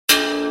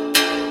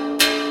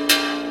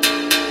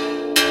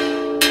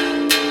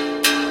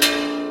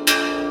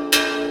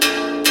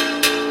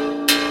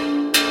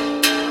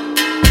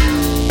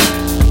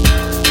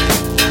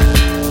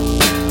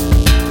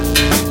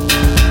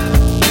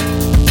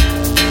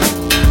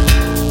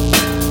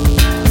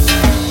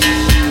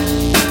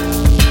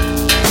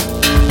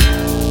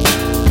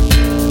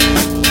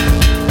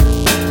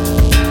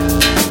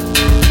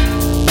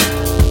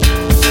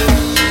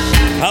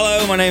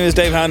is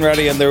Dave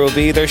Hanratty, and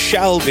there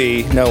shall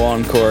be no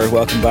encore.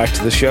 Welcome back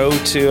to the show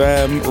to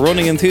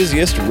running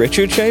enthusiast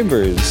Richard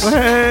Chambers.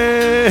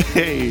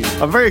 Hey!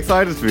 I'm very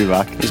excited to be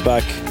back. He's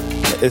back.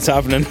 It's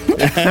happening.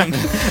 I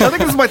think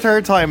this is my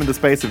third time in the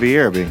space of a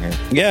year being here.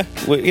 Yeah,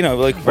 well,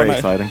 very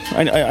exciting.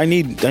 I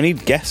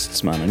need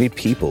guests, man. I need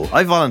people.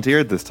 I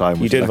volunteered this time.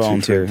 You did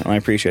volunteer, and I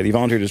appreciate it. You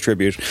volunteered as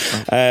tribute.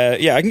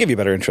 Yeah, I can give you a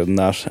better intro than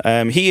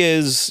that. He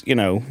is,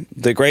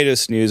 the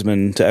greatest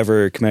newsman to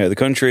ever come out of the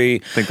country.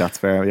 I think that's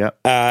fair. Yeah.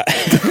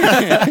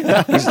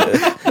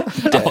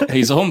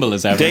 He's humble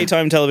as ever.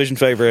 Daytime television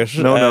favourite.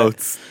 No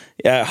notes.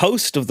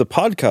 Host of the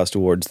Podcast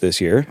Awards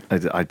this year.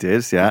 I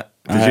did, yeah.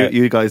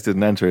 You guys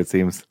didn't enter, it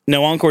seems.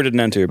 No, Encore didn't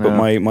enter, but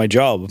my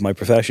job, my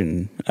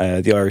profession,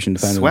 the Irish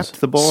Independent,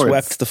 swept the board.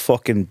 Swept the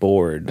fucking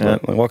board. Yeah.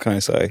 What can I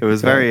say? It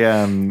was very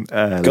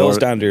gold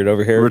standard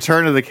over here.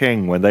 Return of the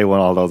King when they won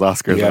all those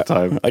Oscars that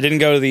time. I didn't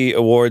go to the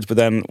awards, but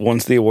then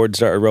once the awards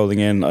started rolling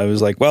in, I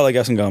was like, well, I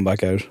guess I'm going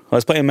back out. I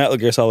was playing Metal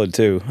Gear Solid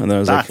 2, and then I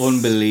was that's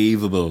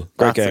unbelievable.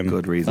 Great that's game. A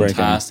good reason.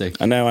 Fantastic.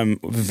 And now I'm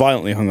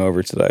violently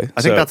hungover today.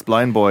 I think that's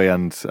Blind Boy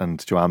and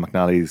Joanne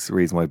McNally's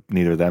reason why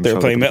neither of them. They were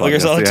playing Metal Gear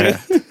Solid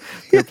 2.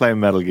 They're playing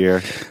Metal Gear.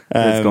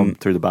 It's gone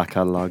through the back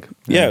catalogue.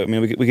 Yeah, I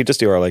mean, we could just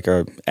do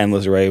our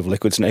endless array of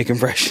Liquid Snake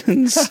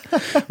impressions.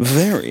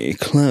 Very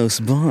close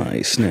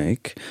by,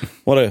 Snake.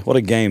 What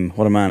a game.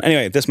 What a man.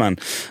 Anyway, this man.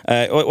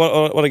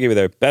 What I give you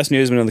there? Best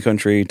newsman in the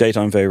country,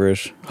 daytime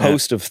favourite,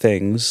 host of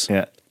things,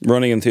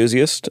 running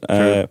enthusiast,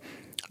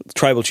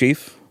 tribal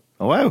chief.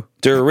 Oh, wow.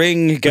 Der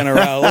Ring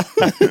General.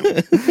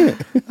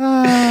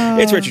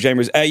 It's Richard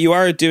Chambers. You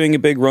are doing a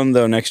big run,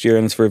 though, next year,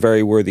 and it's for a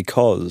very worthy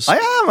cause. I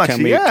am,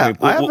 actually,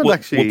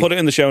 We'll put it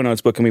in the show notes,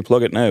 but can we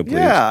plug it now, please?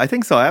 Yeah, I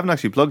think so. I haven't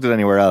actually plugged it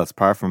anywhere else,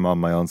 apart from on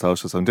my own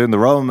socials. So I'm doing the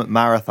Rome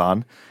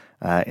Marathon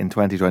in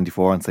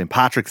 2024 on St.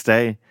 Patrick's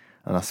Day,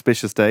 an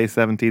auspicious day,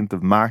 17th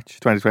of March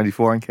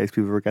 2024, in case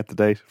people forget the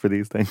date for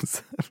these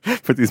things,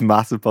 for these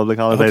massive public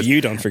holidays. I hope you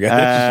don't forget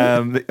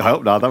it. I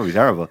hope not, that would be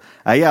terrible.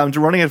 I'm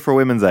running it for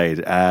Women's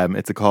Aid.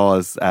 It's a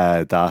cause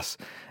that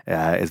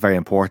is very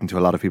important to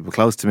a lot of people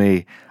close to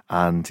me,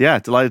 and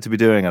delighted to be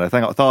doing it. I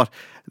thought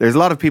there's a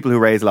lot of people who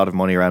raise a lot of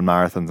money around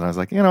marathons, and I was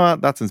like, you know what,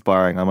 that's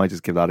inspiring. I might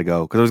just give that a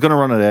go, because I was going to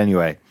run it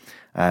anyway.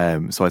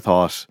 So I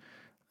thought,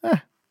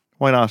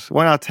 why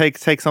not take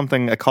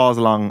a cause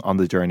along on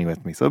the journey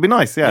with me? So it'd be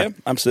nice, yeah.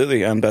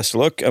 Absolutely, and best of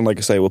luck. And like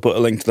I say, we'll put a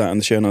link to that in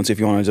the show notes if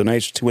you want to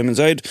donate to Women's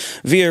Aid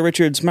via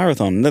Richard's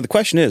marathon. Now the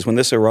question is, when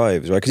this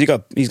arrives, right?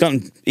 Because he's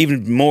gotten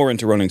even more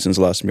into running since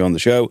the last time you were on the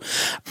show.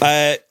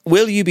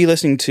 Will you be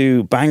listening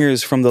to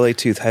bangers from the late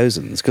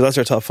 2000s? Because that's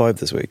our top 5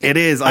 this week. It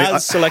is,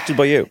 as selected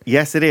by you.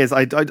 Yes, it is.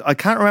 I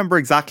can't remember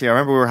exactly. I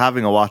remember we were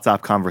having a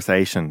WhatsApp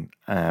conversation.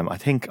 I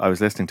think I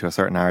was listening to a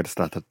certain artist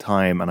at the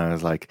time, and I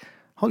was like,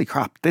 "Holy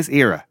crap! This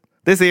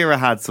era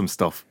had some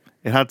stuff.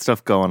 It had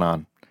stuff going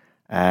on.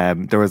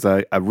 There was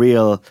a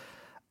real,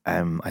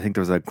 I think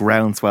there was a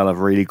groundswell of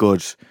really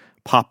good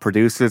pop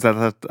producers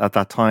at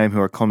that time who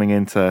were coming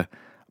into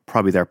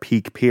probably their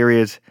peak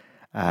period.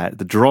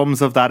 The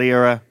drums of that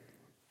era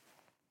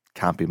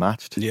can't be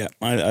matched. Yeah,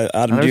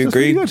 Adam, do you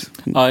agree?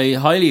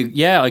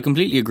 Really I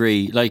completely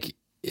agree. Like,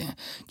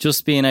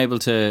 just being able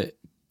to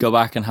go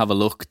back and have a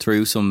look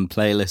through some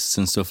playlists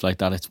and stuff like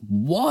that, it's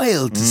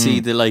wild to see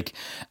the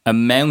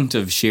amount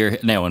of sheer.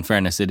 Now, in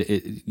fairness,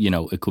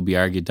 it could be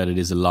argued that it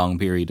is a long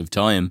period of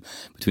time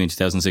between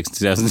 2006 and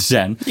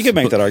 2010. You could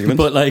make that argument,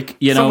 but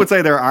some would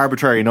say there are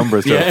arbitrary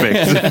numbers to have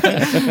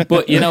picked.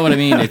 But you know what I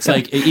mean. It's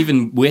like,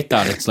 even with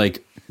that, it's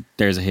like,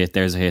 there's a hit,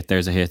 there's a hit,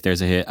 there's a hit,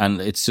 there's a hit.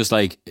 And it's just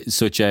like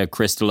such a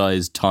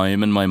crystallized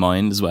time in my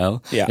mind as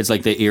well. Yeah. It's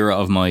like the era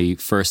of my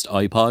first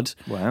iPod,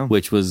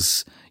 which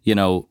was,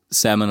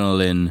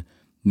 seminal in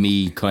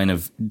me kind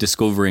of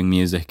discovering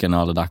music and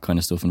all of that kind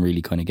of stuff, and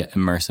really kind of get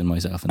immersing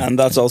myself in it. And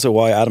that's also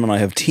why Adam and I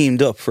have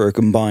teamed up for a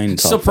combined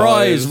top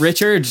surprise 5.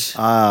 Richard against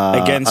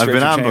I've Richard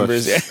been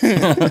ambushed.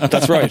 Chambers.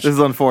 That's right. This is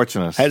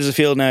unfortunate. How does it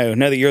feel now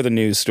that you're the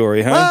news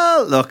story, huh?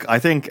 Well, look, I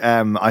think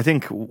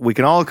we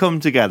can all come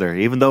together,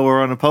 even though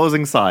we're on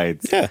opposing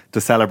sides,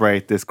 to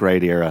celebrate this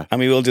great era. And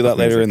we will do that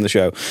later in the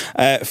show.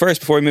 First,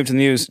 before we move to the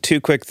news,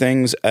 2 quick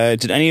things.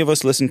 Did any of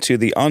us listen to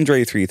the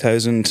Andre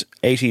 3000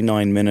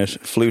 89-minute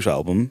flute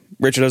album?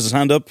 Richard has his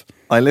hand up.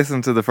 I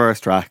listened to the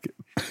first track,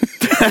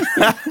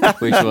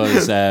 which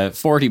was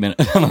 40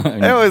 minutes.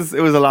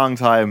 It was a long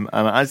time,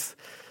 and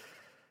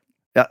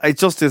it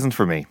just isn't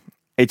for me.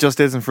 It just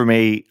isn't for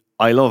me.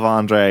 I love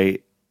Andre.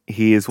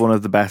 He is one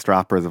of the best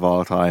rappers of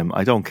all time.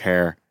 I don't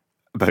care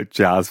about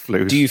jazz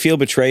flute. Do you feel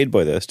betrayed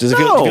by this? Does it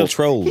feel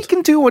trolled? He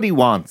can do what he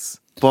wants,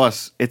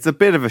 but it's a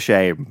bit of a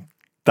shame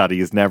that he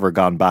has never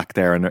gone back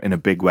there in a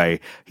big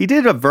way. He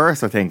did a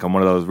verse, I think, on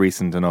one of those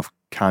recent enough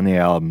Kanye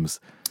albums.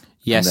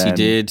 Yes, he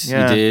did.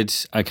 Yeah. He did.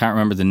 I can't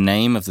remember the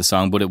name of the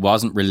song, but it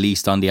wasn't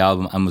released on the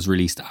album and was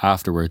released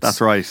afterwards.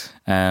 That's right.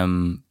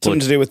 Something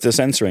to do with the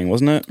censoring,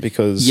 wasn't it?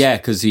 Because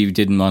he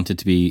didn't want it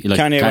to be like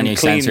Kanye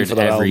censored for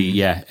that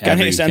every album.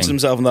 Kanye censored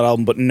himself on that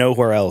album, but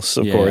nowhere else,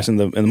 of course, in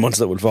the months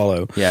that would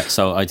follow. Yeah,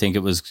 so I think it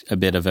was a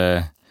bit of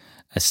a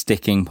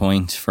sticking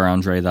point for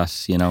Andre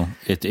that, you know,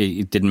 it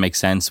didn't make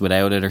sense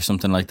without it or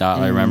something like that.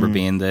 I remember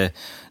being the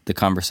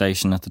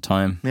conversation at the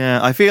time. Yeah,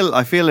 I feel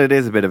it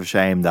is a bit of a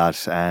shame that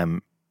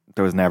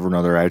there was never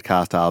another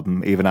Outkast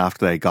album, even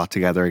after they got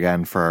together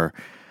again for,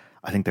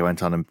 I think they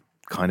went on a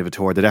kind of a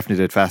tour. They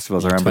definitely did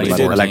festivals. I remember like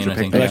 2014, Electric I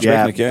think. Picnic.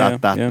 Electric Yeah,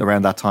 Picnic, yeah.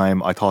 around that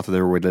time, I thought that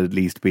there would at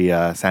least be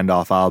a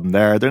send-off album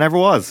there. There never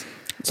was.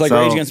 It's like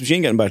Rage Against the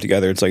Machine getting back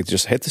together. It's like,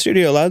 just hit the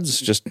studio, lads.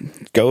 Just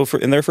go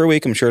in there for a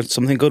week. I'm sure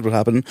something good will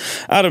happen.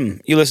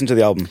 Adam, you listened to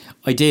the album.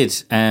 I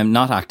did,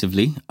 not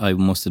actively, I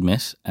must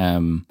admit.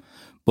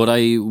 But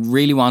I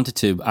really wanted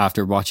to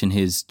after watching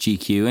his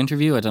GQ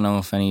interview. I don't know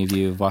if any of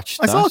you have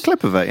watched that. I saw a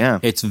clip of it, yeah.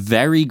 It's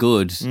very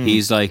good.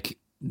 He's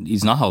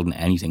not holding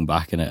anything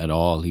back in it at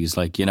all. He's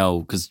like, you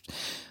know, because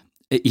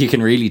you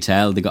can really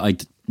tell the guy.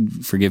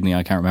 Forgive me,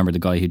 I can't remember the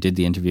guy who did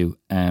the interview.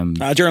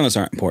 Journalists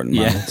aren't important,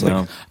 man. Yeah, It's like,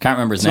 I can't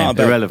remember his name. not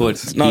about irrelevant.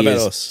 But It's not he about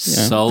is us.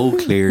 Yeah.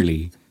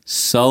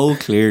 so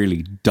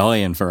clearly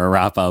dying for a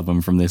rap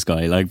album from this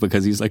guy. Like,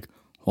 because he's like,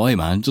 why,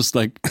 man? Just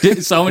like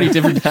so many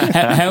different.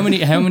 How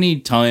many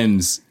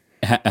times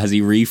has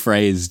he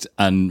rephrased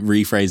and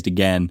rephrased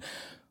again?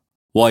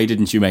 Why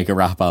didn't you make a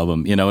rap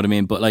album? You know what I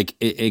mean? But like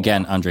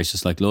again, Andre's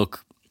just like,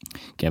 look,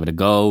 give it a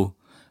go.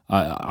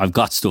 I've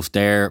got stuff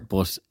there,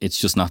 but it's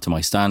just not to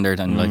my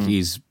standard. And like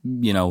he's,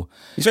 you know,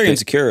 he's very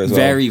insecure as well.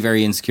 Very,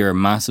 very insecure,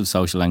 massive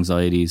social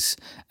anxieties,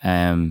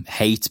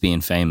 hates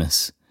being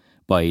famous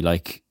by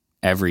like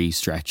every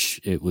stretch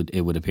it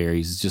would appear.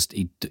 He's just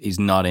he's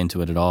not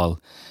into it at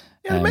all.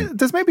 Yeah,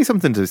 there's maybe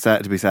something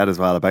to be said as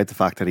well about the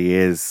fact that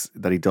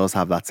he does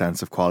have that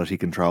sense of quality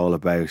control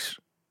about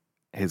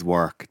his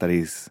work, that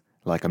he's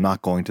like, I'm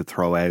not going to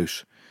throw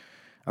out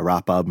a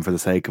rap album for the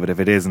sake of it if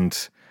it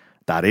isn't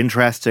that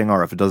interesting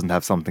or if it doesn't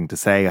have something to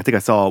say. I think I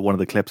saw one of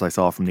the clips I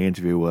saw from the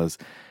interview was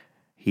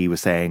he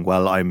was saying,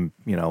 well, I'm,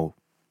 you know,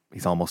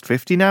 he's almost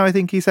 50 now, I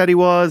think he said he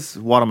was.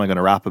 What am I going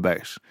to rap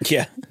about?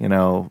 Yeah. You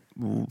know,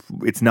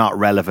 it's not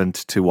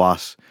relevant to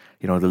what,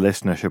 you know, the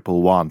listenership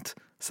will want.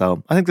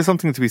 So I think there's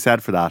something to be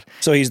said for that.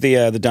 So he's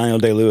the Daniel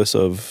Day-Lewis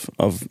of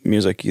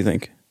music, you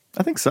think?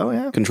 I think so,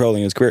 yeah.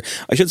 Controlling his career.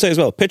 I should say as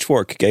well,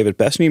 Pitchfork gave it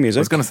Best New Music.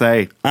 I was going to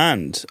say.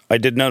 And I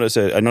did notice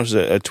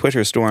a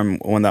Twitter storm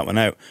when that went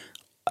out.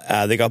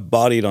 They got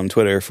bodied on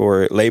Twitter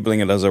for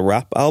labeling it as a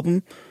rap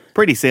album.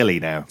 Pretty silly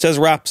now. It says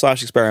rap /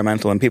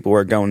 experimental, and people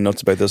were going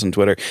nuts about this on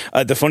Twitter.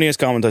 The funniest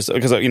comment I saw,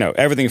 because you know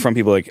everything from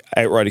people like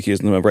outright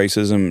accusing them of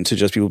racism to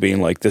just people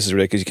being like, "This is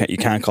ridiculous. You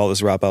can't call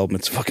this a rap album.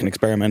 It's fucking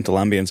experimental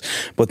ambience."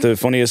 But the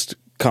funniest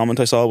comment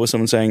I saw was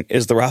someone saying,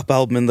 "Is the rap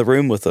album in the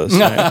room with us?"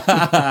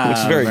 Which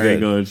is very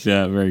good.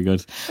 Yeah, very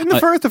good. And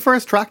the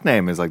first track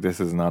name is like, this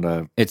is not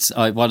a... It's,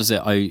 what is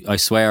it? I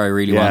swear I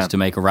really wanted to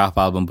make a rap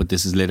album, but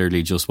this is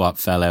literally just what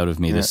fell out of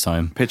me this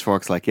time.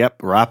 Pitchfork's like, yep,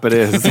 rap it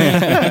is.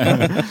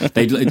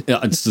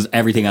 It's just,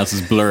 everything else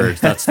is blurred.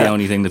 That's the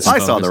only thing that's in I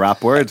saw focus. the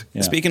rap word.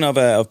 Yeah. Speaking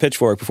of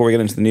Pitchfork, before we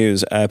get into the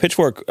news,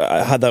 Pitchfork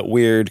had that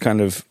weird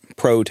kind of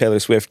pro Taylor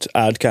Swift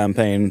ad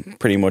campaign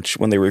pretty much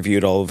when they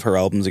reviewed all of her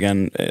albums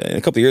again a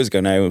couple of years ago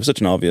now. It was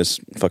such an obvious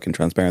fucking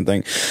transparent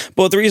thing.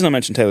 But the reason I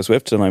mentioned Taylor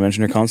Swift and I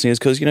mention her constantly is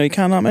because, you know, you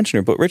cannot mention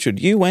her. But Richard,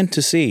 you went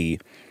to the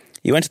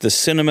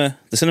Cinematheque.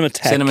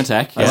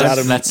 Cinematheque, As yes.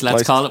 Adam Let's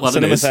likes- call it what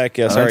it is. Cinematheque,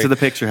 yeah, I went sorry. to the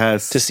Picture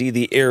House. To see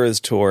the Eras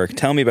tour.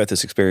 Tell me about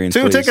this experience,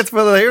 2 please. tickets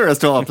for the Eras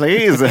tour,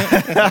 please.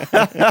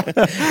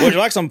 Would you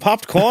like some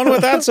popped corn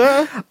with that,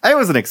 sir? It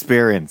was an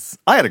experience.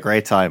 I had a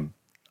great time.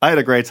 We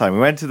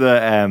went to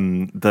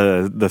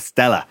the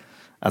Stella,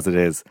 as it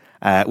is.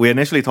 We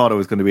initially thought it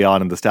was going to be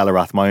on in the Stella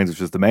Rathmines,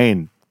 which was the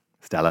main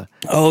Stella.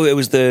 Oh, it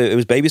was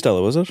Baby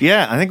Stella, was it?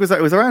 Yeah, I think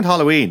it was around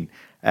Halloween.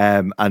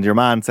 And your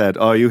man said,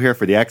 "Oh, you here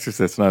for The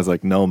Exorcist?" And I was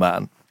like, "No,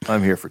 man,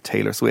 I'm here for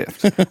Taylor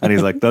Swift." And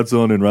he's like, "That's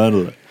on in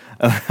Randall."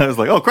 And I was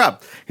like, "Oh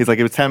crap!" He's like,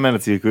 "It was 10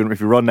 minutes. If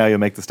you run now, you'll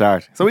make the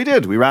start." So we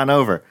did. We ran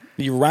over.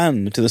 You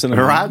ran to the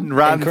cinema.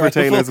 Ran for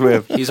Taylor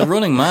Swift. He's a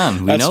running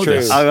man. We That's know true.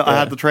 this. I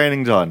had the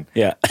training done.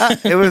 Yeah.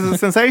 It was a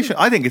sensation.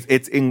 I think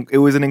it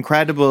was an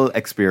incredible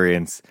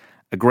experience,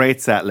 a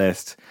great set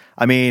list.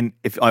 I mean,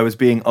 if I was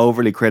being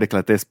overly critical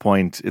at this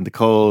point in the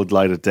cold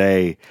light of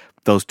day,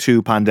 those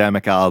 2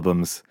 Pandemic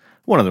albums,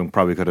 one of them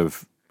probably could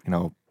have, you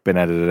know, been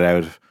edited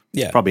out.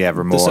 Yeah. Probably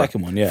Evermore. The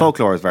second one, yeah.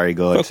 Folklore is very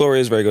good. Folklore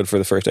is very good for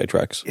the first 8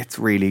 tracks. It's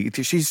really,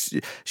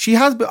 she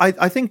has,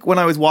 I think when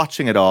I was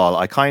watching it all,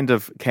 I kind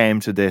of came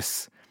to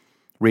this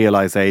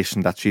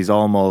realization that she's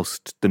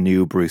almost the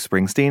new Bruce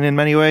Springsteen in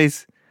many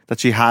ways, that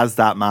she has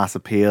that mass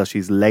appeal.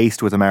 She's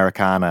laced with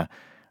Americana.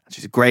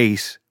 She's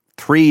great.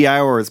 3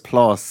 hours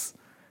plus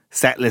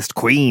setlist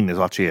queen is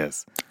what she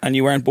is. And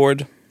you weren't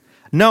bored?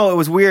 No, it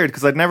was weird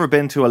because I'd never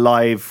been to a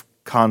live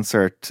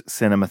concert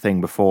cinema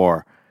thing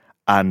before,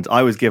 and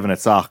I was giving it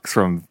socks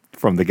from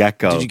the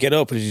get-go. Did you get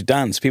up? Did you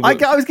dance? People.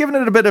 I was giving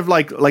it a bit of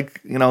like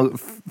you know,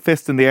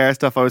 fist in the air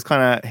stuff. I was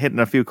kind of hitting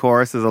a few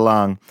choruses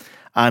along,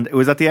 and it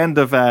was at the end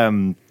of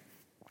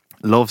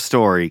Love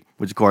Story,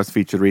 which of course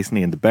featured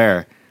recently in The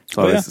Bear.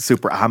 So I was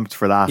super amped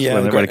for that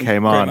when it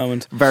came on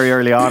moment. very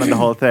early on in the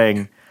whole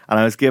thing, and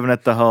I was giving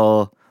it the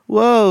whole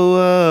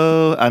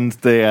whoa, and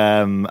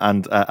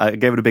I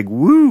gave it a big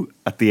woo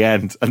at the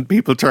end, and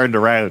people turned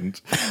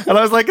around, and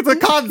I was like, it's a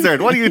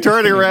concert. What are you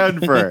turning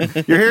around for?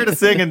 You're here to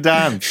sing and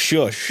dance.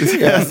 Shush.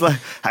 Yeah, it's like,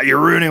 you're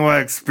ruining my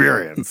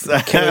experience.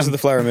 Killers of the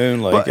Flower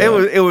Moon. Like, But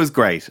it was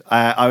great.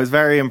 I was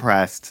very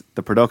impressed.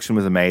 The production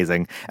was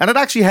amazing, and it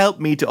actually helped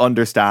me to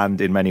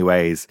understand in many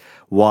ways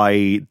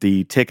why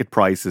the ticket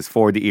prices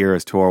for the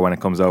Eras tour when it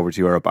comes over to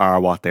Europe are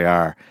what they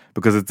are,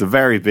 because it's a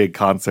very big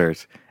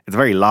concert. It's a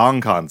very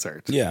long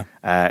concert. Yeah.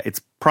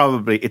 It's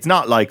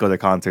not like other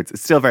concerts.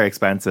 It's still very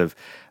expensive.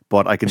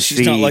 But I can see...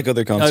 It's not like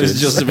other I concerts.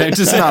 was just about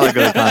to It's say. not like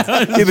other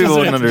concerts. You people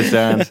wouldn't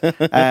understand.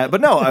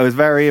 But no, I was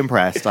very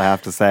impressed, I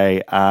have to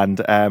say.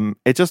 And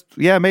it just,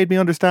 made me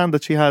understand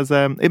that she has...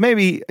 it made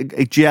me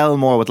gel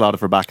more with a lot of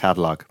her back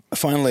catalogue.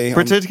 Finally,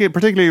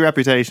 Particularly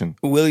Reputation.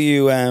 will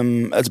you?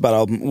 It's a bad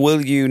album.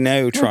 Will you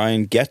now try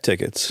and get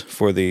tickets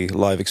for the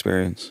live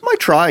experience? Might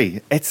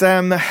try. It's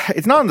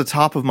not on the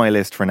top of my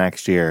list for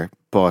next year,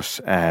 but...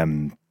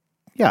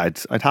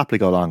 I'd happily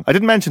go along. I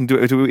didn't mention. Do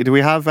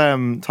we have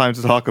time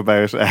to talk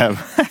about? Do we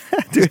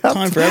have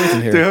time for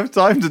everything here. Do we have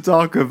time to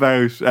talk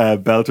about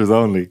Belters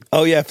Only?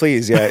 Oh yeah,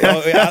 please,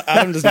 yeah.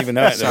 Adam doesn't even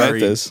know anything about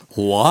this.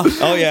 What?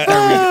 Oh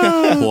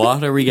yeah,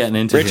 What are we getting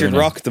into Richard, here now?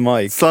 rock the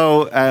mic.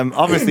 So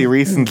obviously,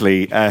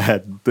 recently,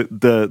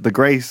 the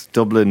great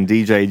Dublin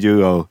DJ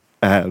duo,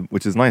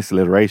 which is nice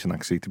alliteration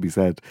actually to be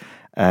said,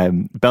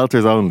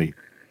 Belters Only,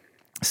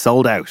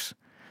 sold out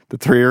the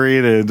Three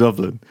Arena in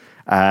Dublin.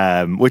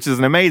 Which is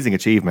an amazing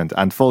achievement,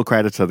 and full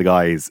credit to the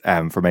guys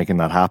for making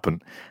that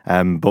happen.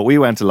 But we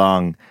went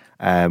along,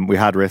 we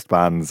had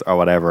wristbands or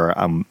whatever,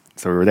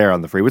 so we were there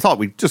on the free. We thought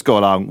we'd just go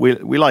along.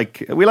 We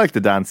like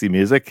the dancey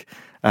music.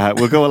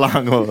 We'll go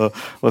along.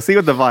 We'll see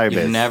what the vibe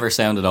You've is. never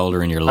sounded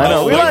older in your life. I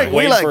know,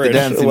 we like for the it.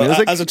 dancey Well,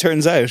 music. as it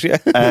turns out, yeah.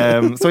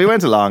 So we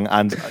went along,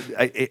 and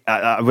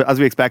as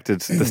we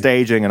expected, the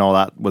staging and all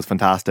that was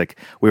fantastic.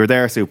 We were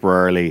there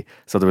super early,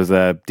 so there was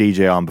a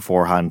DJ on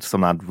beforehand,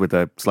 some lad with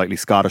a slightly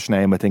Scottish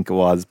name, I think it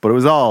was, but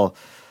it's all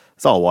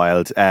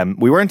wild.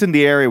 We weren't in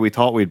the area we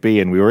thought we'd be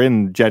in. We were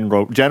in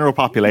general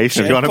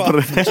population, if you want to put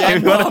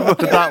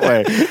it that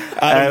way.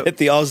 Adam hit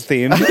the Oz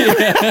theme.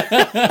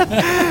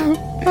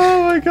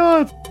 Oh my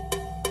God.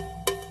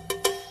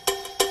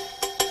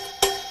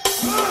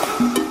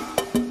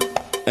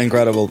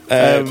 Incredible.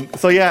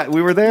 So yeah,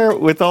 we were there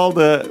with all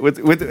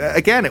with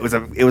again. It was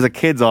a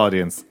kids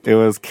audience. It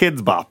was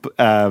Kids Bop.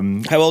 How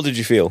old did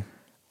you feel?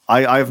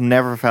 I've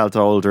never felt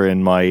older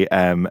in my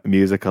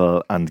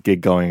musical and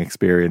gig going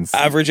experience.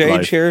 Average age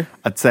life. here?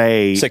 I'd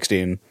say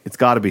 16. It's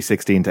got to be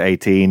 16 to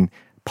 18,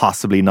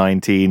 possibly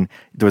 19.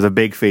 There was a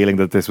big feeling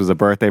that this was a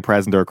birthday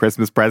present or a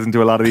Christmas present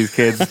to a lot of these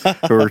kids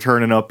who were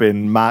turning up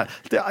in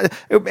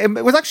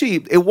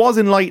it was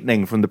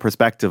enlightening from the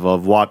perspective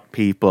of what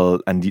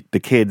people and the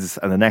kids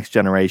and the next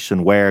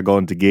generation were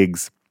going to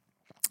gigs.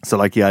 So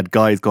like you had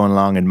guys going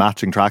along in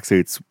matching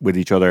tracksuits with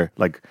each other,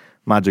 like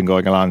imagine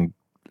going along,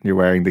 you're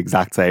wearing the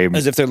exact same.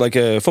 As if they're like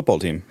a football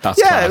team. That's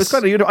Yeah, class. it was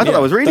kind of. I thought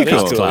that was really that is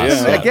cool. cool,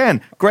 yeah.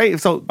 Again, great.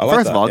 So I like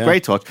first that, of all, yeah.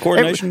 great touch.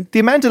 Coordination. The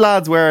amount of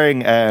lads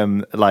wearing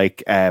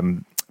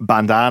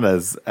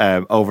bandanas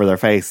over their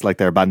face like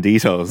they're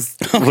banditos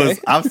was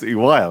absolutely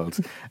wild.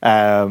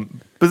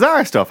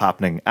 Bizarre stuff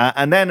happening,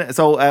 and then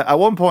at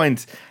one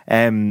point.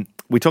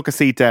 We took a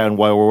seat down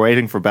while we're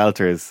waiting for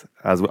Belters,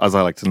 as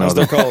I like to know As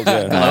they're them. called,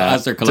 yeah.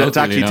 As they're to colloquially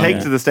actually known, take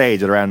yeah. to the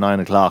stage at around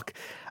 9:00,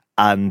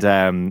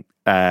 and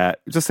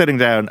just sitting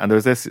down, and there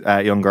was this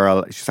young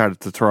girl. She started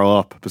to throw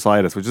up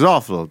beside us, which is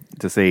awful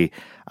to see.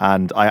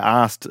 And I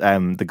asked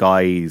the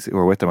guys who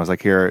were with them, I was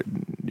like, "Here,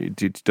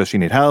 does she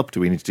need help? Do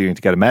we need to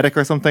get a medic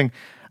or something?"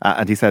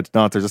 And he said,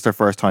 "No, it's just her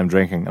first time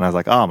drinking." And I was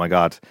like, "Oh my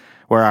God,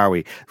 where are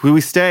we?"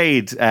 We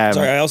stayed.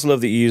 Sorry, I also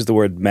love that you used the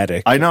word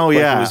medic. I know, Like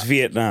yeah. It was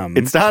Vietnam.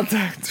 It stands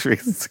out.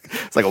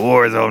 It's like a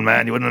war zone,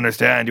 man. You wouldn't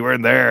understand. You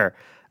weren't there.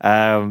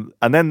 And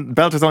then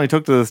Belters Only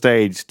took to the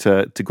stage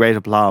to great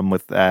aplomb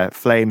with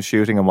flames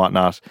shooting and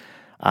whatnot.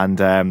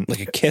 And like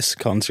a Kiss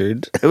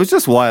concert. it was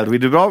just wild.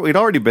 We'd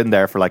already been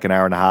there for like an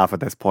hour and a half at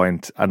this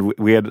point, and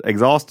we had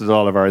exhausted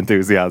all of our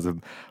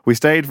enthusiasm. We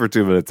stayed for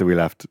 2 minutes and we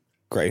left.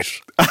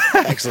 Great.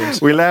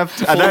 Excellent. We left.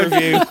 Full And now,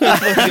 review of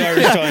the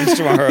Irish Times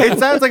tomorrow. it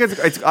sounds like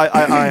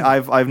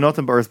I've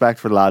nothing but respect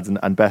for the lads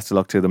and best of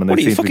luck to them, and What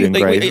they are you seem to be fucking?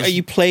 doing Like, great. are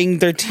you playing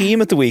their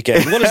team at the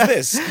weekend? What is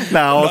this?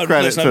 No, all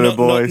credit to the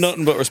boys.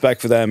 Nothing but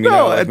respect for them. You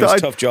know, like, it's a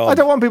tough job. I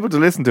don't want people to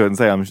listen to it and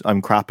say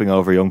I'm crapping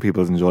over young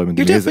people's enjoyment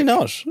You're of music.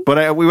 definitely not.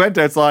 But we went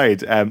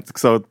outside,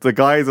 so the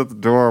guys at the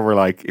door were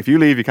like, "If you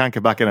leave, you can't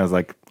get back in." I was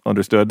like,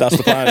 "Understood." That's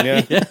the plan.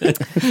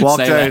 Yeah.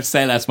 Walked out.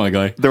 Say less, my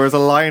guy. There was a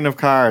line of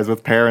cars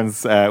with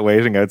parents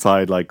waiting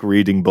outside, like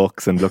reading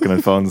books and looking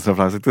at phones and stuff.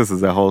 And I was like, "This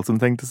is a wholesome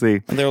thing to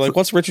see." And they were like,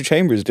 "What's Richard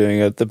Chambers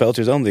doing at the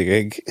Belters Only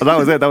gig?" But that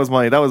was it. That was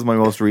my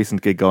most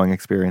recent gig going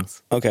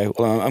experience. Okay,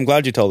 well, I'm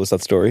glad you told us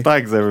that story.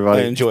 Thanks, I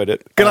everybody. enjoyed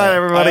it. Good night,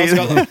 everybody.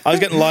 I was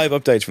getting live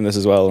updates from this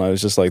as well, and I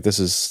was just like, "This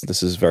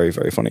is very,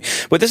 very funny."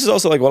 But this is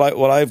also like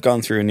what I've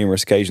gone through on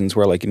numerous occasions,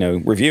 where like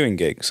reviewing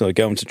gigs. So like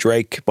going to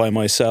Drake by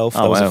myself,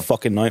 that was wow. a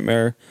fucking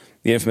nightmare.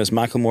 the infamous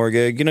Macklemore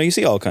gig. You know, you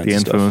see all kinds The of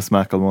stuff. infamous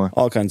Macklemore.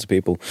 All kinds of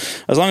people.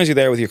 As long as you're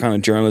there with your kind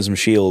of journalism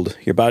shield,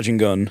 your badging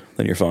gun,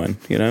 then you're fine,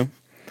 you know?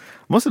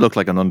 Must have looked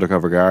like an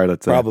undercover guard,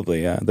 I'd say.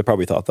 Probably, yeah. They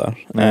probably thought that.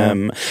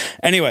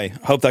 Anyway,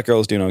 hope that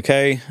girl's doing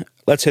okay.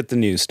 Let's hit the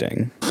news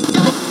sting.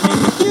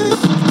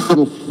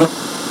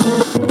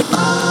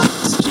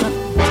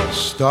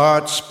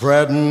 Start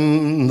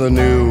spreading the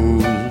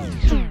news.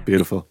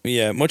 Beautiful.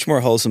 Yeah, much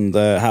more wholesome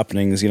the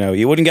happenings. You know,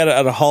 you wouldn't get it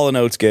at a Hall &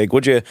 Oates gig,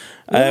 would you?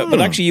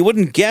 But actually, you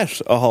wouldn't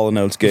get a Hall &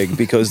 Oates gig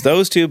because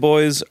those two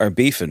boys are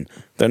beefing.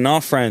 They're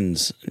not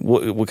friends.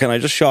 Can I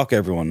just shock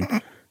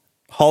everyone?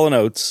 Hall &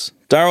 Oates,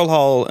 Daryl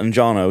Hall and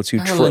John Oates, who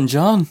Daryl and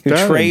John.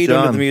 Daryl trade and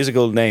under John. the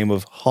musical name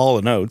of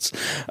Hall & Oates,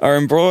 are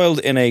embroiled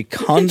in a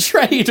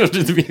Trade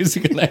under the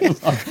musical name.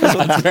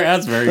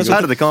 That's very good. How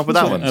did they come up with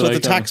that one? So the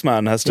tax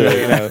man has to,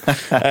 you know,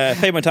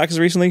 pay my taxes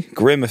recently.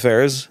 Grim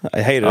affairs.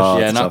 I hate it.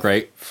 Yeah, not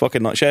great.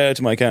 Fucking not. Shout out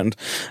to my accountant.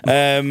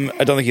 I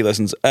don't think he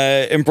listens.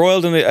 They're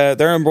embroiled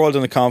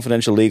in a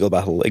confidential legal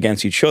battle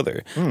against each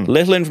other.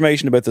 Little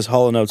information about this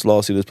Hall & Oates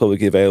lawsuit is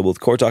publicly available. The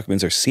court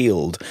documents are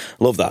sealed.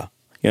 Love that.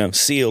 You know,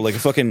 seal like a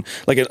fucking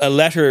a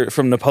letter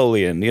from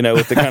Napoleon. You know,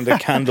 with the kind of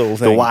candle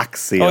thing. The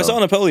wax seal. Oh, I saw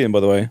Napoleon, by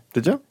the way.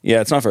 Did you?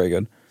 Yeah, it's not very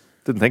good.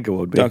 Didn't think it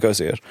would be. Don't go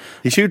see it.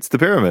 He shoots the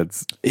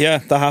pyramids. Yeah,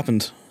 that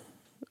happened.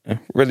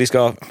 Ridley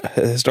Scott,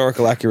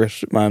 historical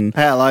accurate man.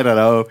 Hell, I don't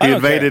know. I He don't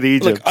invaded care.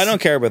 Egypt. Look, I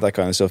don't care about that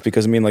kind of stuff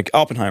because I mean, like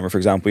Oppenheimer, for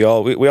example.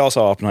 We all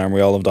saw Oppenheimer. We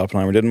all loved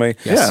Oppenheimer, didn't we?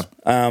 Yeah.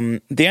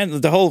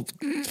 The whole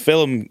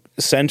film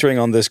centering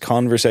on this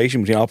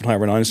conversation between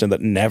Oppenheimer and Einstein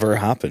that never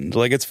happened.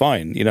 Like, it's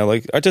fine. You know,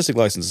 like artistic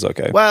license is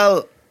okay.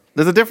 Well,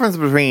 there's a difference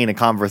between a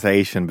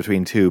conversation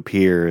between two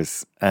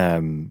peers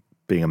being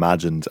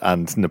imagined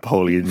and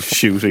Napoleon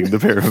shooting the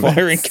pyramids.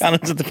 Firing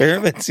cannons at the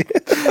pyramids.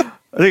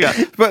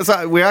 But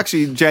so we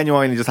actually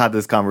genuinely just had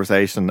this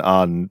conversation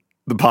on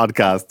the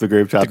podcast, the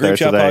group chat, The group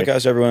chat today,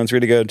 podcast, everyone. It's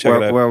really good. Check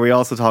it out. where we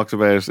also talked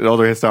about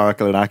other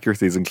historical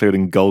inaccuracies,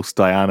 including Ghost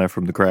Diana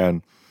from The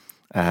Crown,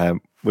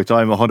 which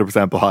I'm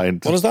 100%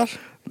 behind. What is that?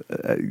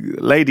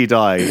 Lady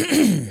Di,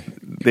 the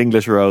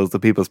English Rose, the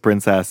People's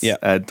Princess,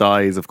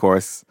 dies, of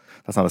course.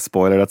 That's not a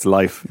spoiler, that's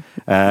life.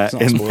 not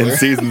a spoiler. In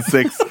season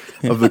 6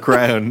 of The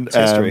Crown. It's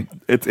history.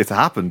 It's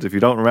happened. If you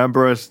don't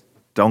remember it,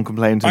 don't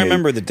complain to me. I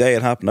remember the day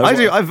it happened. I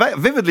do. I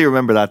vividly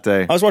remember that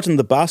day. I was watching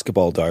the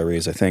Basketball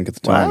Diaries, I think, at the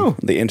time. Wow.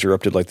 They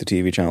interrupted like the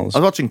TV channels. I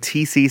was watching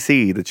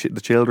TCC,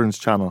 the children's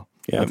channel,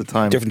 at the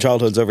time. Different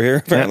childhoods over here,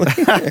 apparently.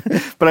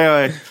 But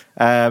anyway,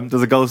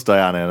 there's a ghost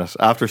Diana in it.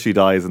 After she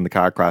dies in the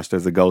car crash,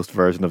 there's a ghost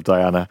version of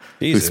Diana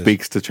Jesus. who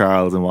speaks to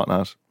Charles and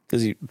whatnot.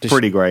 Does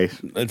Pretty great.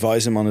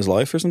 advise him on his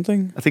life or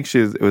something? I think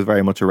it was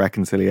very much a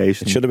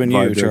reconciliation. Should have been you,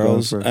 vibe they're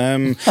going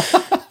Charles.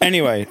 for.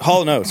 Anyway,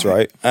 Hall & Oates,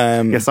 right?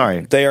 Yeah,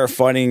 sorry. They are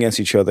fighting against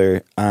each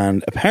other,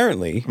 and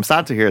apparently I'm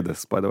sad to hear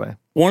this, by the way.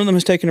 one of them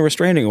has taken a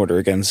restraining order out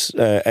against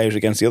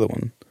the other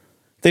one.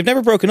 They've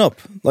never broken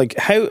up. Like,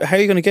 how are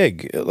you going to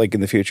gig like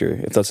in the future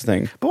if that's the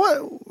thing? But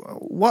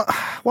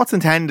what's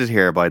intended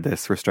here by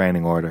this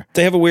restraining order?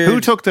 They have a weird.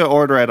 Who took the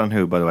order out on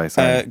who, by the way?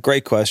 Sorry.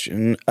 Great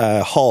question.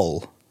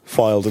 Hall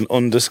filed an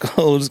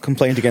undisclosed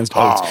complaint against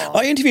Oates.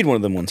 I interviewed one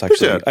of them once,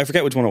 actually. Did you? I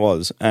forget which one it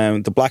was.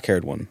 The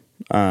black-haired one.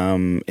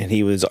 And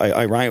he was.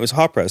 I rang. It was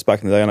Hot Press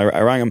back in the day, and I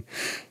rang him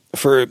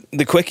for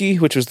the quickie,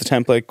 which was the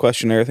template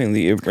questionnaire thing that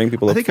you bring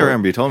people up I think for. I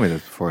remember you told me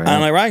this before. Yeah.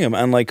 And I rang him,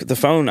 and like the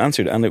phone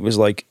answered, and it was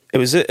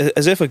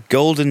as if a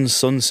golden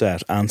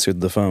sunset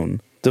answered the phone.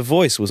 The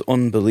voice was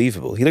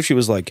unbelievable. He literally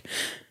was like,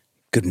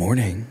 "Good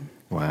morning."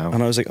 Wow.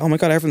 And I was like, oh my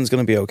God, everything's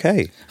going to be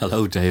okay.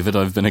 Hello, David.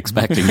 I've been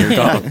expecting your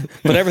call.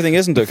 But everything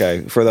isn't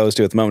okay for those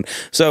two at the moment.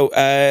 So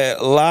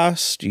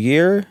last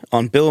year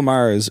on Bill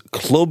Maher's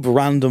Club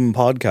Random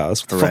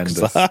podcast, what the fuck is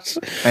Horrendous.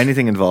 that?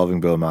 Anything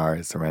involving Bill Maher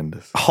is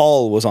horrendous.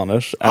 Hall was on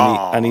it,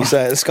 and he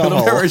said, Scott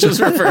Hall. We're just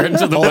referring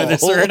to them by the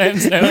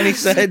surnames now. And he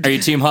said, Are you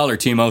Team Hall or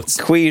Team Oates?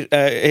 quote,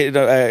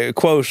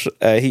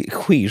 he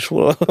queet.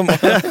 Well,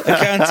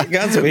 I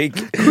can't speak.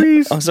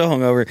 I'm so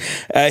hungover.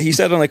 He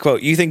said on a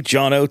quote, "You think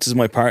John Oates is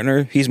my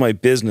partner? He's my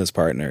business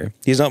partner.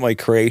 He's not my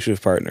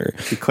creative partner."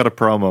 He cut a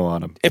promo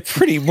on him.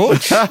 Pretty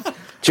much.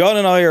 John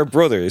and I are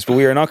brothers, but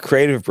we are not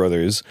creative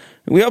brothers.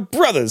 We are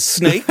brothers,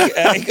 Snake.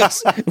 He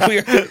goes, we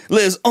are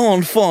les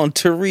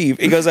enfants terribles.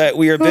 He goes,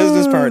 we are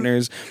business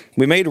partners.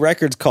 We made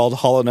records called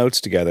Hall &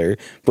 Oates together,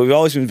 but we've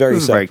always been very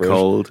This is very separate.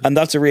 cold. And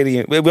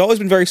we've always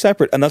been very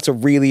separate, and that's a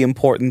really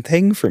important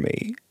thing for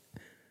me.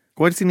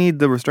 Why does he need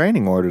the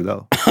restraining order,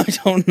 though? I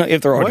don't know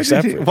if they're already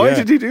separate. Why Yeah.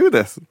 did he do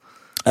this?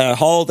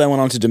 Hall then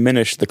went on to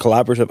diminish the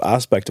collaborative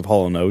aspect of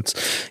Hall & Oates,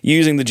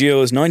 using the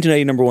duo's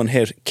 1980 number one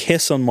hit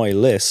 "Kiss on My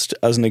List"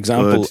 as an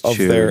example Good of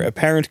tune. their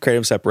apparent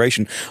creative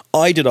separation.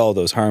 "I did all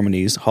those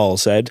harmonies," Hall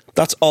said.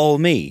 "That's all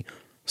me."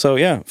 So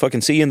yeah,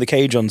 fucking see you in the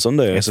cage on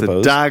Sunday, It's I a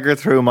suppose. dagger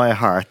through my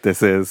heart,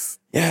 this is.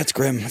 Yeah, it's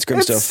grim. It's grim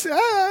It's, stuff.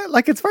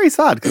 it's very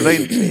sad because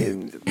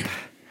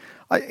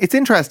it's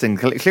interesting.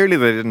 Clearly,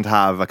 they didn't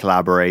have a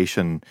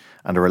collaboration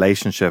and a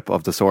relationship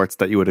of the sorts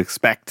that you would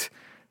expect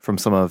from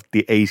some of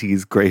the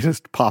 80s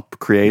greatest pop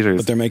creators.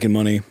 But they're making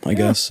money, I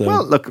guess. So.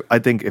 Well, look, I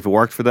think if it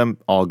worked for them,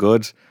 all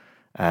good.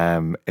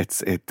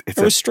 It's A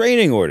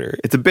restraining order.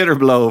 it's a bitter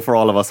blow for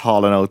all of us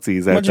Hall and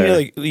Oatsies out Imagine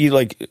there.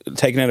 you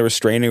taking out a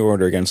restraining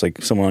order against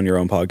like someone on your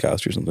own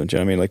podcast or something. Do you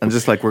know what I mean? Like, and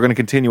just like, we're going to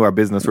continue our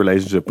business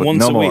relationship, but once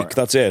no a more. week,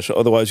 that's it.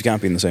 Otherwise, you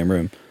can't be in the same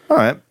room. All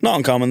right. Not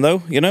uncommon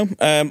though, you know.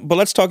 But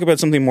let's talk about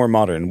something more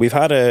modern. We've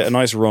had a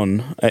nice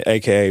run,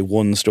 aka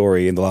one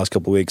story in the last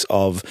couple of weeks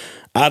of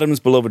Adam's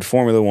beloved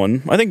Formula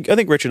One. I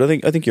think Richard.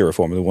 I think you're a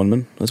Formula One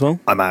man as well.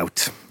 I'm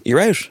out. You're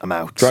out. I'm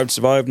out. Drive to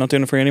Survive. Not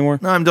doing it for you anymore.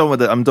 No, I'm done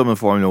with it. I'm done with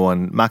Formula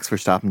One. Max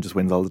Verstappen just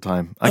wins all the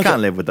time. I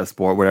can't live with that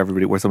sport where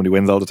somebody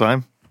wins all the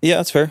time. Yeah,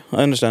 that's fair.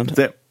 I understand. That's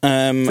it.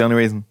 It's the only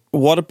reason.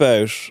 What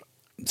about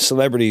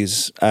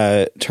celebrities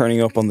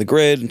turning up on the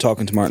grid and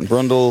talking to Martin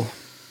Brundle?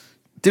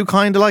 Do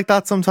kind of like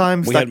that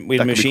sometimes. We had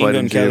Machine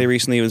Gun Kelly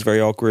recently. It was very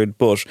awkward,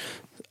 but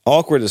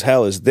awkward as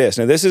hell is this.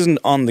 Now, this isn't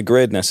on the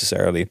grid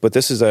necessarily, but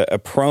this is a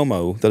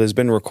promo that has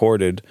been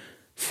recorded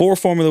for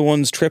Formula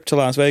One's trip to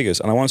Las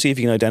Vegas, and I want to see if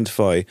you can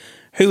identify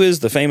who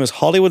is the famous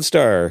Hollywood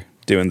star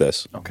doing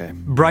this. Okay.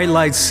 Bright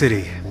light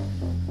city,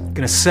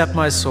 gonna set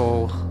my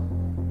soul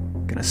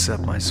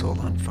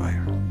on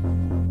fire.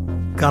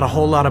 Got a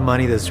whole lot of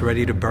money that's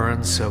ready to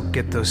burn, so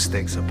get those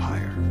stakes up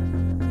higher.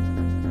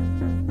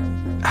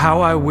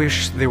 How I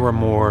wish there were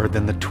more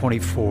than the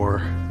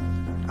 24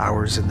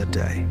 hours in the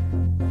day.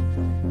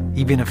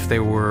 Even if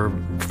there were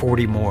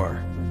 40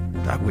 more,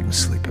 I wouldn't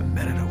sleep a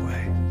minute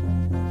away.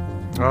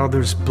 Oh,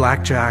 there's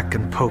blackjack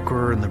and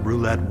poker and the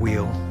roulette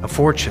wheel. A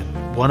fortune,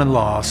 won and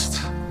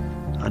lost,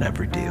 on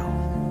every deal.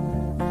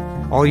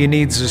 All you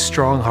need is a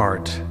strong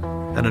heart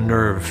and a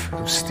nerve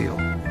of steel.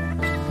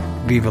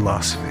 Viva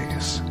Las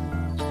Vegas.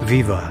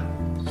 Viva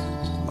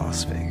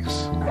Las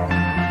Vegas.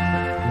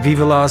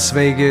 Viva Las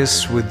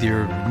Vegas with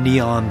your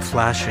neon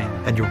flashing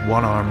and your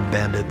one-armed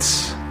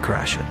bandits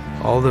crashing.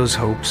 All those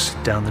hopes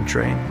down the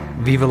drain.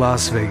 Viva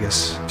Las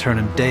Vegas,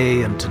 turning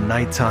day into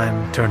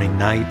nighttime, turning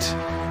night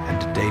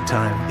into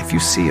daytime. If you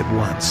see it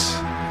once,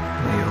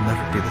 you'll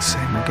never be the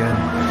same again.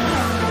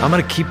 I'm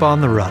gonna keep on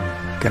the run.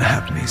 Gonna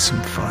have me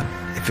some fun.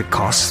 If it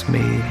costs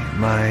me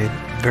my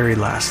very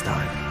last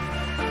dime.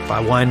 If I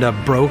wind up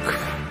broke,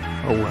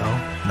 oh well.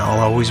 And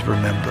I'll always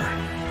remember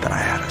that I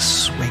had a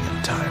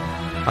swinging time.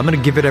 I'm gonna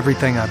give it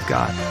everything I've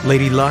got.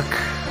 Lady Luck,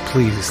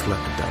 please let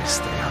the dice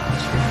stay hot.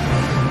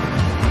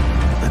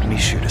 Let me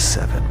shoot a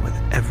 7 with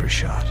every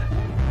shot.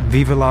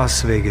 Viva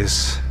Las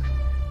Vegas.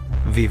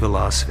 Viva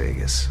Las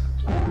Vegas.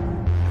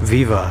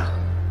 Viva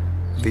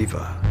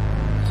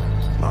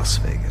Las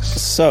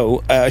Vegas.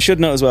 So, I should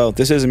note as well,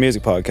 this is a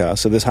music podcast,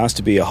 so this has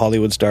to be a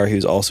Hollywood star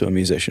who's also a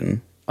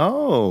musician.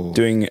 Oh.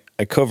 Doing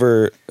a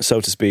cover,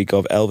 so to speak,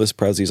 of Elvis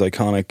Presley's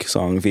iconic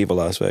song, Viva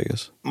Las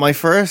Vegas. My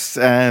first...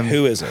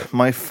 Who is it?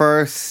 My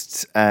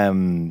first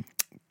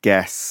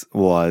guess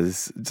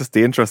was... Just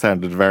the intro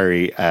sounded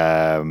very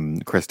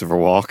Christopher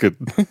Walken.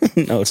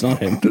 No, it's not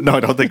him. No, I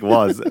don't think it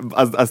was.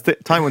 As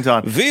time went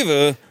on...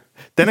 Viva!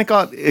 Then it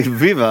got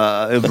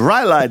Viva,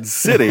 Bright Light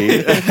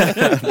City.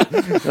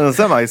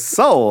 So my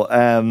soul.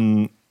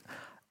 It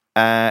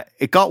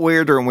got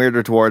weirder and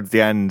weirder towards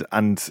the end,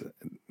 and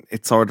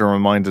it sort of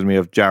reminded me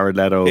of Jared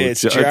Leto. It's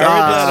Jared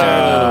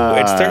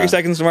Leto. It's 30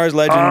 Seconds to Mars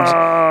legend,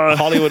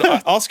 Hollywood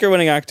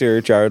Oscar-winning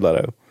actor Jared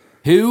Leto.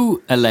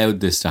 Who allowed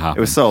this to happen?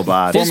 It was so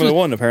bad. Formula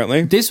One,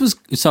 apparently. This was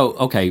so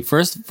okay.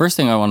 First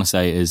thing I want to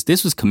say is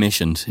this was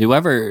commissioned.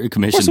 Whoever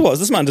commissioned, Of course it was.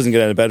 This man doesn't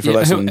get out of bed for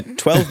less than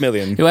 12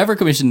 million. whoever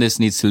commissioned this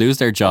needs to lose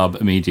their job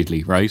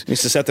immediately, right?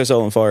 Needs to set their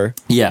soul on fire.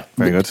 Yeah,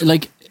 Very good.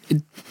 Like,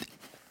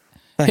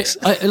 Thanks.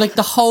 like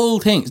the whole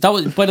thing. That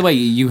was, by the way,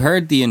 you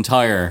heard the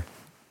entire.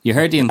 You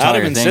heard the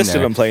entire Adam thing insisted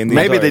there. on playing the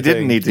Maybe entire they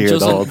didn't thing. need to hear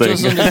the whole thing.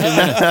 Just under 2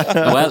 minutes.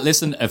 Well,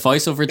 listen, if I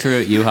suffer through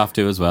it, you have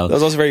to as well. That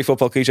was also very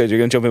football cliche. You're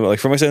going to jump in with, like,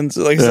 for my sins.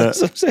 Like,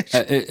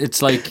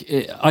 It's like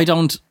I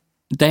don't.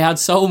 They had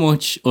so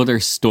much other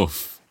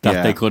stuff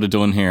that they could have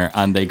done here,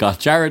 and they got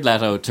Jared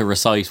Leto to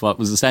recite what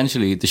was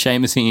essentially the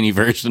Seamus Heaney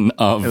version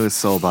of It was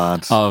so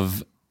bad.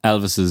 of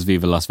Elvis's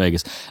Viva Las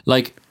Vegas.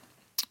 Like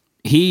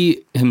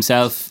he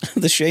himself,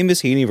 the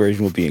Seamus Heaney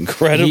version would be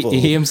incredible.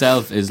 he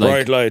himself is like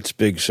Bright lights,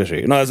 big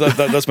city. No,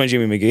 that's my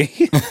Jimmy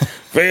McGee.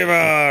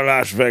 Viva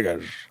Las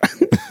Vegas.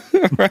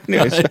 Right,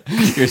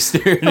 anyways. you're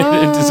steering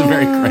it into some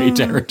very grey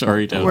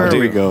territory. Now. Where are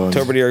we going?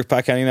 Turbiddy or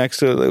Pat Kenny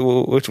next?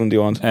 Which one do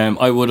you want?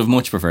 I would have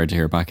much preferred to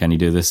hear Pat Kenny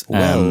do this.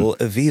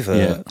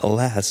 Viva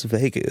Las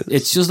Vegas.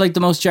 It's just like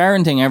the most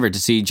jarring thing ever to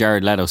see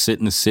Jared Leto sit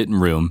in the sitting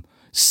room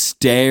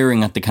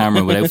staring at the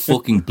camera without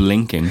fucking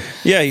blinking.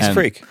 Yeah, he's a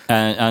freak.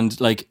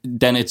 And like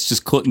then it's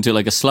just cut into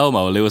like a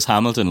slow-mo Lewis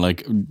Hamilton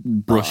like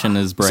brushing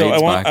his braids So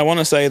back. I want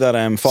to say that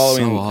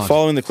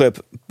following the clip,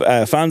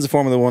 fans of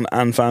Formula One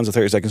and fans of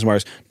 30 Seconds to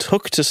Mars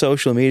took to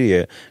social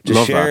media to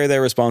Love share that.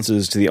 their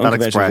responses to the That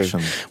unconventional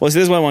expression. thing. Well, see,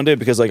 this is what I want to do,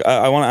 because like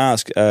I want to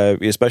ask,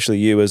 especially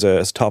you as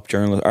a top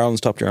journalist,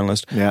 Ireland's top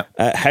journalist, Yeah.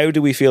 how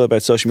do we feel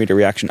about social media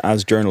reaction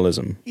as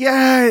journalism?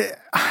 Yeah,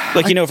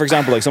 Like, you know, for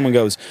example, like someone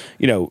goes,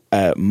 you know,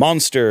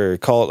 monster,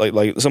 call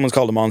like someone's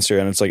called a monster,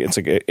 and it's like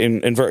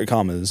in inverted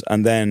commas,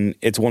 and then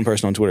it's one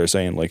person on Twitter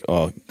saying like,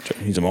 oh,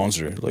 he's a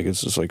monster. Like,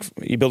 it's just like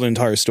you build an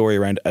entire story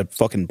around a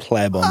fucking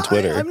pleb on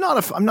Twitter. I'm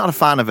not a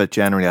fan of it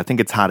generally. I think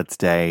it's had its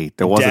day.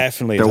 There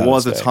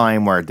was a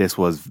time where this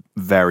was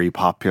very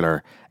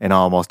popular in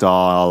almost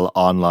all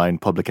online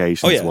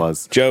publications. Oh, yeah.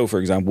 Was Joe, for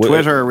example.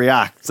 Twitter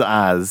reacts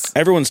as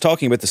everyone's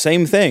talking about the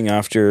same thing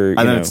after,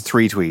 and then it's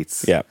 3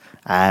 tweets. Yeah.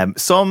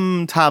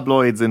 Some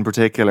tabloids in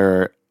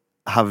particular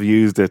have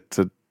used it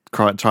to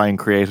try and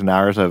create a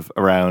narrative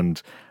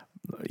around,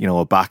 you know,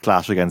 a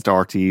backlash against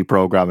RTE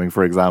programming,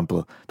 for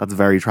example. That's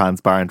very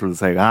transparent. We'll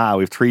say,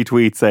 we've 3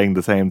 tweets saying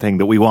the same thing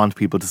that we want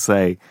people to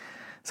say,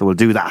 so we'll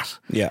do that.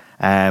 Yeah.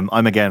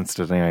 I'm against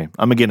it anyway.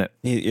 I'm against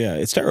it. Yeah,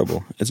 it's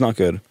terrible. It's not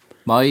good.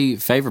 My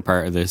favourite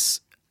part of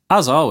this,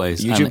 as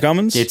always, YouTube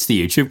comments? It's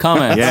the YouTube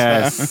comments.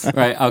 Yes.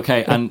 Right,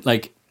 okay. And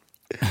like,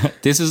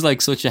 this is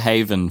like such a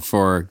haven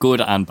for good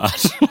and bad.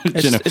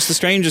 It's the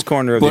strangest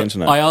corner of the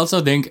internet. I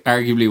also think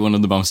arguably one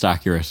of the most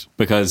accurate,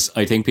 because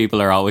I think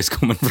people are always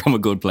coming from a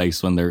good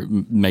place when they're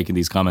making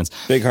these comments.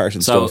 Big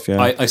hearted stuff,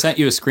 yeah. I sent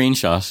you a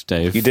screenshot,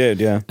 Dave. You did,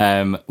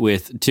 yeah.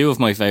 With 2 of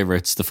my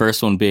favourites. The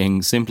first one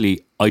being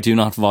simply, I do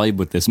not vibe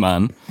with this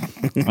man.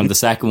 And the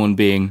second one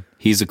being,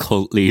 he's a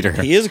cult leader.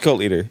 He is a cult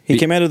leader. He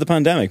came out of the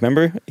pandemic,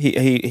 remember?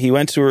 He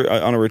went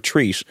on a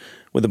retreat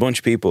with a bunch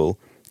of people.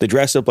 They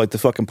dressed up like the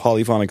fucking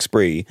polyphonic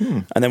spree.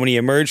 And then when he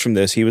emerged from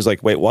this, he was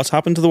like, wait, what's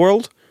happened to the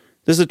world?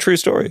 This is a true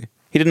story.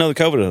 He didn't know the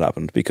COVID had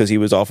happened because he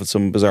was off at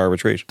some bizarre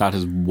retreat. That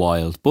is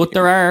wild. But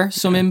there are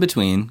some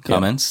in-between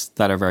comments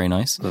that are very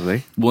nice.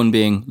 Lovely. One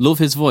being, love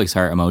his voice,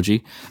 heart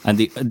emoji. And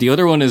the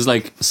other one is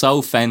like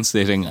so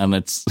fence-sitting, and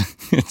it's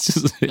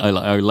just, I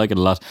like it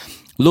a lot.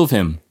 Love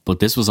him, but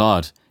this was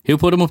odd. Who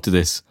put him up to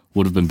this?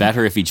 Would have been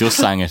better if he just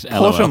sang it.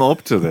 Put him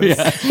up to this.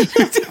 Yeah.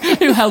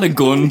 Who held a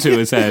gun to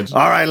his head?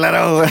 All right,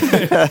 Leto.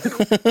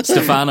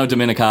 Stefano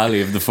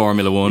Domenicali of the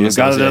Formula One. You've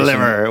got to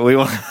deliver. We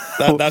want.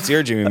 That's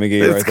your Jimmy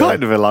McGee It's right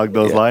kind there. of along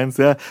those lines,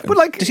 yeah. But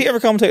like, Did he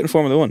ever commentate in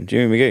Formula 1,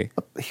 Jimmy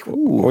McGee?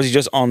 Or was he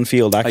just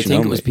on-field action I think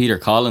only? it was Peter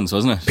Collins,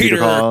 wasn't it? Peter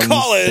Collins.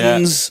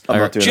 Collins. I'm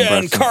not doing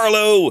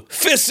Giancarlo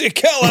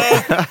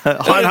Fisichella.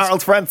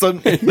 Harold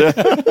Frenson.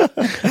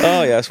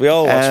 Oh, yes. We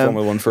all watched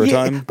Formula 1 for a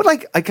time. But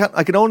like, I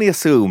can only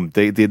assume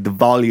the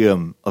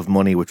volume of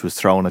money which was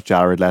thrown at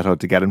Jared Leto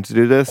to get him to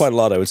do this. Quite a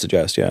lot, I would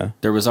suggest, yeah.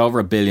 There was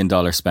over $1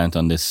 billion spent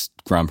on this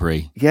Grand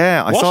Prix.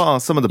 Yeah, I What? saw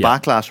some of the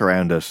backlash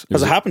around it.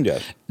 Has it happened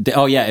yet?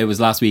 Oh yeah, it was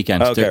last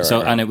weekend. Okay, right.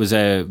 And it was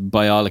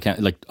by all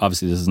accounts, like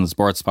obviously this isn't a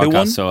sports won?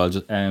 podcast, so I'll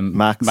just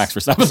Max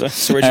Verstappen.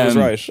 So Richard was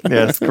right.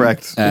 Yes,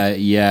 correct.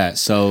 Yeah,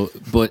 so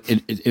but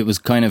it was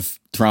kind of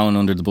thrown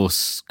under the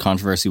bus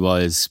controversy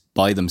wise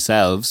by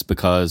themselves,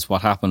 because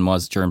what happened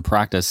was during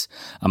practice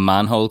a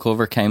manhole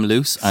cover came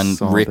loose and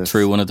Saw ripped this.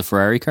 through one of the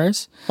Ferrari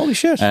cars. Holy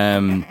shit.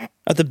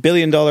 At the $1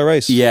 billion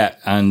race. Yeah,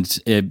 and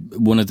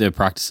one of the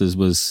practices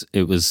was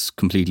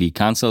completely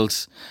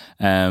cancelled.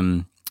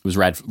 It was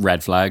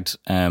red flagged,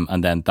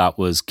 and then that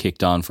was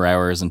kicked on for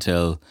hours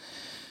until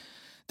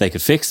they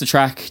could fix the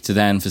track to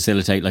then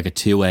facilitate like a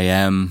 2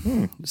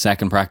 a.m.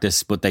 second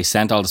practice. But they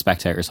sent all the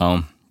spectators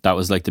home. That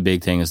was like the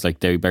big thing. Is like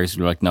they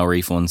basically were like, no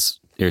refunds.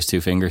 Here's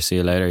 2 fingers. See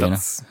you later.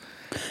 That's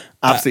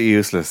absolutely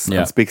useless. yeah.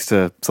 And speaks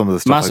to some of the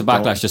stuff. Massive I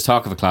don't- backlash. Just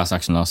talk of a class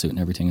action lawsuit and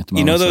everything at the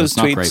You moment. know so those it's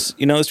not tweets. great.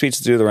 You know those tweets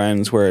that do the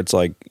rounds where it's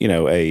like, you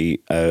know, a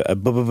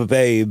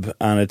babe,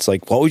 and it's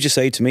like, what would you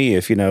say to me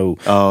if, you know,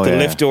 Oh, the yeah.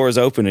 lift door is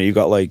open and you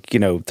got like, you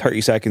know,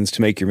 30 seconds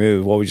to make your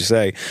move? What would you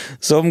say?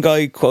 Some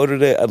guy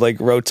quoted it and like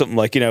wrote something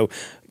like, you know,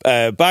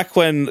 back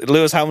when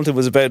Lewis Hamilton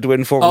was about to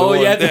win Formula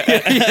 1, yeah.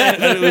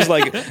 and it was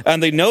like,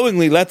 and they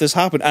knowingly let this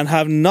happen and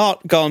have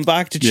not gone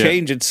back to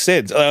change it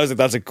since. I was like,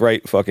 that's a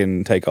great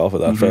fucking take off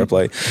of that. Fair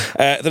play.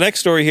 The next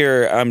story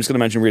here, I'm just going to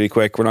mention really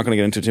quick. We're not going to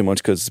get into it too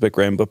much because it's a bit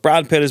grim. But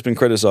Brad Pitt has been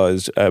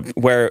criticised.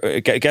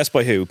 Guess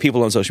by who?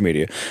 People on social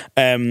media,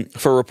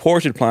 for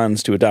reported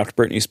plans to adapt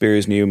Britney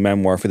Spears' new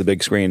memoir for the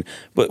big screen,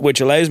 but which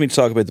allows me to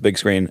talk about the big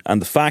screen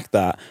and the fact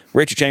that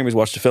Richard Chambers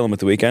watched the film at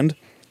the weekend.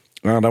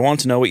 And I want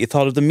to know what you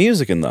thought of the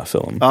music in that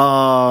film.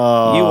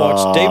 Oh, You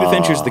watched David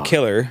Fincher's The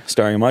Killer,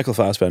 starring Michael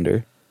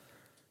Fassbender.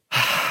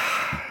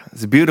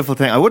 It's a beautiful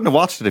thing. I wouldn't have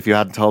watched it if you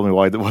hadn't told me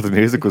what the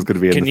music was going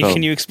to be in the film.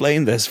 Can you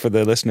explain this for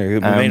the listener who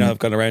may not have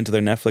gone around to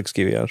their Netflix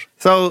queue yet?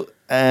 So,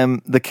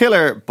 The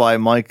Killer by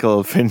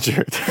Michael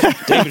Fincher.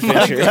 David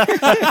Fincher.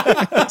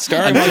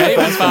 Starring Michael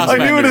David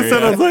Fassbender. I knew what it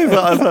said.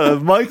 I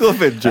said Michael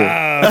Fincher.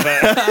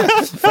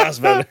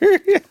 Fassbender.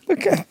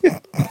 Okay.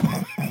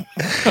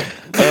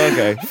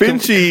 Okay.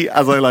 Finchy,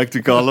 as I like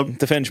to call him,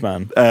 The Finch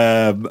man.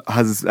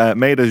 has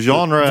made a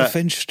genre. The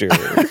Finchster.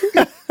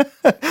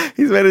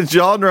 He's made a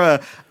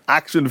genre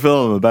action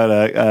film about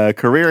a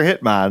career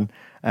hitman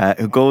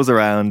who goes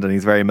around and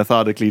he's very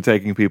methodically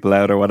taking people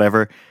out or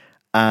whatever.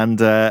 And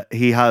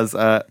he has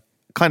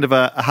kind of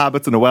a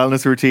habits and a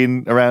wellness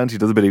routine around. He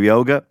does a bit of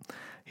yoga.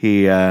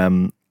 He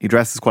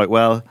dresses quite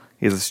well.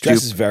 He has a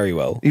Dresses stupid. very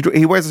well.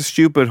 He wears a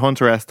stupid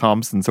Hunter S.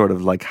 Thompson sort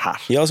of like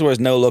hat. He also wears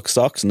no-look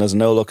socks, and as a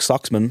no-look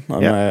socksman,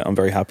 I'm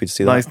very happy to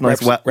see Nice, that.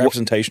 nice,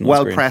 representation. on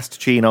well screen. pressed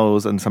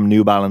chinos and some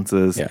New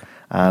Balances. Yeah.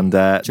 And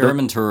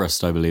German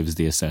tourist, I believe, is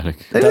the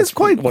aesthetic. It is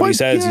quite what he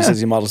says. yeah. He says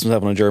he models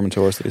himself on a German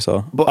tourist that he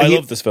saw. But I he-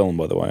 love this film,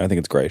 by the way. I think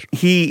it's great.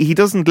 He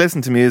doesn't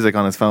listen to music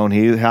on his phone.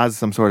 He has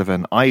some sort of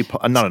an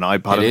iPod, not an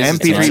iPod, It is, an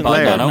it's an MP3 iPod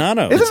player.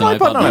 Nano. Is It's it an an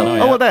iPod iPod Nano? Nano, Oh,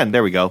 yeah. well then,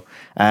 there we go.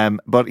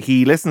 But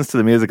he listens to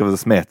the music of the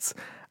Smiths,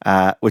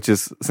 which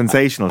is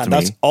sensational to And me.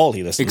 that's all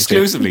he listens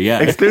Exclusively, yeah.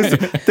 Exclusive.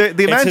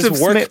 The amount It's of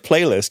his work Smith,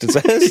 playlist, it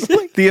says.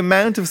 the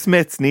amount of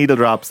Smiths needle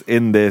drops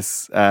in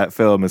this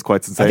film is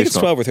quite I think sensational. it's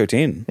 12 or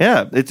 13.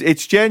 Yeah,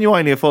 it's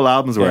genuinely a full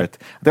album's worth.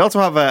 They also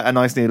have a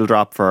nice needle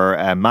drop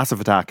for Massive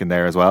Attack in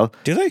there as well.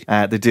 Do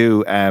they? They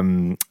do.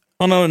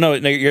 Oh, no,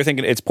 you're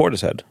thinking it's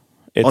Portishead.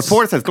 It's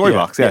Portishead's Glory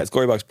Box, yeah. it's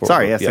Glory Box.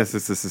 Sorry,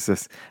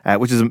 Portishead, yes,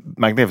 which is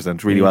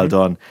magnificent, really Mm-hmm. well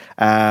done.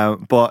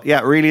 But yeah,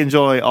 really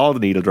enjoy all the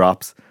needle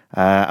drops.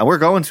 And we're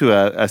going to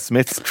a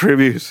Smiths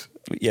tribute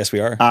Yes, we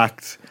are.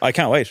 act. I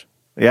can't wait.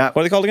 Yeah.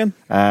 What are they called again?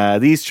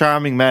 These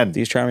charming men.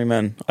 These charming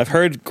men. I've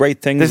heard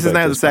great things. This is about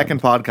now the this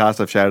second podcast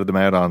I've shouted them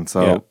out on,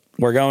 so band. Yeah.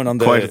 We're going on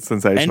the quite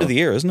sensational. end of the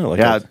year, isn't it? Like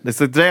yeah, it's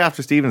the day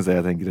after Stephen's Day,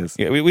 I think it is.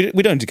 Yeah, we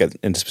don't need to get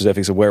into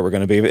specifics of where we're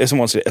going to be. If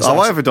someone wants to, Oh,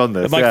 why have we done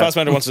this? If Mike Yeah.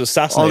 Fassbender wants to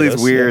assassinate All these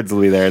us, weirds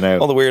will be there now.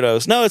 all the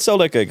weirdos. No, it's so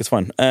like it's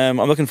fun. I'm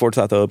looking forward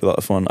to that though. It'll be a lot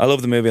of fun. I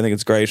love the movie. I think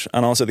it's great,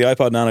 and also the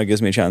iPod Nano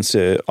gives me a chance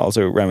to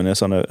also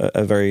reminisce on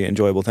a very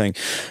enjoyable thing.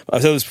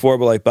 I've said this before,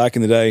 but like back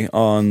in the day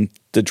on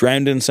the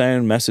Drowned in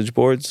Sound message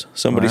boards,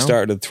 somebody Wow.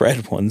 started a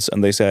thread once,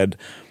 and they said,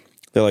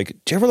 they're like,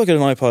 "Do you ever look at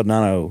an iPod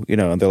Nano? You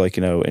know?" And they're like,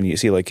 you know, and you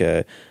see like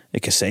a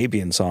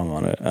Kasabian song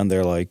on it, and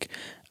they're like,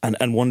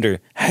 and wonder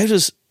how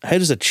does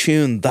a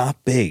tune that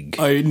big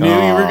I knew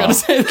you were going to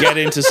say that. get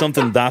into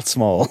something that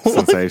small?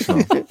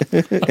 Sensational.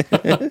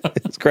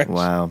 It's great.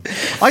 Wow.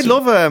 I'd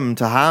love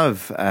to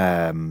have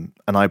an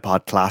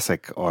iPod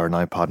Classic or an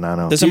iPod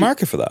Nano. There's a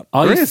market for that.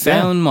 I There is,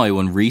 yeah. found my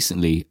one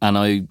recently,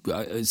 and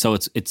so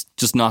it's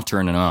just not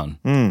turning on.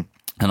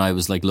 And I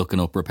was like looking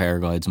up repair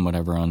guides and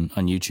whatever on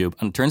YouTube,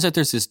 and it turns out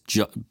there's this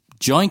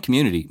giant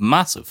community,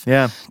 massive,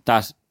 Yeah.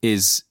 that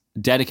is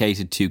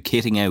dedicated to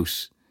kitting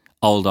out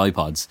old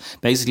iPods.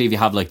 Basically, if you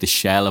have like the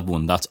shell of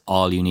one, that's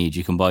all you need.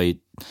 You can buy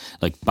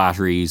like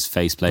batteries,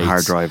 faceplates,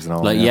 Hard drives and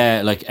all, like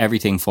yeah. like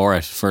everything for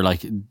it for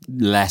like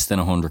less than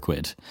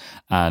 £100.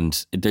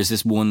 And there's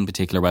this one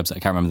particular website, I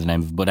can't remember the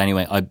name of it, but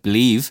anyway, I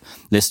believe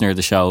listener of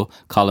the show,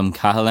 Colin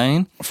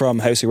Cahalane, From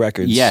Housey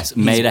Records. yes,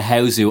 made a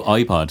Hausu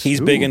iPod. He's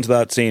big into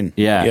that scene.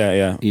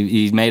 yeah.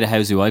 He made a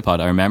Hausu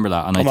iPod. I remember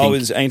that, and I I'm think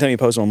always, anytime you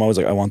post them, I'm always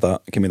like, I want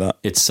that. Give me that.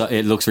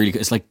 it looks really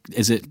good. It's like,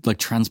 is it like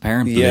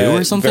transparent blue Yeah,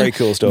 or something? very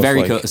cool stuff, Very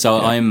like, cool. So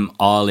yeah. I'm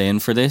all in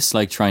for this,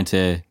 like trying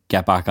to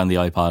get back on the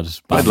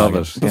iPod. I'd love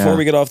bandwagon. it. Before Yeah.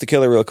 we get off the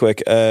killer real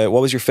quick, what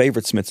was your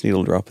favourite Smith's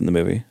needle drop in the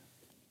movie?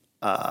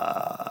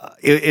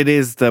 It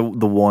is the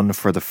one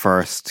for the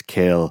first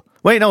kill.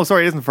 Wait, no,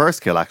 sorry, it isn't the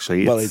first kill,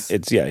 actually. Well, It's-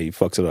 it's he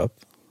fucks it up.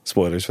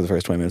 Spoilers for the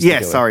first 20 minutes. of the yeah,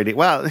 killer. sorry.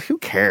 Well, who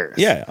cares?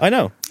 Yeah, I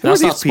know. That's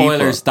Who are not these people?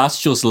 spoilers.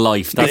 That's just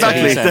life. That's what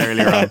you Exactly. said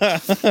earlier on.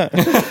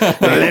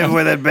 Live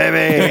with it, baby.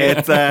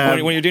 It's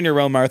When you're doing your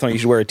own marathon, you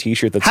should wear a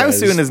T-shirt that How says...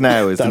 soon is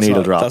now is the That's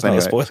needle not- drop. That's not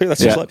anyway. a spoiler. That's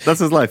Yeah, just like... that's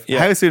his life. Yeah.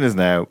 How soon is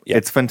now? Yeah.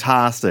 It's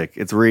fantastic.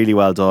 It's really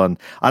well done.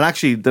 And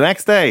actually, the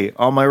next day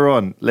on my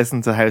run,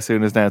 listen to How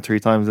Soon Is Now 3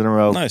 times in a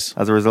row. Nice.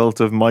 As a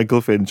result of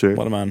Michael Fincher.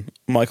 What a man.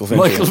 Michael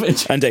Fincher. Michael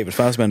Fincher. And David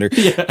Fassbender.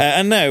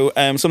 And now,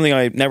 something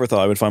I never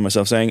thought I would find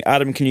myself saying.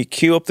 Adam, can you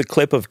cue up the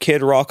clip of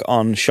Kid Rock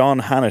on Sean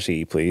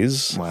Hannity,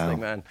 please? Wow.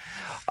 Man.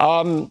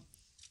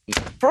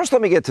 First,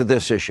 let me get to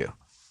this issue.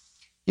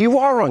 You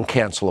are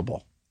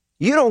uncancelable.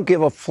 You don't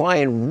give a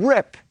flying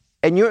rip,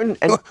 and you're. And,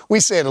 We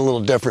say it a little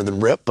different than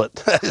rip, but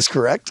that is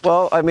correct.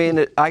 well, I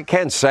mean, I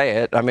can't say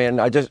it. I mean,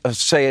 I just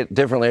say it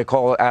differently. I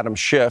call it Adam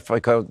Schiff. I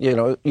call, you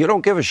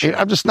don't give a shit.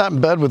 I'm just not in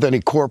bed with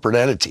any corporate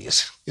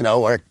entities,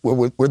 where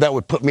that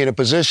would put me in a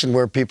position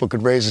where people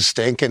could raise a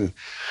stink. And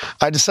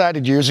I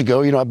decided years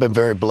ago, I've been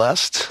very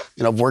blessed.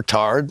 I've worked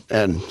hard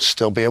and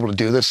still be able to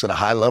do this at a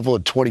high level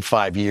in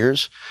 25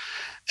 years.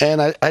 And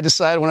I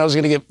decided when I was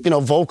going to get,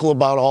 vocal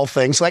about all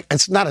things, like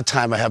it's not a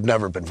time I have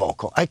never been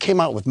vocal. I came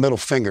out with middle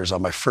fingers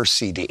on my first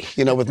CD,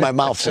 with my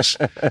mouth just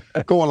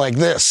going like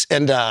this.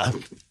 And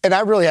I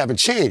really haven't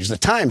changed. The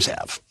times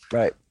have.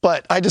 Right.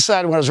 But I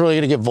decided when I was really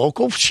going to get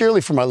vocal,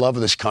 surely for my love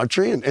of this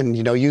country and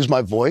use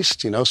my voice,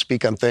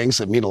 speak on things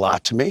that mean a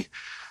lot to me,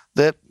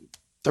 that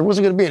there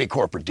wasn't going to be any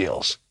corporate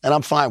deals. And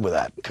I'm fine with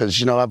that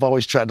because, I've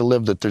always tried to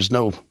live that there's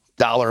no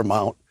dollar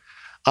amount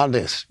on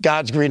this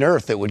God's green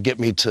earth that would get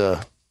me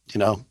to,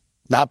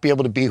 not be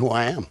able to be who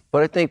I am.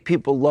 But I think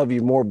people love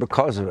you more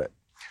because of it.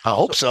 I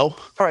hope so. All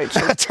right.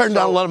 So, I turned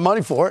down a lot of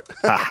money for it.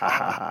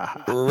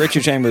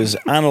 Richard Chambers,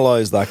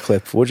 analyse that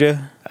clip, would you?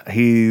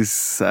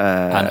 He's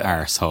An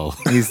arsehole.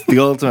 he's the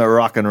ultimate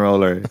rock and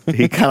roller.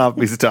 He cannot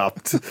be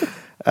stopped. He's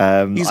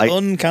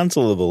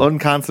uncancelable.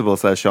 Uncancelable,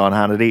 says Sean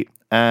Hannity.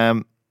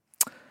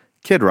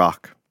 Kid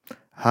Rock.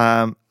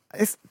 I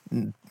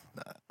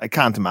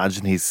can't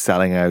imagine he's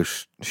selling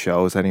out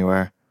shows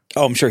anywhere.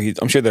 Oh, I'm sure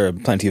there are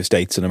plenty of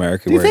states in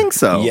America. Do you where, think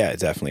so? Yeah,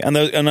 definitely. And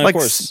of Like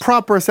course,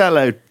 proper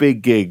sellout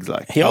big gigs.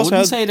 Like he I also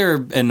wouldn't had. say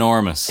they're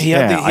enormous.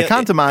 I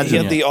can't imagine. He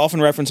had the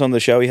often reference on the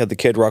show. He had the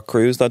Kid Rock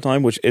cruise that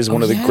time, which is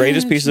one of the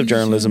greatest pieces of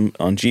journalism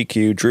on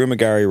GQ. Drew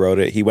McGarry wrote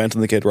it. He went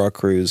on the Kid Rock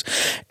cruise.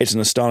 It's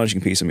an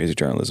astonishing piece of music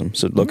journalism.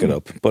 So look it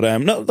up. But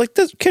no, like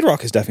Kid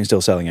Rock is definitely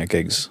still selling out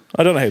gigs.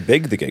 I don't know how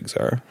big the gigs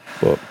are,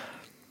 but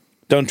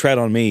don't tread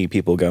on me,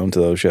 people going to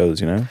those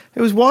shows. You know,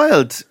 It was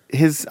wild.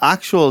 His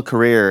actual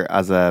career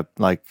as a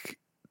like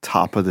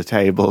top of the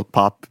table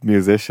pop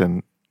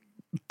musician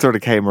sort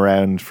of came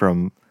around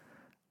from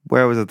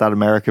where was it, that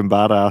American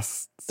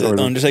Badass the sort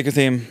of. Undertaker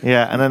theme.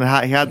 Yeah, and then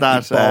he had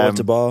that Ball with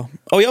the ball.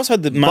 Oh, he also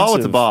had the massive. Ball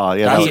with the Ball.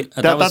 Yeah,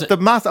 That was- that's the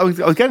mass. I was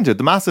getting to it.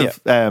 The massive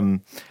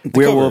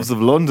Werewolves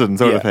of London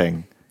sort of Yeah.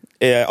 thing.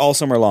 All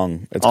Summer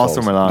long. It's All called.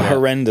 Summer Long, A yeah.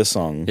 horrendous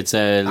song. It's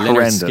a Leonard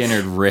Horrendous.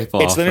 Skinner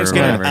rip-off. It's Leonard or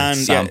Skinner whatever, and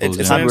samples,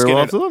 it's yeah. Leonard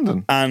Werewolves Skinner of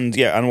London.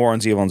 and Warren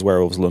Zevon's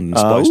Werewolves of London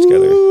spliced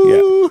together.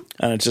 Yeah,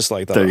 and it's just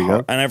like that. There you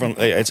go. And everyone,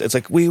 it's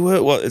like we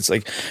were. Well, it's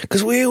like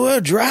because we were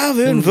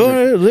driving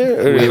for.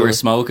 We were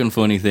smoking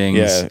funny things.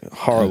 Yeah,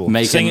 horrible.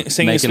 Singing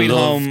making Sweet love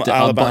Home to-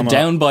 Alabama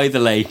down by the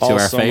lake to all our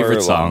summer favorite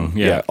long. song.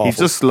 Yeah. He awful.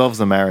 just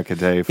loves America,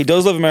 Dave. He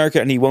does love America,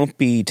 and he won't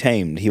be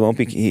tamed. He won't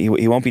be.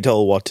 He won't be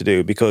told what to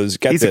do because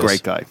He's this. a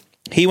great guy.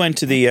 He went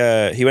to the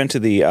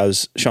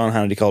as Sean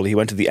Hannity called it. He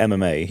went to the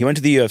MMA. He went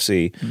to the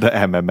UFC. The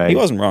MMA. He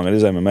wasn't wrong. It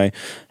is MMA.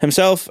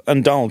 Himself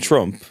and Donald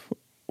Trump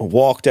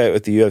walked out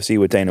at the UFC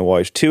with Dana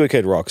White to a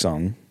Kid Rock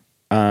song,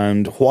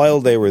 and while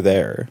they were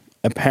there,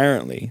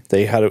 apparently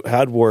they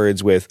had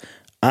words with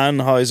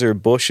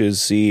Anheuser-Busch's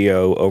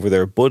CEO over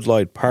their Bud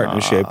Light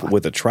partnership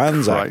with a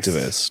trans Christ.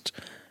 activist.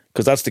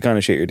 Because that's the kind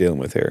of shit you're dealing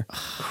with here.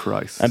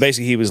 Christ. And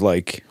basically, he was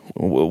like,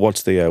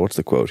 "What's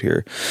the quote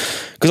here?"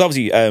 Because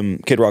obviously,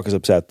 Kid Rock is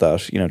upset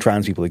that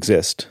trans people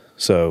exist,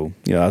 so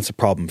that's a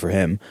problem for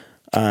him.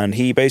 And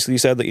he basically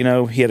said that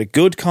he had a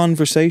good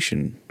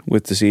conversation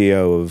with the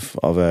CEO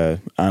of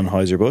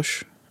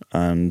Anheuser-Busch,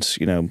 and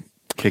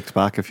Kicked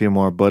back a few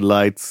more Bud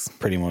Lights.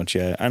 pretty much,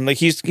 yeah. And like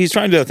he's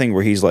trying to do a thing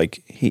where he's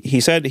like he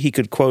said he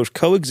could quote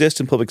coexist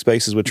in public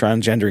spaces with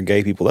transgender and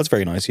gay people. That's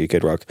very nice of you,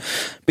 Kid Rock.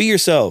 Be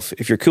yourself.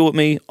 If you're cool with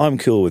me, I'm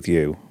cool with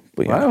you.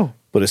 But, Wow.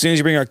 But as soon as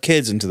you bring our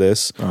kids into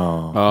this,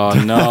 Oh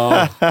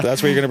no!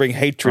 that's where you're going to bring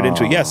hatred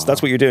into it. Yes,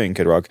 that's what you're doing,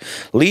 Kid Rock.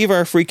 Leave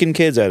our freaking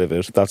kids out of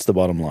it. That's the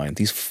bottom line.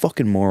 These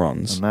fucking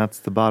morons. And that's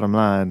the bottom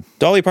line.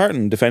 Dolly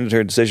Parton defended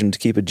her decision to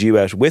keep a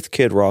duet with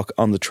Kid Rock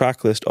on the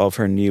track list of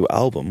her new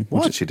album,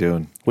 What's she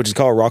doing? which is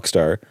called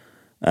Rockstar.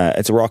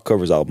 It's a rock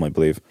covers album, I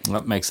believe.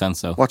 That makes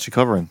sense. Though. What's she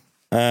covering?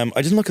 I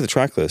didn't look at the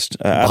track list.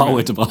 Ball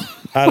with the ball.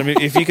 Adam,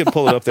 if you could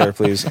pull it up there,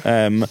 please.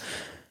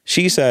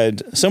 She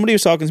said, somebody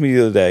was talking to me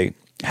the other day,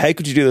 how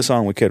could you do the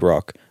song with Kid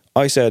Rock?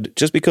 I said,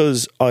 just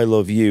because I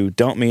love you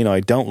don't mean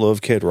I don't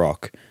love Kid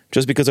Rock.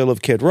 Just because I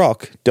love Kid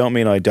Rock don't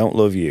mean I don't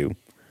love you.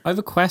 I have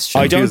a question.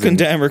 I don't Confusing.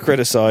 condemn or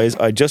criticize.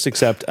 I just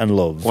accept and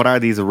love. What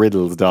are these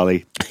riddles,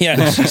 Dolly?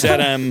 Yeah, she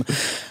said,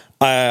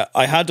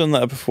 I had done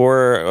that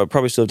before. I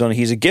probably still have done it.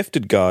 He's a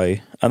gifted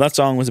guy, and that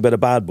song was about a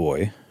bad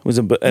boy. It was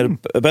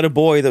about a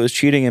boy that was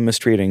cheating and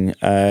mistreating.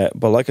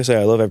 But like I say,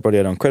 I love everybody.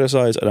 I don't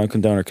criticize. I don't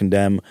condone or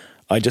condemn.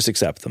 I just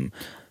accept them.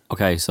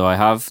 Okay, so I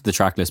have the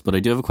track list, but I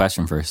do have a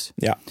question first.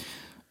 Yeah.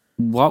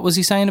 What was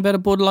he saying about a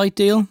Bud Light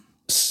deal?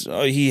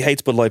 So he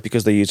hates Bud Light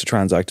because they used a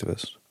trans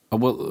activist.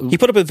 Well, He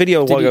put up a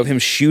video a while he- ago of him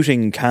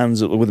shooting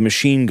cans with a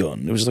machine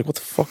gun. It was just like, what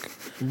the fuck?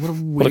 what a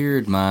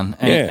weird man.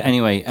 Yeah.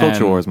 Anyway,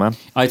 Culture wars, man.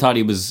 I thought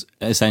he was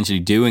essentially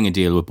doing a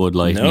deal with Bud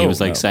Light, and he No,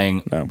 was like no,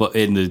 saying, no. but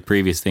in the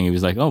previous thing, he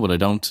was like, "Oh, but I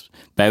don't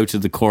bow to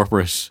the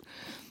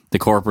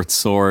corporate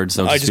sword."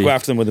 So to I just speak. go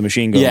after them with a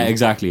machine gun. Yeah,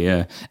 exactly.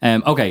 Yeah.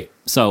 Okay,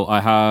 so I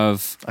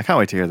have. I can't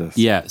wait to hear this.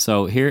 Yeah,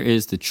 so here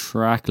is the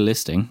track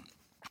listing.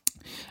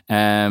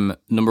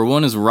 Number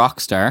one is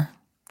Rockstar.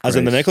 As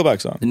in the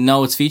Nickelback song.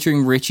 No, it's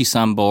featuring Richie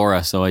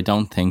Sambora, so I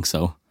don't think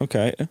so.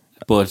 Okay.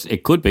 But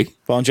it could be.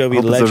 Bon Jovi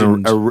Hope it's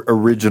legend. an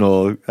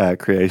original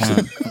creation.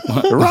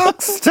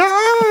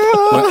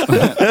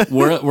 Rockstar!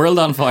 World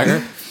on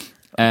Fire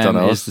Don't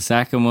know. is the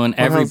second one.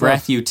 Every hell's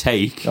Breath that? You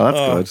Take. Oh, that's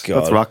Oh, good.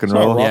 God. That's rock and It's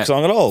not a roll. rock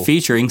song at all.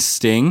 Featuring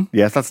Sting,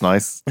 Yes, that's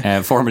nice.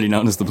 formerly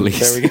known as The Police.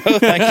 There we go.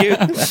 Thank you.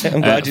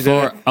 I'm glad you did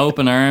For it.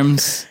 Open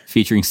Arms,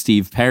 featuring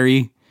Steve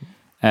Perry.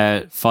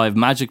 5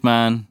 Magic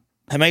Man.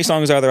 How many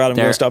songs are there, Adam? I'm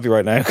going There- to stop you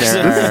right now. This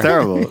is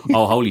terrible.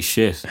 Oh, holy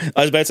shit.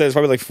 I was about to say there's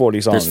probably like 40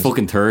 songs. There's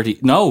fucking 30.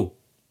 No,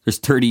 there's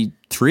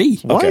 33.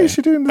 Why Okay. is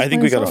she doing this? I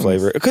think we got a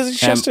flavour. Because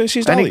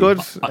she's Any Dolly. good?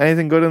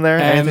 Anything good in there?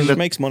 Anything She that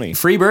makes money.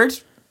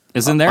 Freebird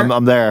is in there.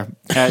 I'm there.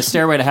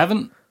 Stairway to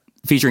Heaven,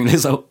 featuring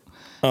Lizzo.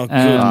 Oh, good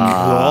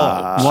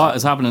God. What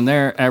is happening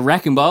there?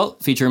 Wrecking Ball,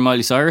 featuring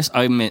Miley Cyrus.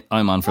 I'm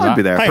on for I'd that.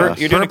 be there Hang for on, that.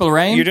 you're doing Purple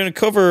Rain. You're doing a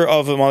cover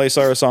of a Miley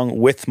Cyrus song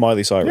with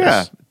Miley Cyrus.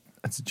 Yeah,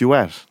 it's a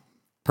duet.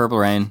 Purple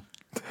Rain.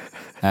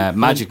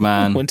 Magic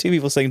Man. When two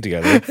people sing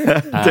together,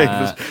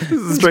 This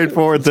is a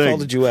straightforward it's thing.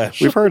 called a duet.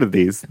 We've heard of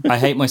these. I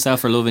Hate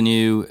Myself for Loving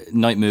You.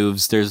 Night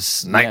Moves.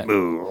 There's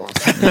Moves.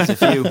 There's a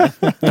few.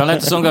 Don't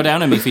Let the Sun Go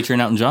Down on Me featuring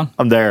Elton John.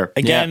 I'm there.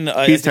 Again,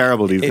 He's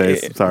terrible these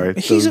days. I'm sorry.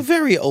 He's a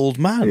very old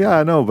man. Yeah,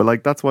 I know, but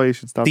like that's why you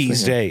should stop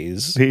these singing.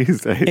 days.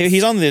 These days.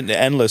 He's on the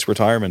endless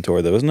retirement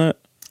tour, though, isn't it?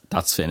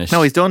 That's finished.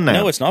 No, he's done now.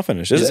 No, it's not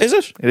finished. Is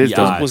it? It is Yeah,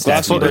 done. it's It's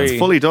Glastonbury-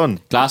 fully done.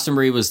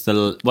 Glastonbury was it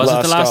the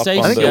last stop day?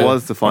 on I think the- it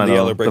was the on the final,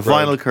 Yellow Brick the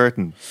final Road.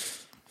 curtain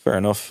Fair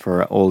enough.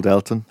 for old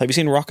Elton. Have you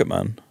seen Rocket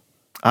Man?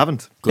 I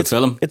haven't. Good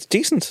film. It's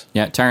decent.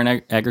 Yeah,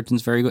 Taron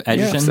Egerton's very good.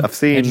 Edgerton. I've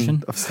seen-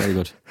 Edgerton? I've seen- very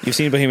good. You've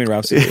seen Bohemian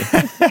Rhapsody,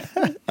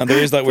 and there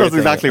is that weird That's thing.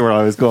 exactly where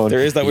I was going. There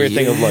is that weird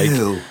thing of like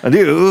And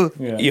you,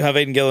 you have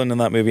Aidan Gillen in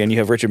that movie, and you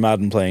have Richard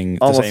Madden playing.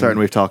 The almost same, certain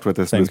we've talked about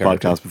this in same this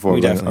character. podcast before.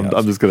 We but definitely have.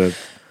 I'm just going to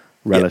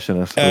relish in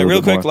it. a little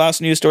Real bit quick, more.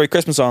 last news story: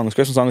 Christmas songs.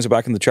 Christmas songs are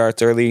back in the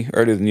charts earlier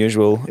than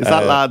usual. Is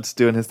that lad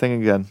doing his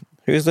thing again?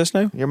 Who is this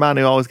now? Your man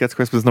who always gets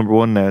Christmas number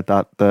one now.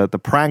 That the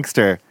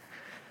prankster,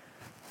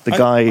 the I-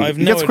 guy. I've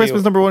He no gets idea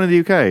Christmas number one in the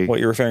UK. What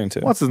you're referring to?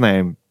 What's his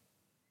name?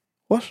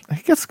 What?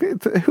 He gets who,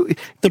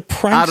 The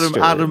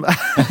prankster. Adam.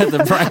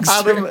 The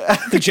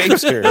prankster. The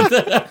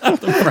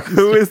Japester.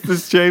 Who is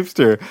this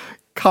Japester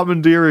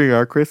commandeering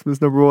our Christmas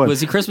number one?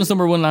 Was he Christmas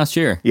number one last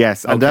year?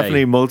 Yes, and Okay.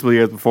 definitely multiple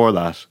years before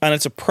that. And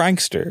it's a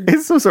prankster.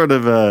 He's some sort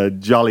of a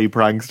jolly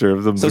prankster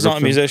of some So it's not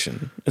a description.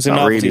 musician. It's a Not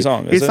novelty really.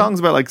 song. His Is it? songs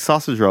about like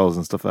sausage rolls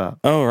and stuff like that.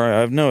 Oh right, I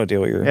have no idea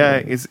what you're. Yeah,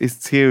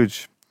 it's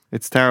huge.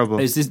 It's terrible.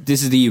 This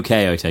is the UK,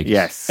 I take it.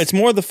 Yes. It's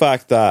more the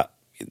fact that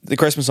the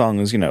Christmas song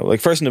is, like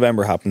 1st of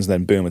November happens,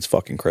 then boom, it's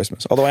fucking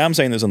Christmas. Although I am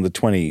saying this on the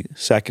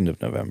 22nd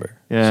of November.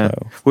 Yeah.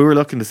 So. We were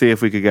looking to see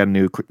if we could get a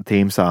new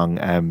theme song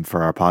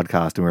for our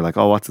podcast, and we were like,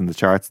 oh, what's in the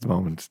charts at the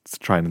moment to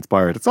try and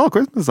inspire it? It's all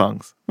Christmas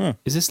songs.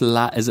 Is this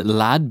is it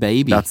Lad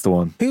Baby? That's the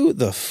one. Who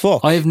the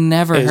fuck I've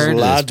never is heard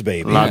Lad of this.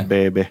 Baby? Lad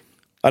Baby.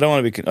 I don't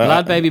want to be...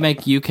 Lad Baby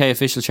make UK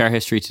official chart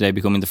history today,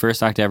 becoming the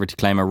first act ever to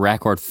claim a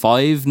record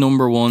 5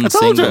 number one I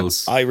told you.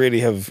 singles. I really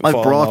have I've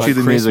fallen brought off, you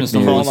the music Christmas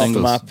number fallen one off the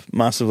singles. map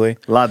massively.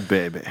 Lad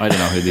Baby. I don't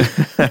know who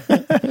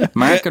these.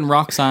 Mark and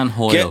Roxanne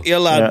Hoyle. Get your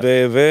Lad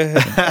Baby.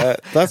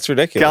 That's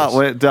ridiculous. Can't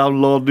wait to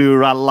download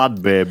new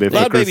Lad Baby. for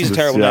Lad Baby's a Christmas.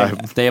 terrible Yeah. name.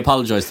 They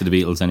apologised to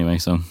the Beatles anyway,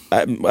 so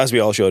As we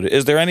all should.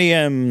 Is there any...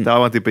 I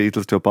want the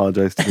Beatles to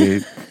apologise to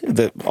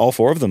me. all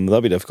 4 of them?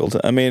 That'd be difficult.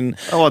 I mean...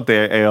 I want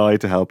the AI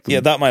to help them. Yeah,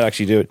 that might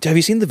actually do it. Have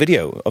you seen the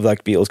video of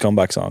that Beatles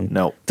comeback song?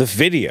 No. The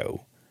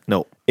video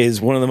No,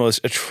 is one of the most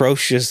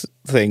atrocious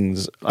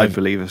things I I've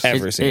believe it.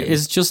 ever seen.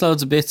 it's just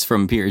loads of bits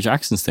from Peter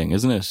Jackson's thing,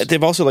 isn't it?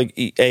 They've also like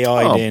AI'd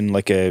Oh. in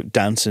like a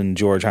dancing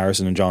George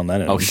Harrison and John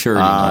Lennon. Oh,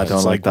 surely. I not. don't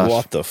It's like that.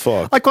 What the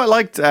fuck? I quite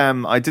liked.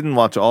 I didn't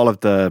watch all of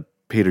the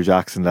Peter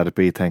Jackson Let It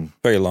Be thing.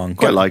 Very long.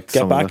 Quite liked Get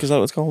some of Back, it. is that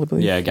what it's called? I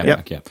believe? Yeah, get Yep.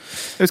 back, yeah.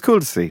 It was cool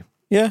to see.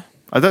 Yeah.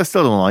 I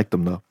still don't like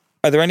them though.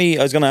 Are there any,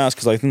 I was going to ask,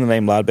 because I think the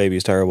name Lad Baby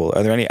is terrible.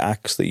 Are there any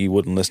acts that you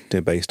wouldn't listen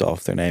to based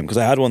off their name? Because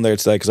I had one there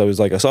today because I was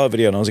like, I saw a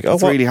video and I was like, oh,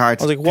 It's what? really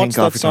hard I was like, to what's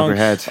think off that the top song?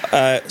 of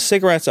your head.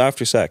 Cigarettes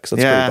After Sex.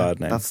 That's a Yeah, pretty bad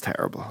name. that's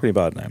terrible. Pretty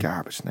bad name.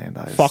 Garbage name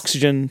that is.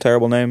 Foxygen,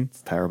 terrible name.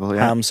 Terrible.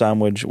 Yeah. Ham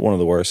Sandwich, one of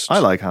the worst. I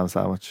like ham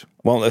sandwich.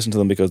 Won't listen to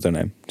them because of their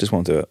name. Just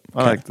won't do it.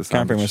 I like the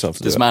Can't bring sandwich. myself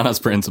to This do it. man has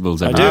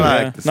principles. I everyone. do. I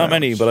Yeah. like the Not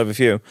many, sandwich. but I have a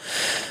few.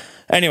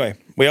 Anyway,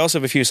 we also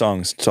have a few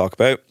songs to talk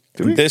about.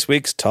 This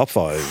week's top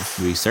 5.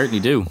 We certainly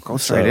do. Go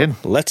straight in.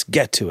 Let's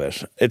get to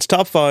it. It's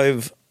top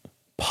 5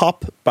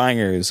 pop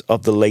bangers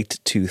of the late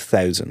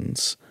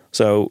 2000s.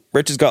 So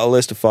Rich has got a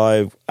list of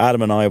 5.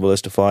 Adam and I have a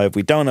list of 5.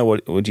 We don't know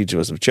what each of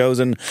us have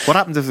chosen. What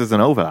happens if there's an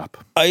overlap?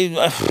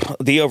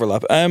 The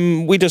overlap.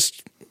 We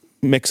just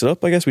mix it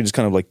up. I guess we just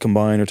kind of like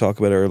combine or talk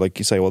about it, or like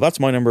you say, well, that's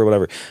my number or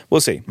whatever.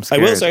 We'll see. I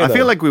will say, I though,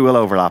 feel like we will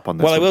overlap on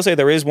this. well, I one. will say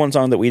there is one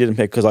song that we didn't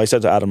pick because I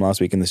said to Adam last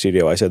week in the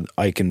studio, I said,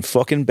 I can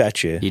fucking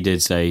bet you He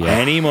did say, yeah.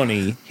 any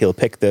money he'll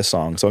pick this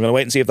song. So I'm going to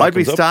wait and see if that I'd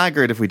be comes up.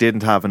 staggered if we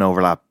didn't have an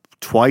overlap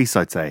twice.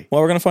 I'd say. Well,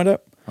 we're going to find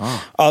out.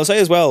 I'll say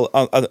as well,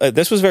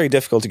 this was very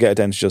difficult to get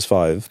down to just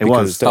 5. It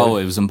was. there Oh,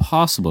 were- it was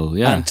impossible.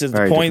 Yeah. and to the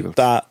Very point difficult.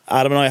 that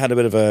Adam and I had a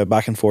bit of a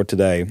back and forth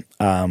today. Bit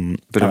of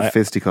and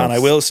fisticuffs. And I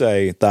will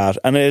say that,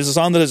 and it is a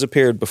song that has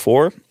appeared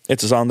before.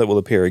 It's a song that will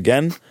appear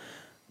again.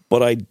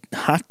 But I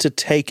had to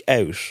take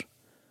out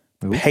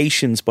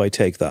Patience by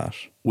Take That.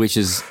 Which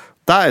is,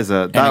 That was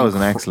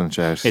an excellent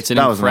shout. it's an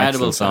That was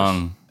incredible excellent shout.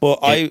 song. Well,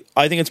 I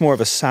think it's more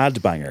of a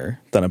sad banger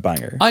than a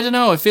banger. I don't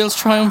know. It feels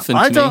triumphant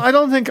I to don't. me. I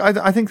don't think.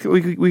 I think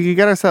we could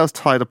get ourselves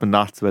tied up in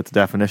knots about the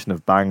definition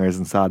of bangers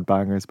and sad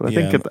bangers. But I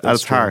think Yeah, at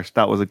that's its heart,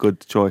 that was a good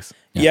choice.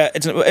 Yeah,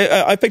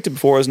 I picked it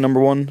before as number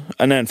 1.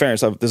 And then in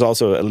fairness, there's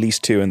also at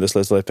least 2 in this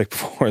list that I picked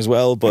before as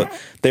well. But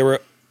they were...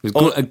 It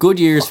was a good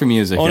years for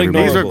music. Unignorable.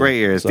 everybody. These were great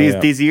years. So, these yeah.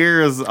 these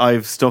years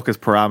I've stuck as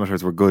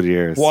parameters were good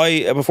years.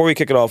 Why, before we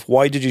kick it off,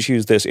 why did you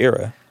choose this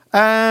era?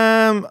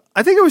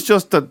 I think it was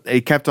just that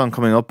it kept on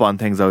coming up on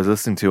things I was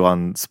listening to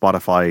on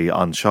Spotify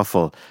on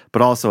Shuffle,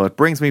 but also it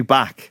brings me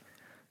back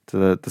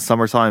to the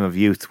summertime of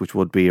youth, which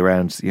would be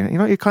around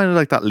you're kind of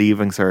like that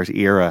leaving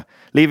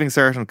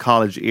cert and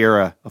college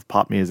era of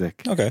pop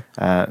music. Okay.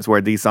 It's where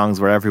these songs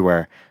were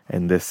everywhere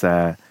in this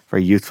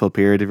very youthful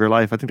period of your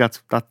life. I think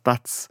that's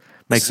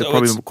makes So it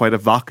probably it's- quite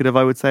evocative,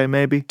 I would say,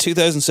 maybe.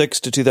 2006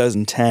 to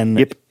 2010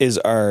 Yep. is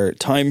our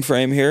time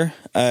frame here.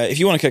 If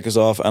you want to kick us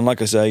off, and like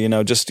I say,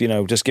 just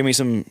give me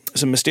some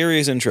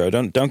mysterious intro.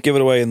 Don't give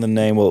it away in the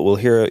name. We'll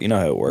hear it. You know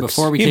how it works.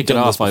 Before we You've kick it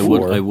done this off,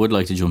 before. I would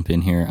like to jump in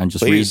here and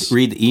just Please.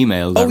 read the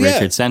email that Oh, yeah.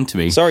 Richard sent to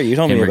me. Sorry, you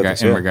told me about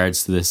this, in yeah.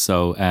 regards to this.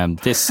 So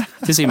this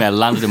email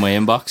landed in my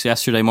inbox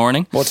yesterday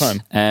morning. What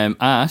time?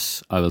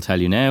 At, I will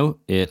tell you now,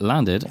 it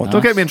landed.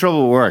 Don't get me in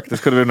trouble with work. This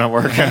could have been at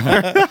work.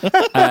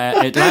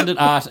 It landed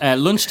at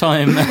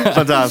lunchtime.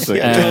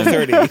 Fantastic.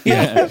 12:30.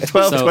 Yeah.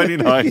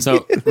 12:29.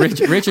 So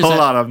Richard Hold said,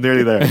 on, I'm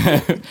nearly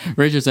there.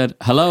 Richard said,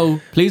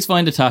 "Hello, please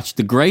find attached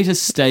the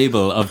greatest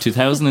stable of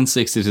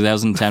 2006 to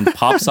 2010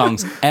 pop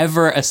songs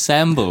ever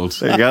assembled."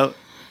 There you go.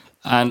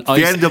 And The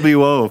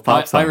NWO of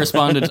pop I songs.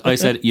 responded, I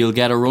said, "You'll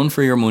get a run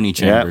for your money,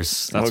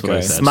 Chambers." That's what I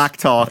Okay. said. Smack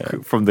talk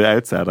from the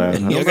outset.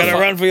 You're gonna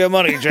run for your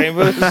money,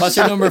 Chambers. What's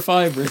your number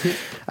 5, Richard?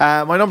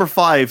 My number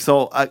 5.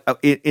 So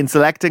in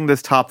selecting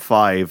this top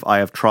 5, I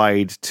have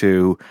tried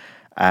to,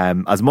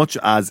 as much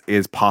as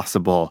is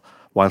possible,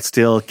 while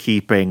still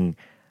keeping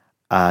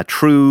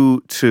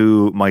true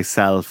to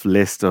myself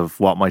list of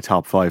what my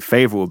top 5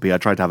 favorite would be. I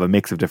tried to have a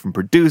mix of different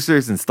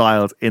producers and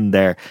styles in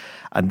there.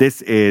 And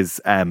this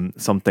is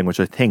something which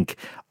I think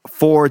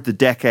for the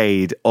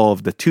decade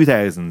of the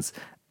 2000s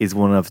is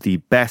one of the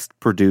best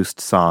produced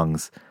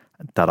songs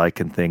that I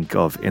can think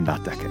of in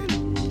that decade.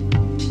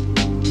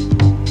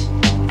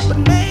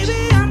 Maybe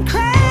I'm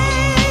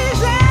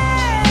crazy.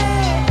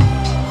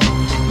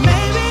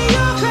 Maybe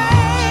you're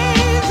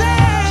crazy.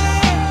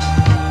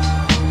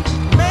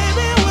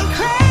 Maybe we're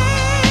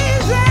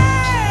crazy.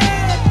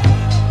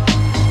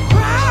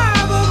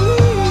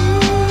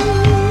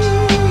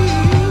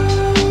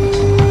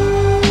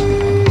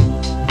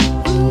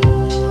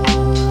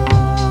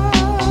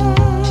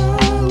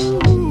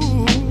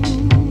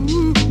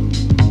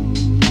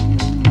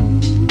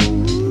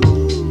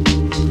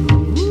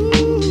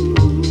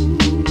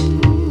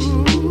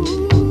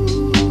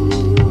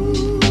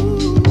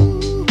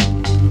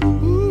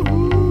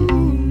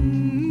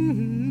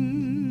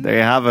 There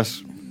you have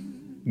it.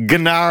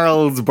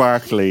 Gnarls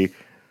Barkley.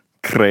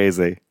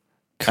 Crazy.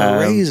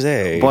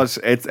 Crazy. But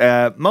it's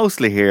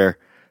mostly here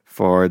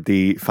for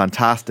the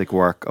fantastic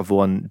work of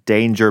one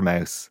Danger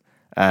Mouse,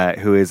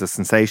 who is a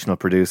sensational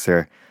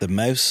producer. The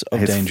Mouse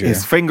of His, Danger.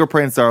 his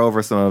fingerprints are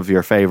over some of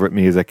your favourite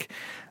music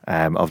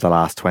of the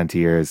last 20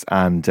 years.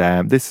 And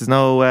this is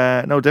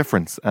no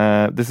difference.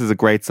 This is a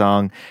great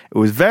song. It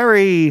was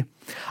very...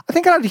 I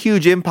think it had a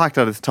huge impact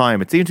at its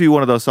time. It seemed to be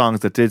one of those songs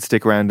that did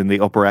stick around in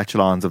the upper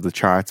echelons of the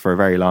charts for a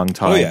very long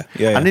time. Oh, yeah.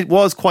 Yeah. And it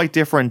was quite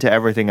different to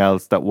everything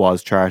else that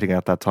was charting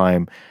at that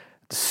time.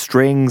 The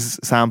strings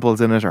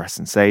samples in it are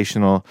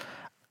sensational.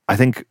 I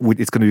think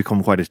it's going to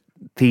become quite a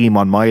theme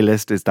on my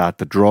list, is that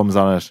the drums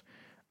on it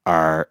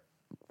are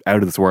out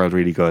of this world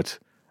really good.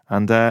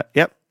 And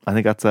yep, I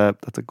think that's a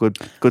good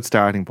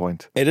starting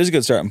point. It is a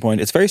good starting point.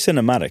 It's very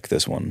cinematic,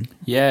 this one.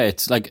 Yeah,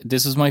 it's like,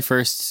 this is my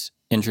first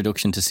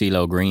introduction to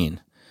CeeLo Green,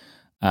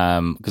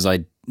 because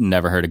I'd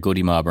never heard of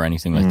Goody Mob or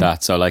anything like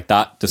that. So like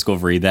that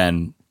discovery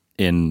then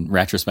in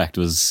retrospect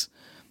was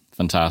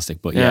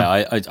fantastic. But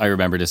yeah, I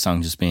remember this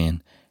song just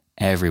being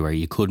everywhere.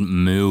 You couldn't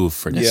move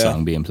for this Yeah.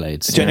 song being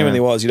played. It genuinely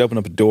was. You'd open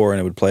up a door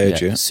and it would play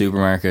at you.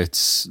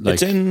 Supermarkets,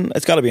 like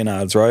It's got to be in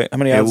ads, right? How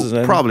many ads is it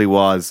in? Probably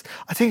was.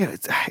 I think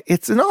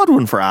it's an odd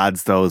one for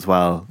ads though as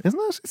well, isn't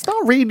it? It's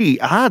not really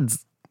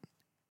ads.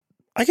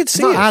 I could It's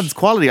see not it. ads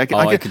quality. I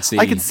could see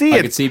it. I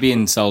could see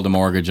being sold a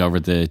mortgage over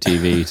the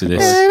TV to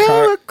this.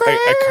 A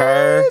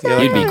car. Yeah,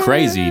 You'd be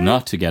crazy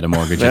not to get a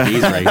mortgage at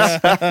these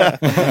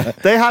rates.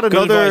 They had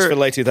Good advice for another. the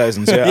late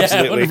 2000s. Yeah, Yeah,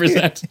 absolutely.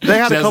 100%. They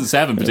had a couple-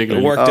 2007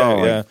 particularly. It worked out,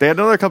 yeah. They had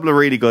another couple of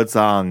really good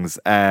songs.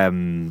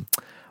 One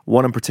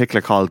in particular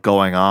called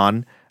 "Going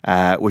On,"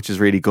 which is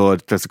really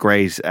good. There's a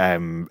great,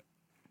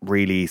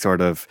 really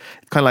sort of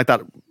kind of like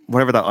that,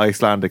 whatever that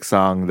Icelandic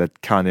song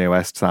that Kanye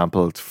West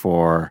sampled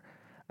for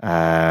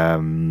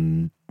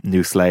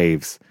New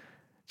Slaves.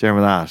 Do you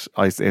remember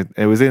that?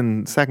 It was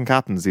in Second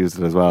Captains used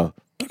it as well.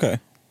 Okay.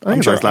 I think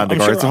it's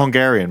Icelandic, or it's a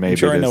Hungarian, maybe.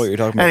 sure it I know is. what you're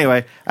talking about.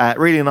 Anyway,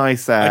 really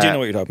nice. I do know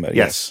what you're talking about.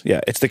 Yes.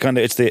 Yeah. It's the kind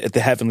of, it's the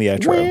heavenly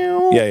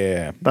outro.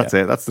 Yeah. That's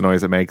it. That's the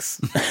noise it makes.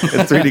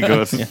 It's really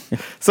good.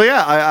 So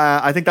yeah,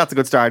 I think that's a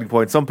good starting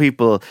point. Some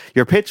people,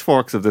 your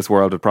pitchforks of this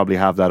world would probably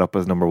have that up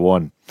as number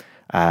 1.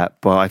 But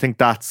I think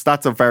that's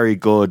a very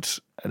good,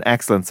 an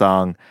excellent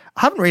song.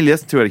 I haven't really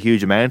listened to it a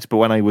huge amount, but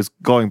when I was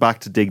going back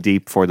to dig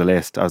deep for the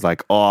list, I was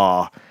like,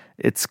 oh,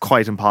 it's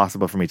quite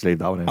impossible for me to leave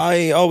that one in.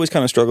 I always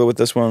kind of struggle with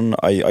this one.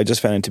 I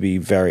just found it to be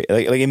very,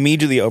 like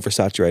immediately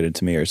oversaturated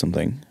to me or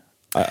something.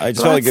 I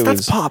just felt like it That's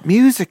was pop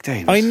music,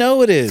 David. I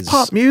know it is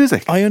Pop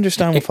music. I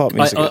understand what pop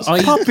music is.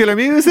 Popular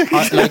music.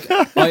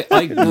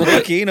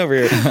 Rick Keane over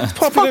here. It's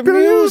popular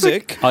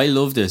music. I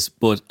love this,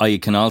 but I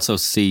can also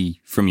see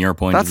from your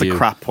point That's of view. a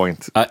crap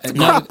point. No,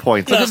 crap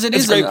point. Because it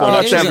It's is a great point. it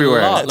It's is a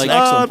everywhere. lot, It's like, an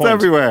excellent It's point.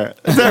 everywhere.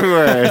 It's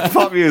everywhere. It's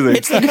pop music.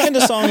 It's the kind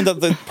of song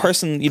that the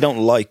person you don't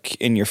like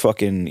in your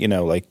fucking,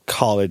 like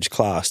college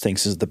class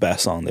thinks is the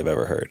best song they've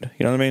ever heard.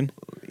 You know what I mean?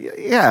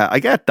 Yeah, I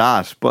get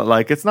that, but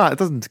like, it's not. It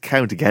doesn't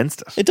count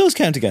against it. It does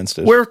count against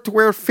it.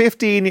 We're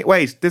 15.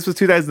 Wait, this was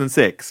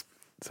 2006,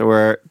 so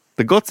we're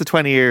the guts of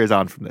 20 years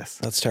on from this.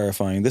 That's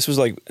terrifying. This was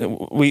like I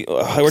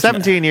worked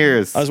 17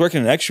 years. I was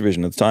working in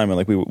Extravision at the time, and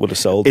like we would have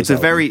sold. It's this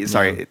a very album.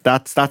 sorry.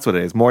 That's what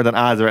it is. More than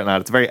ads are written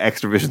out. It's a very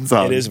Extravision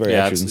song. It is very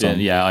yeah, Extravision it's, song.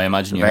 yeah, I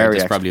imagine you Very heard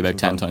this probably about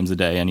extra 10 times a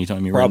day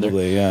anytime you were in there.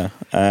 Probably,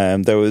 yeah.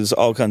 There was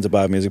all kinds of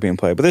bad music being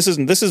played, but this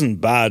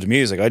isn't bad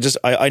music.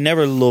 I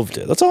never loved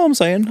it. That's all I'm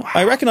saying.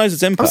 I recognize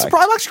its impact.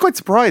 I'm actually quite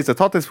surprised. I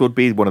thought this would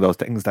be one of those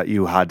things that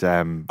you had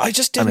I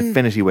just an didn't.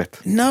 affinity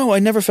with. No, I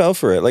never fell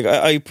for it. Like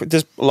I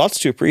there's lots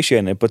to appreciate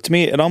in it, but to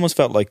me, it almost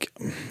felt like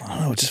I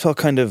don't know. It just felt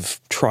kind of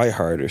try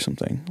hard or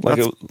something. Like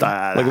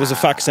it was a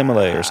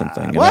facsimile or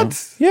something. you What?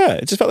 know? Yeah,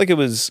 it just felt like it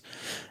was.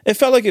 It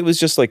felt like it was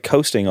just like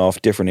coasting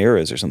off different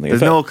eras or something.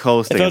 There's it felt, no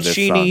coasting. It felt in this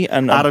sheeny song.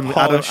 and Adam,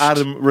 polished.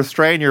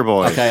 restrain your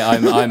boy. Okay,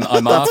 I'm That's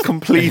off.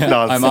 complete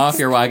nonsense. I'm off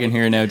your wagon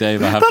here now,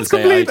 Dave. I have That's to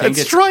say, complete. I think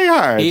It's try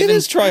hard. even- It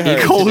is try hard.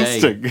 even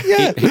Coasting.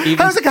 today- even-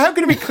 How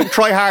can it be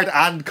try hard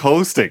and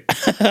coasting?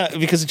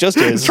 because it just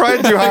is.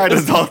 Trying too hard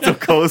is also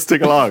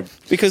coasting along.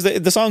 Because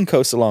the song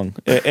coasts along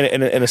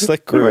in a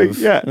slick groove.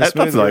 Yeah, in a that's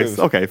smooth nice. groove.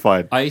 Okay,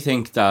 fine. I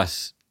think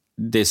that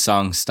this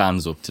song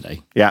stands up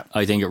today. Yeah.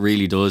 I think it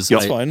really does. Yeah, I,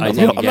 it's Fine. I I'm,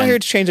 think, not, I'm not again, here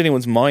to change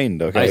anyone's mind.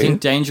 Okay. I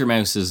think Danger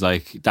Mouse is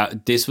like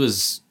that. This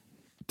was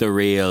the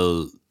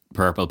real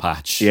purple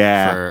patch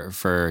Yeah.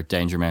 for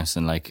Danger Mouse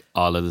and like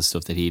all of the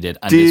stuff that he did.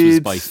 And this was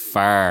Dude. by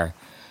far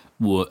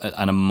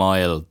and a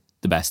mile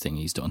the best thing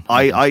he's done.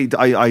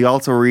 I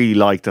also really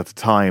liked at the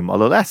time,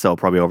 although less so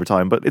probably over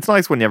time, but it's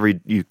nice whenever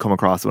you come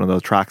across one of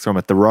those tracks from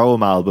it. The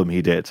Rome album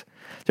he did.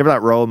 Do you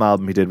remember that Rome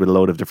album he did with a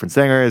load of different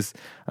singers?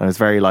 And it was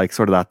very like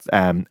sort of that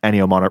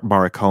Ennio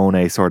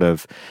Morricone sort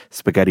of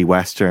spaghetti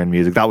western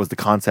music. That was the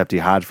concept he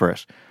had for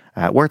it.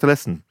 Worth a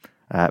listen.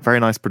 Very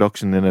nice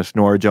production in it.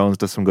 Nora Jones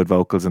does some good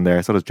vocals in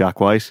there. So does Jack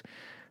White.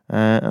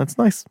 And it's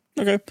nice.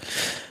 Okay.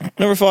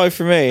 Number 5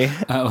 for me.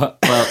 Well,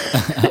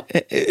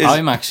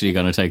 I'm actually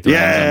going to take the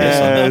reins on this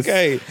one. Yes.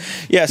 Okay.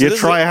 Yeah. So You this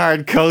try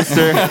hard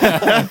coaster.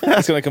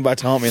 it's going to come back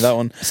to haunt me, that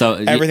one. So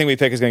Everything we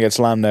pick is going to get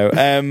slammed now.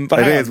 But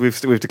It hang is.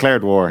 on. We've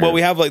declared war here. Well,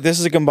 we have like this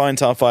is a combined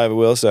top 5, I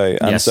will say,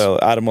 and Yes. so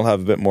Adam will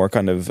have a bit more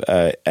kind of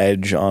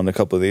edge on a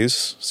couple of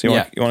these. So you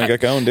want to get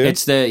going, dude?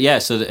 It's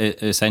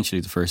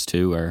essentially the first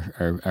two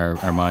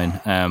are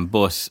mine.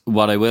 But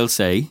what I will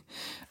say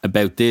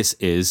about this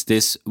is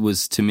this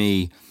was to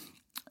me,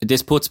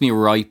 this puts me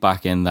right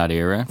back in that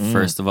era,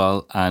 first of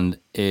all, and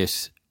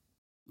it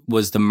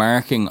was the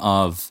marking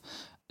of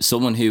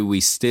someone who we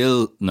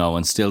still know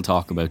and still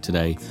talk about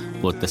today,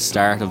 but the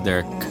start of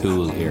their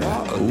cool era.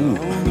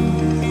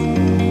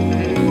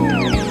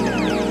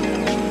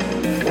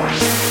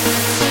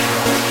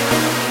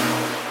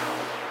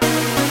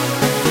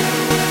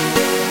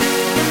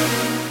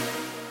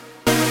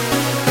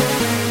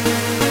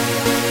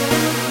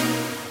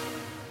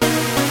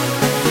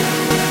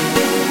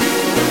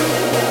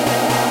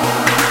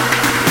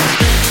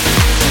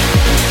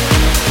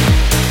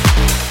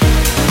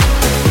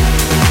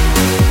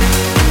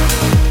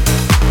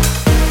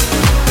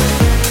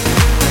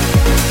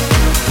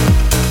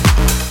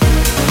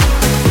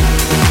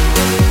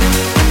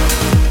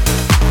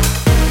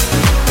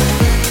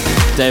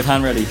 Dave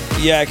Hanready.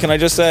 Yeah, can I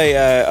just say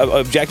I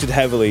objected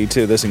heavily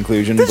to this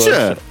inclusion. Did but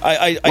you?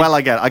 I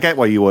I get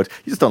why you would.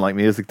 You just don't like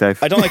music,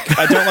 Dave. I don't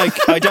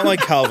like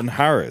Calvin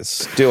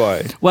Harris, do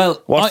I?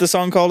 Well, What's the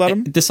song called,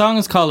 Adam? The song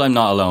is called "I'm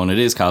Not Alone." It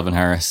is Calvin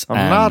Harris.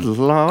 I'm not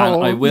alone.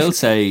 And I will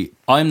say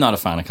I'm not a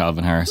fan of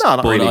Calvin Harris, No,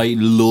 not but really. I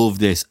love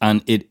this.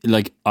 And it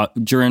like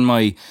during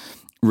my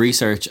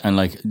research and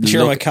like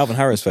During my Calvin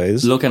Harris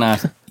phase. looking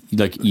at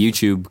like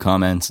YouTube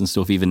comments and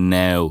stuff, even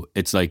now,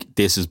 it's like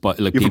this is like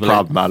You have a people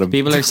problem, Adam.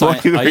 People are Why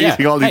saying, are you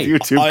reading all these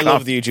YouTube I love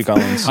comments? the YouTube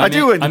comments. I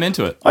do. I'm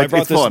into it. I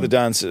brought It's this to fun. the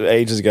dance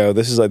ages ago.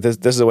 This is like this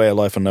is a way of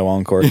life on no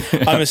encore.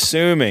 I'm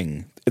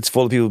assuming it's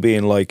full of people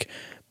being like,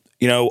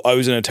 I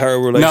was in a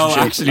terrible No,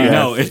 relationship. actually,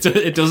 no.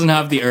 It doesn't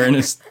have the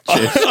earnest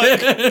shit.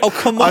 Oh,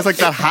 come on. I was like,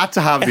 that had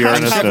to have the I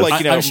earnestness. have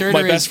like, I'm sure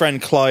my there best is-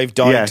 friend Clive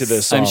died Yes. to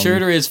this song. I'm sure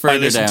there is further I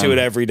listen down. to it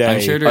every day.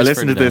 I'm sure there I is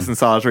listened to further this down. in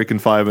solitary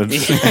confinement.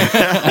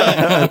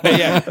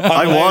 Yeah,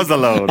 I was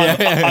alone.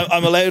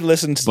 I'm allowed to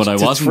listen But I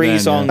to wasn't 3 then,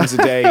 yeah. songs a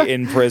day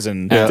in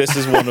prison. This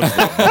is one of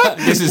them.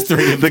 This is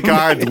 3 of The them.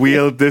 guards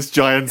wheeled this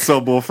giant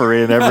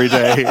subwoofer in every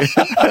day.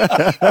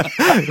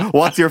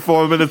 What's your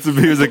 4 minutes of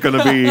music going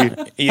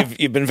to be?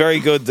 You've been very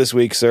good this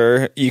week,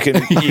 sir. You can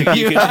you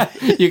can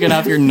You can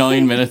have your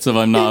 9 minutes of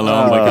 "I'm Not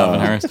Alone" by Calvin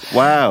Harris.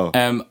 Wow.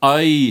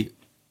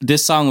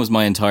 this song was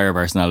my entire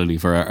personality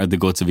for the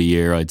guts of a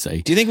year, I'd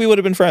say. Do you think we would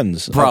have been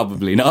friends?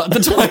 Probably not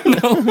at the time,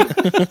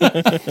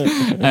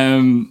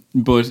 no.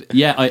 But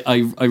yeah,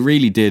 I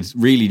really did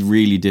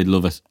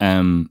love it.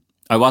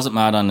 I wasn't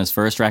mad on his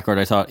first record.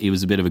 I thought he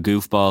was a bit of a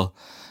goofball.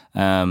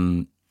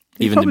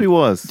 He probably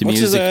was. The What's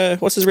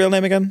music, what's his real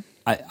name again?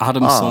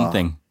 Adam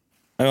something.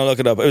 I'm gonna look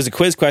it up. It was a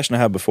quiz question I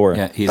had before.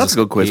 Yeah, That's a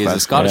good quiz He is a question.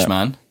 Scottish Yeah.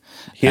 man.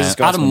 He is a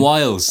Scotsman. Adam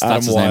Wiles. That's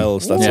Adam his name.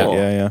 Wiles. That's it.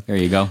 Yeah. There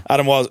you go.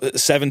 Adam Wiles,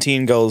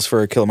 17 goals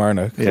for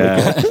Kilmarnock.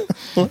 Yeah.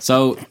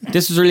 So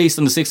this was released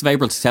on the 6th of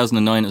April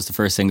 2009. It was the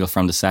first single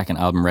from the second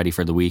album, Ready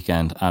for the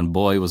Weekend. And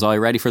boy, was I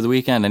ready for the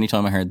weekend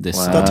anytime I heard this.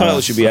 That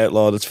title should be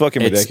outlawed. It's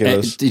fucking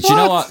ridiculous. Did you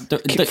know what?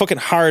 Fucking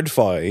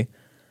hard-fi.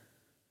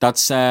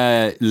 That's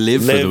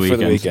Live for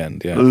the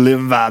Weekend. Yeah.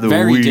 Live by the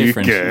Very weekend.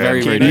 different.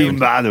 Very, very Live different.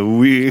 by the How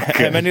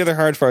weekend. many other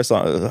hard-fi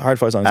songs can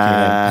you name?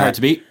 Hard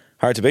to beat.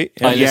 Hard to beat?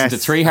 I Yeah. listened to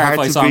 3 Hard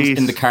Hard-Fi to songs Beat.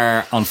 in the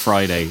car on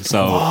Friday.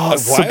 So Wow.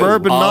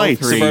 Suburban all Nights.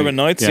 three. Suburban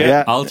Nights,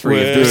 yeah. All three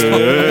of With-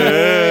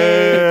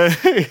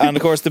 those. And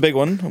of course, the big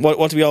one.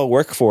 What do we all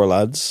work for,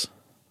 lads?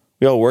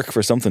 We all work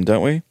for something,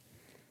 don't we?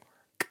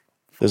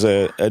 There's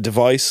a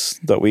device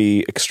that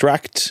we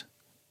extract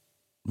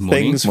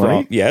things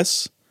Money? from.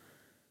 Yes.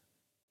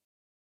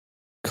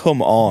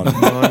 Come on.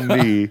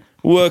 Money.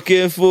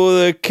 Working for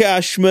the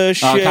cash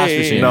machine. Oh, Cash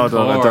Machine. No, I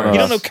don't know. You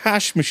don't know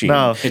Cash Machine?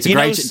 No. It's a You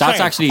know, great. That's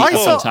hang- actually I a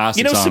saw- fantastic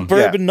You know song.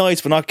 Suburban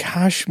Nights, but not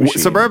Cash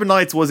Machine. Suburban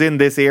Nights was in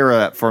this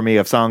era for me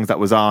of songs that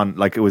was on,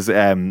 like it was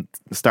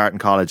starting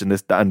college and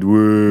this and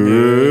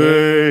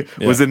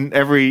was in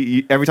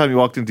every time you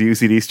walked into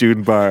UCD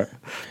student bar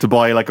to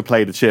buy like a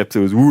plate of chips. It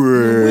was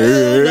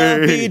Will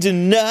not be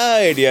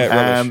denied.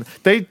 Yeah,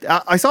 rubbish.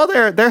 I saw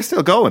they're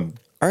still going.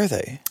 Are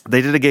they?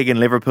 They did a gig in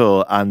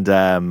Liverpool, and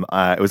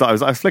I was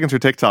flicking through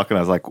TikTok, and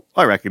I was like,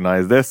 I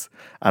recognize this,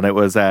 and it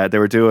was they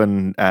were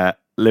doing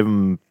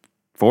Living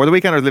for the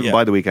Weekend or Living Yeah.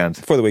 by the Weekend.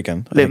 For the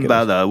weekend. I Living think it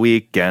by is. the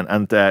Weekend,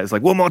 and it's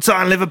like one more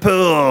time,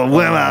 Liverpool,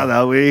 Living by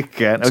the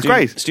Weekend. It was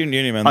great. Student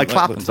Union, man. I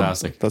clapped them.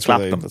 Fantastic. That's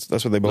Clapped where they. them.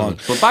 That's where they belong.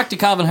 But back to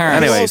Calvin Harris.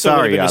 Anyway, Also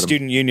sorry, would have been a Adam.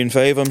 student union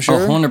fave, I'm sure.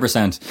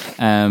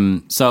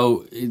 100%.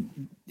 So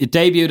it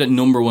debuted at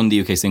number 1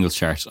 the UK singles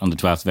chart on the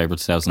 12th of April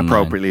 2009.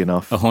 Appropriately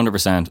enough.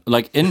 100%.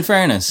 Like, in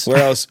fairness, Where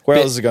else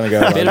is it going to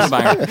go? a bit of a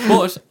lads? banger.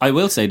 But I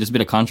will say there's a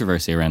bit of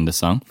controversy around this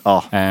song.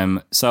 Oh.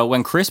 So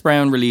when Chris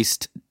Brown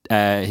released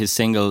his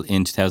single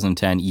in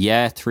 2010,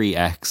 Yeah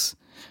 3X,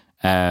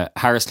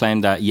 Harris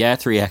claimed that Yeah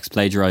 3X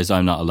plagiarized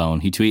I'm Not Alone.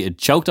 He tweeted,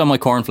 choked on my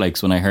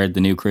cornflakes when I heard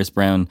the new Chris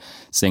Brown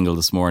single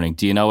this morning.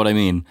 Do you know what I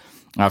mean?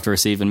 After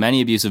receiving many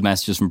abusive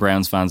messages from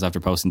Brown's fans after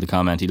posting the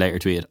comment, he later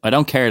tweeted, I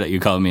don't care that you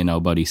call me a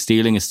nobody.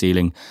 Stealing is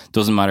stealing.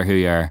 Doesn't matter who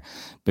you are.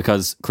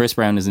 Because Chris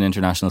Brown is an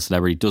international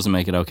celebrity, doesn't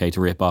make it okay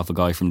to rip off a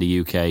guy from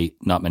the UK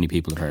not many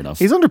people have heard of.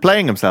 He's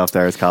underplaying himself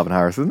there as Calvin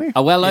Harris, isn't he?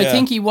 Well, I Yeah.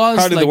 think he was.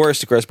 Hardly like, the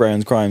worst of Chris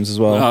Brown's crimes as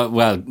well.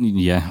 Well,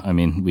 yeah, I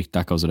mean,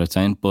 that goes without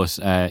saying. But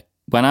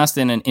when asked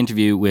in an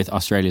interview with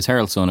Australia's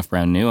Herald Sun if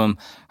Brown knew him,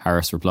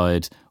 Harris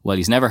replied, well,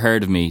 he's never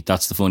heard of me.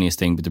 That's the funniest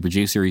thing. But the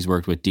producer he's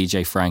worked with,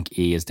 DJ Frank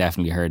E, has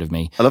definitely heard of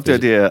me. I love the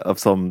idea of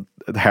some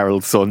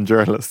Herald Sun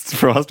journalists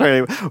from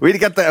Australia. We need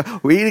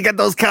to get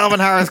those Calvin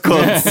Harris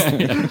cunts.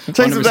 Chase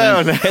them 100%.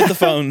 down. Hit the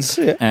phones.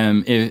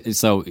 Yeah.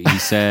 So he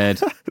said,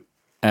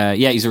 yeah,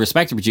 he's a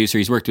respected producer.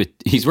 He's worked with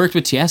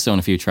Tiesto on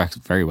a few tracks.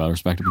 Very well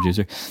respected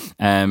producer.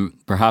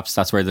 Perhaps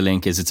that's where the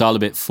link is. It's all a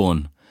bit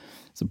fun.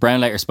 So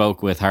Brown later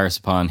spoke with Harris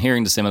upon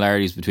hearing the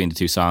similarities between the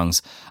two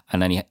songs,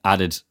 and then he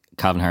added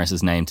Calvin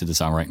Harris's name to the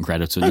songwriting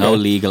credits with no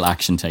legal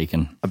action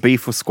taken. A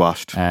beef was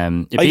squashed.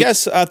 I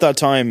guess at that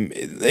time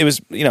it was,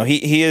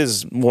 he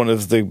is one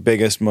of the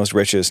biggest, most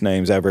richest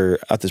names ever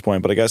at this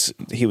point. But I guess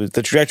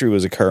the trajectory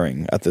was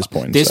occurring at this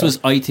point.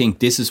 I think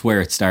this is where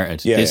it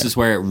started. Yeah, this yeah. is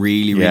where it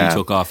really, really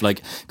took off.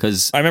 Like,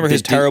 because I remember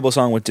his terrible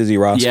song with Dizzy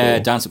Rascal. Yeah,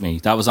 Dance With Me.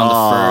 That was on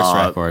the first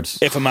record.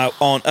 If I'm out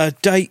on a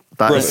date.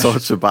 That is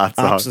such a bad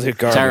song. Absolute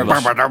garbage. Terrible.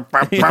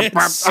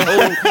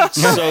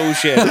 so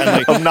shit. And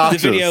like, the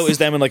Obnoxious. video is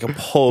them in like a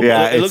pub.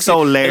 Yeah, it it's looks so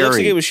like, Larry. It looks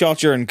like it was shot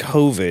during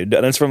COVID,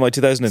 and it's from like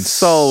 2007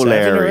 So or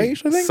Larry,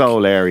 8, I think. so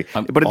Larry.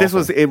 But this awful.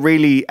 was it.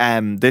 Really,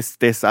 this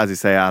as you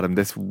say, Adam.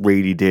 This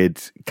really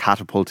did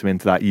catapult him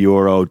into that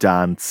Euro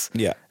dance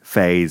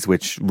phase,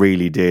 which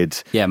really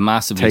did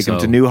massively take him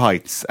so. to new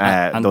heights.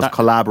 And those that-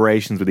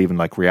 collaborations with even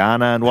like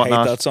Rihanna and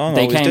whatnot. Hate that song.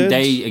 They always came. did.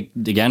 They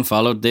again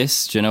followed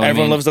this. Do you know what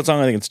Everyone I mean? loves that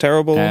song. I think it's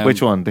terrible.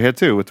 Which one? They had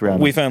two with Rihanna.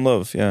 We Found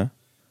Love. Yeah.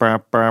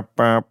 Burp, burp,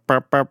 burp,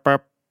 burp, burp,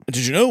 burp.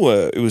 Did you know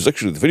it was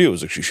actually the video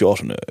was actually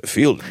shot in a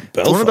field in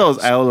Belfast? One of those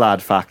Owl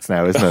Lad facts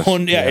now, isn't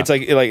it? Yeah, it's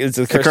like it's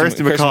a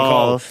Kirsty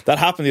McCall. That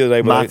happened the other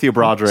day. But Matthew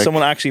Broderick.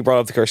 Someone actually brought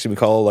up the Kirsty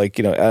McCall. Like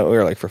we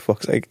were like, for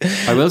fuck's sake.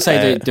 I will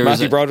say there was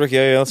Matthew Broderick.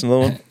 Yeah, that's another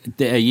one.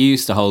 You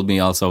Used to Hold Me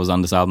also was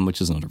on this album,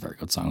 which is another very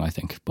good song, I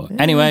think. But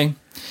anyway,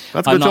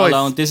 That's a I'm good not choice.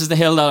 alone. This is the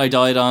hill that I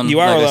died on. You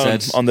are like alone I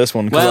said. on this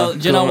one. Well,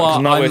 do you know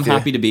what? not I'm with you.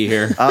 happy to be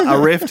here. A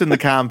rift in the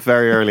camp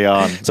very early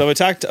on. So I've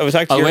attacked I'll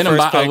your win him first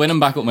back. pick. I'll win him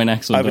back with my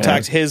next one. I've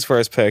attacked his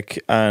first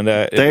pick, and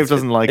Dave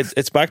doesn't like-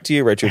 It's back to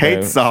you, Richard.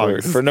 Hates now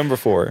songs. for number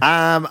 4.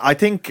 I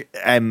think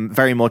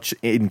very much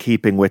in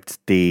keeping with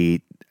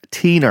the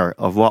teener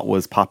of what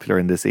was popular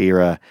in this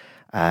era.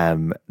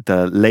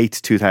 The late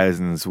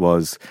 2000s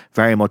was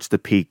very much the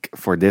peak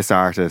for this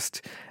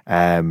artist.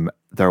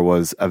 There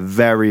was a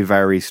very,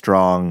 very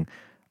strong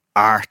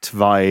art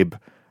vibe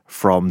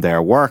from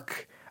their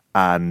work,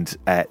 and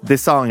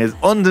this song is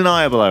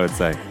undeniable, I would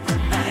say.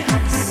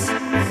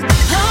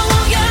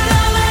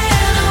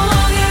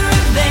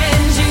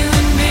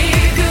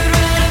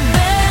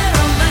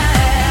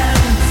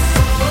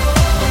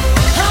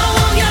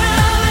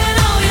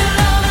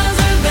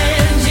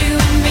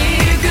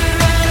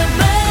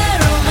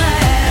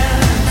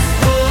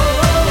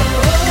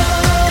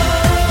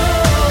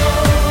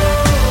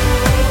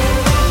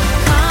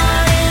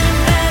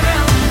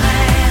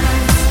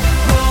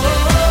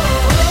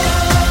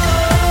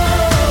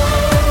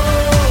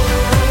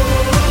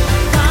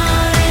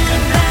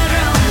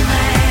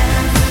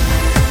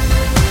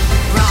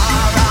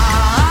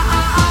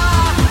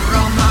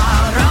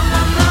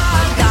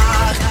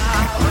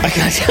 I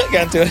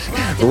can't do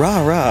it.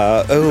 Rah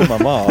rah, oh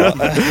mama,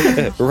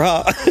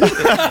 rah.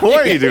 Why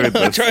are you doing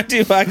this? Try to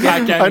do back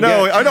I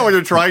know what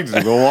you're trying to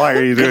do, but why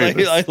are you doing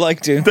this? I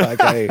like doing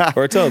back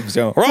or Tubbs.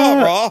 You know,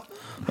 rah rah.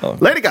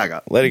 Lady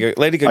Gaga. Lady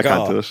Gaga. I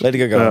can't do it. Lady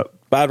Gaga. Yeah.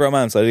 Bad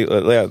Romance.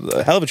 Yeah,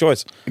 hell of a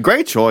choice.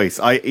 Great choice.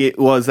 It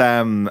was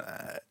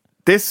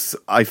this.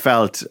 I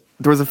felt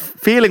there was a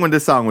feeling when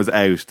this song was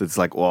out that's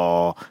like,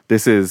 whoa,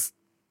 this is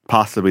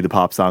possibly the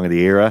pop song of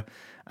the era.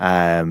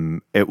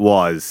 It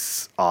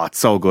was, it's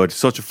so good,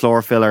 such a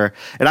floor filler.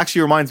 It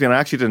actually reminds me, and I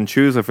actually didn't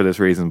choose it for this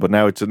reason, but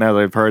now that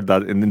I've heard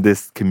that in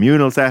this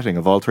communal setting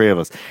of all three of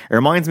us, it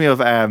reminds me of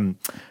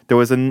there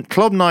was a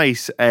club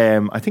night.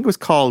 I think it was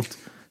called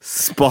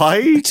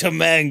Spy to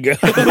Mango.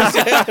 Go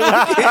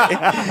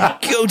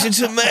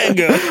to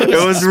Mango.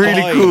 It was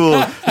really cool.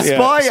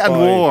 Spy and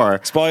War.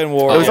 Spy and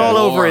War. It was all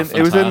over. It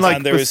was in like.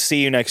 And there was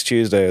See You Next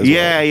Tuesday as well.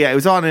 Yeah. It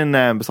was on in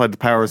beside the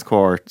Powers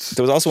Court.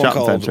 There was also one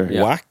Shopping called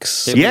Centre.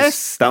 Wax.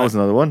 Yes, that was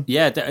another one.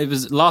 Yeah, it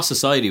was Lost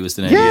Society was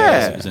the name.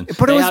 Yeah, it was in. but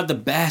they it was had the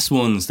best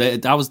ones.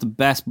 That was the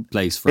best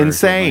place for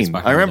insane.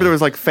 back I in remember the there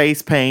was like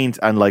face paint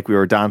and like we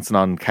were dancing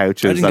on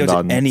couches I didn't and go to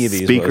on any of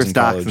these speaker when I was in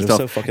stacks college. and It was stuff.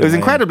 so fucking It was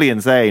annoying. incredibly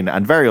insane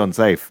and very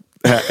unsafe.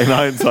 In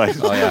hindsight.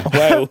 Oh yeah.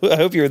 Wow, I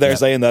hope you were there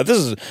saying that. This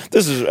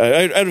is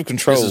out of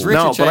control. This is Richard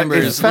No, but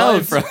Chambers it felt-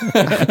 live from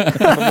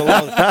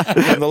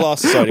from the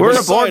Lost Society. We're Which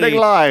reporting society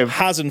live.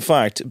 has in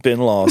fact been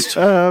lost.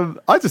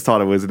 I just thought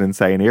it was an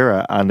insane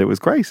era and it was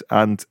great.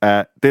 And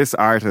this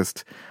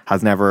artist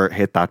has never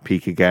hit that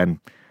peak again.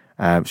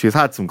 She's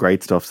had some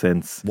great stuff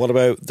since. What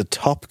about the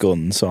Top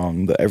Gun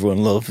song that everyone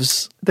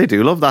loves? They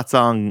do love that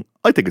song.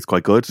 I think it's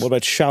quite good. What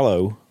about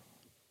Shallow?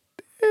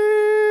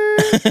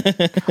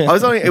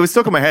 It was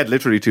stuck in my head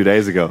literally 2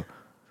 days ago.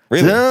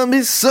 Really? Tell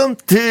me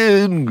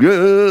something,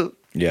 girl.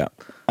 Yeah.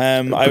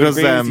 I would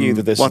agree with you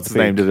that this what's is his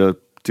name did a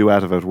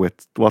duet of it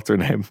with, what's her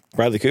name?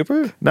 Bradley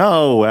Cooper?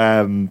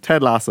 No,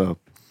 Ted Lasso.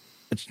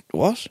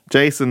 What?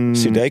 Jason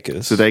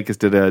Sudeikis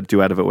did a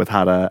duet of it with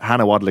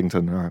Hannah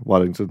Waddington.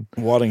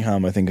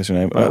 Waddingham, I think is her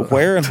name.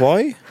 Where and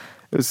why?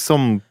 It was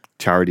some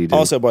charity dude.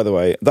 Also, by the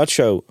way, that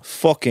show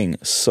fucking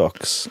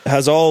sucks.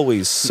 Has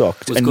always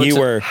sucked. And you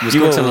were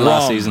till the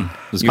last wrong. season.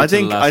 I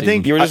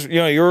think You were just,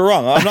 you were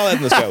wrong. I'm not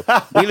letting this go.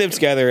 We lived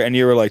together, and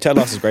you were like, "Ted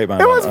Lasso is great,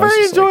 man." it was I very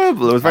just like-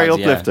 enjoyable. It was very Yeah.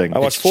 uplifting. I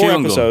watched It's 4 chewing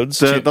gum. episodes.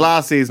 The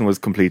last season was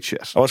complete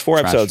shit. I watched 4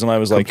 episodes, and I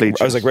was like, Complete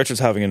shit. Richard's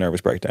having a nervous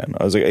breakdown.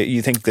 I was like,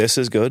 "You think this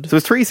is good?" So it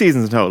was 3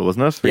 seasons in total,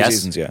 wasn't it? 3 Yes.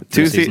 seasons, yeah.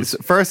 2 seasons.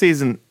 seasons. First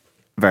season,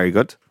 very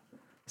good.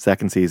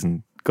 Second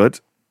season, good.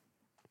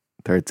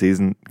 Third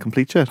season,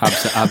 complete shit.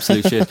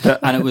 absolute shit.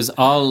 And it was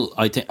all.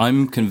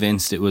 I'm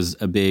convinced it was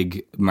a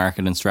big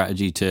marketing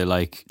strategy to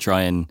like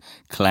try and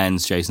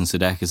cleanse Jason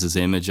Sudeikis'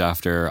 image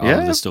after all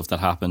of the stuff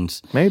that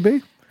happened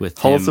Maybe. with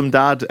Wholesome him,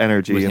 dad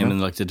energy. with You him know?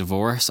 and like the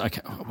divorce.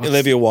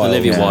 Olivia Wilde.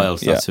 Olivia Yeah. Wilde.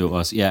 That's Yeah. who it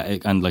was. Yeah,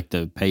 and like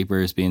the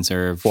papers being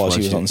served While she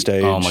was on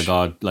stage. Oh my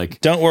god! Like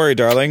Don't worry,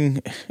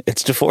 darling.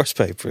 It's divorce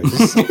papers.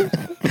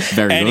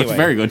 very Anyway, good,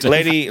 very good.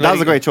 Lady. That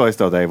was a great choice,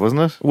 though, Dave,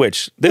 wasn't it?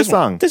 Which This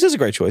song. This is a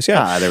great choice.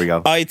 Yeah. There we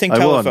go. I think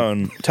I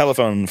won.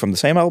 Telephone from the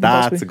same album.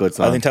 That's possibly? a good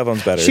song. I think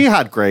Telephone's better. She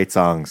had great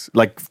songs,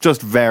 like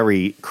just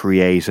very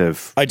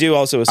creative. I do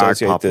also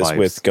associate pop this vibes.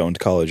 with going to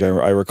college. I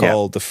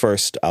recall the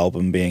first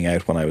album being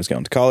out when I was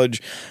going to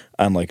college,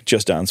 and like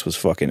Just Dance was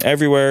fucking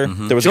everywhere.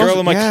 There was a girl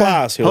in my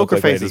class who looked Poker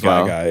like Face Lady as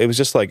well. Gaga. It was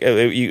just like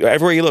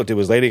everywhere you looked, it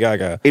was Lady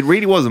Gaga. It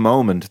really was a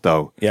moment,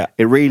 though. Yeah.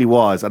 It really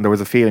was. And there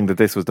was a feeling that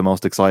this was the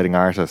most exciting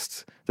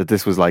artist, that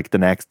this was like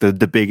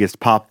the biggest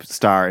pop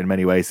star in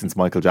many ways since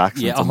Michael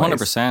Jackson. Yeah, in some ways.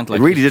 100%. It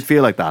really did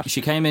feel like that.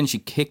 She came in, she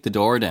kicked the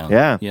door down.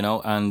 Yeah. You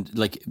know, and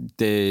like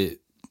the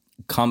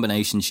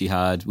combination she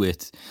had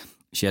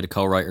she had a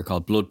co-writer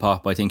called Blood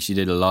Pop. I think she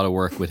did a lot of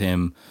work with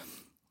him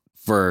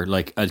for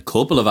like a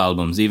couple of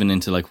albums, even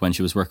into like when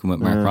she was working with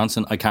Mark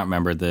Ronson. I can't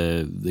remember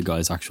the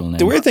guy's actual name.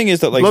 The weird thing is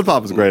that like Blood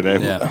Pop was a great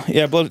name.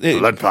 yeah,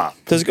 Blood Pop.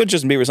 There's a good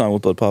Justin Bieber song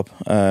with Blood Pop.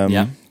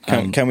 Yeah.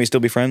 Can we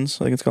still be friends?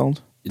 I think it's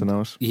called.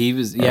 Dunno. He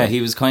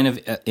was kind of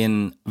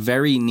in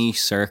very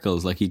niche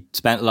circles. Like he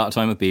spent a lot of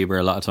time with Bieber,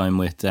 a lot of time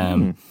with Can a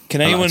lot of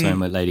time anyone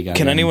with Lady Gaga.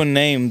 can anyone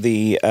name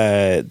the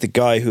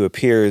guy who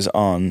appears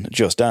on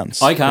Just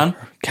Dance? I can.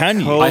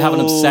 Can you? I have an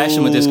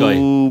obsession with this guy.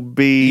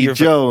 Colby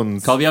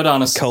Jones. Colby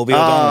O'Donis. Colby Oh,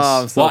 O'Donis.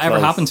 I'm so Whatever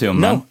close. happened to him,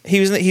 man? No,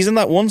 he's in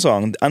that one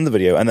song and the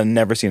video, and then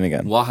never seen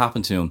again. What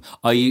happened to him?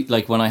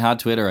 Like when I had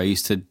Twitter, I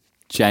used to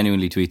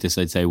genuinely tweet this.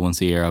 I'd say once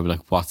a year, I'd be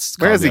like, "What's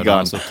Where's Colby he gone?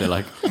 O'Donis up to?"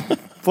 Like,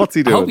 What's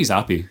he I doing? hope he's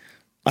happy.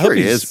 I hope Sure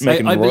he he's is.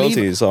 making I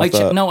royalties off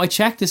that. No, I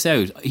checked this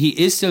out. He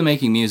is still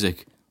making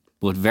music,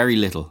 but very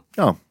little.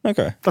 Oh,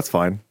 Okay. that's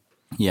fine.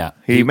 Yeah,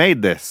 He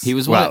made this. he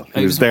was one well. of-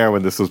 He was there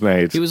when this was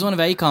made. He was one of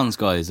Akon's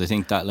guys. I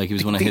think that he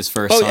was one of his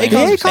first. Oh, signings Akon's or The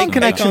Akon's something Akon like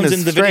connection that. Akon's is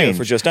in the video strange.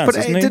 for Just Dance, but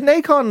isn't he? didn't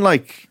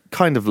Akon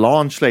kind of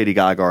launch Lady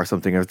Gaga or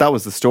something? Or that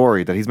was the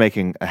story that he's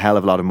making a hell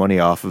of a lot of money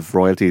off of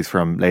royalties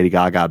from Lady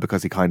Gaga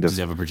because he kind of Does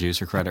he have a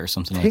producer credit or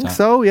something I like think that?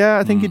 so. Yeah,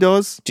 I think he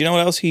does. Do you know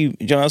what else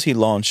he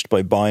launched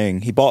by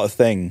buying? He bought a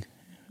thing.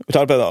 We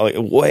talked about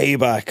that way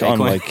back on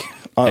Acorn. like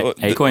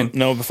Acorn.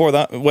 No, before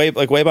that, way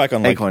back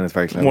on like Acorn is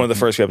very clever. one of the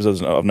first few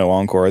episodes of No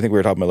Encore. I think we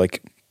were talking about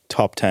like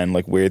top 10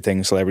 like weird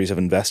things celebrities have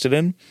invested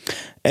in.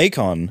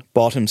 Akon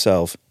bought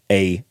himself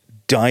a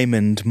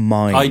diamond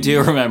mine. I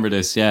do remember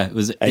this. Yeah, it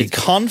was A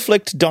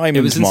conflict diamond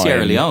It was in mine.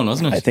 Sierra Leone,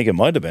 wasn't it? I think it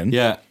might have been.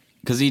 yeah,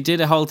 because he did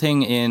a whole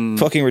thing in.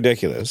 Fucking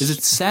ridiculous. Is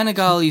it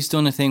Senegal? He's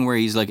done a thing where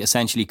he's like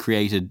essentially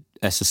created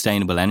a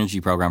sustainable energy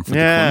program for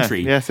Yeah. the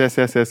country. Yes. Is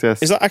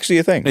that actually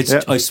a thing? It's,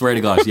 I swear to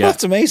God, yeah.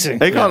 That's amazing.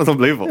 Akon is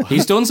unbelievable.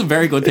 He's done some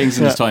very good things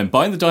in his time.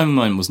 Buying the diamond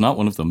mine was not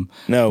one of them.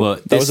 No,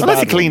 but that was a Unless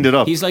he bad cleaned one. it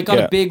up. He's like got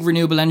Yeah. a big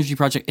renewable energy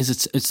project.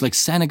 It's like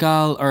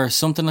Senegal or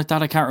something like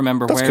that. I can't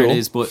remember That's where cool. it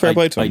is, but Fair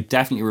play to I him.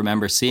 definitely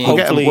remember seeing.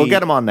 Hopefully- We'll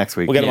get him on next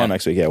week. We'll get him Yeah. on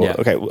next week. Yeah. Well, Yeah.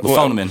 okay. We'll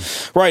phone him in.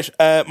 Right.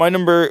 My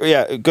number.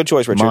 Yeah. Good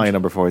choice, Richard. My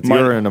number 4. It's My-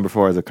 your number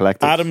 4 as a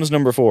collective. Adam's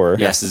number 4.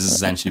 Yes, this is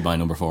essentially my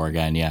number 4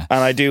 again. Yeah. And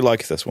I do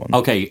like this one.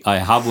 Okay, I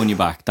have won you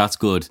back. That's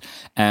good.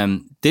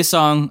 This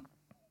song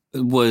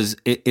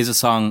is a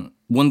song,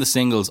 one of the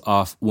singles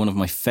off one of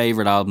my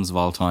favorite albums of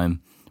all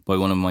time by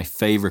one of my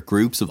favorite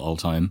groups of all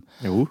time.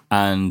 Ooh.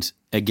 And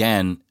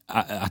again,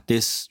 at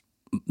this,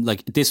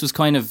 like this was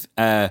kind of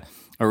a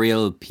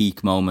real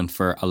peak moment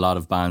for a lot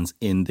of bands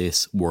in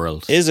this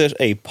world. Is it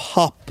a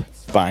pop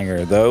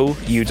banger though?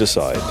 You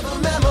decide.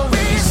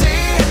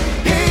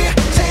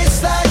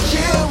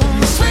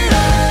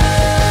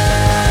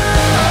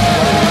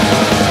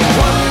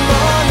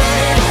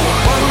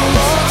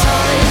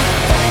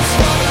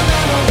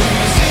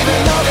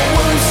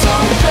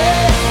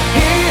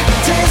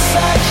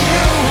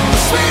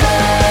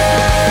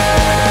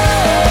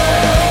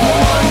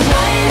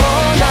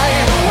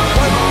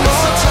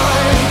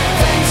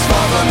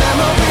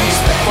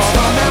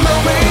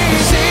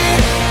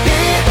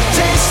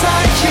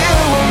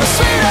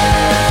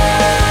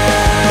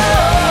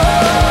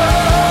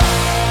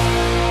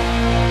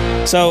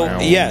 So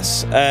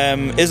yes,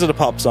 is it a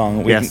pop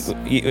song? Yes.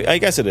 I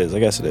guess it is.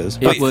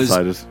 It was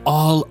decided.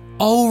 all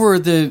over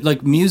the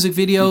like music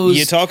videos.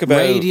 You talk about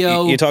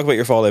radio. You talk about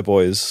your Fall Out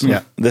Boys.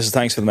 Yeah. This is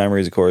Thanks for the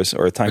Memories, of course,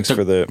 or Thanks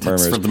for the Thanks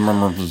Murmurs. for the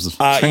murmurs.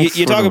 Thanks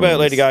You for talk the about Murmurs.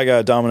 Lady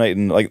Gaga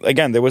dominating. Like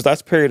again, there was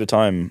that period of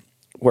time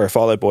where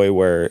Fall Out Boy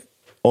were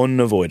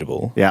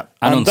unavoidable. Yeah.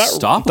 And that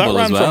unstoppable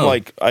ran as well. from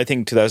like I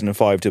think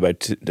 2005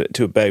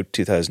 to about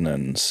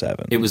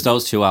 2007. It was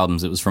those two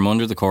albums. It was From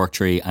Under the Cork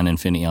Tree and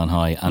Infinity on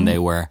High, and they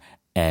were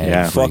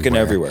fucking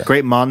everywhere.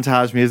 Great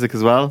montage music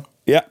as well.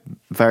 Yeah.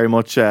 Very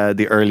much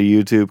the early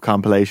YouTube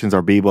compilations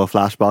or Bebo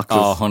flashboxes.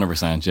 Oh,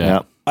 100%, yeah.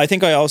 Yeah. I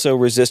think I also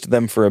resisted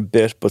them for a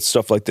bit, but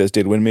stuff like this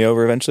did win me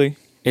over eventually.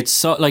 It's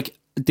so, like,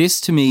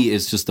 this to me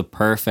is just the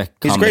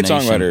perfect He's a great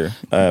combination.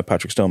 songwriter,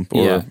 Patrick Stump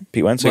or Yeah.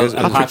 Pete Wentz. Well, Is it-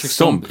 Patrick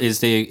Stump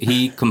is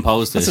he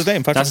composed it. That's his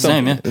name, Patrick That's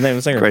Stump. his name, The name of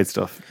the singer. Great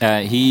stuff.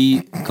 yeah.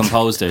 He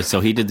composed it, so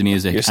he did the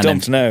music. You're and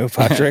then stumped now,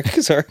 Patrick.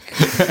 Sorry.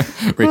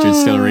 Richard's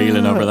still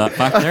reeling over that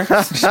back there.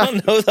 I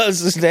don't know that's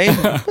his name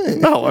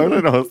No, I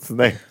don't know what's his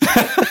name.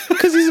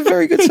 because he's a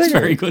very good singer. It's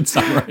very good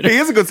songwriter. He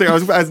is a good singer. I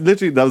was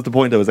literally, that was the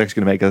point I was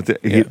actually going to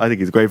make. I think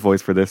he's a great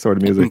voice for this sort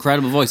of music.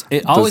 Incredible voice.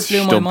 It always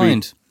blew my Stumpy.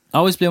 mind.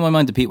 Always blew my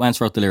mind that Pete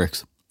Wentz wrote the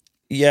lyrics.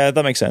 Yeah,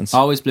 that makes sense.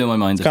 Always blew my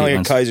mind that Kind of Pete like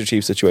a Wentz. Kaiser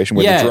Chiefs situation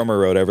where Yeah. the drummer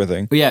wrote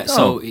everything. Yeah,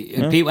 so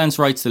Pete Wentz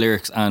writes the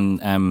lyrics,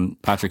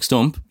 and Patrick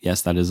Stump,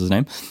 yes, that is his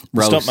name,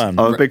 wrote. Stuntman.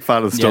 I'm a big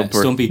fan of Yeah, Stumper.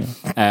 Stumpy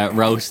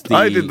wrote the.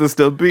 I did the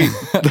Stumpy.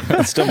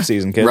 Stump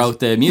season, kids. wrote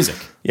the music.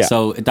 Yeah.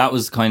 So that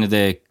was kind of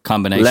the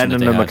combination. Lennon that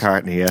they and had.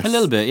 McCartney, yes. A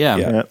little bit,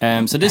 yeah.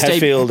 Yeah. So this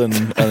debut. Hetfield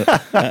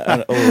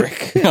and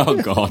Ulrich. Oh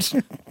God!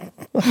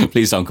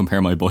 Please don't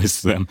compare my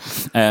boys to them.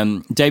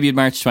 Debuted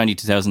March 20,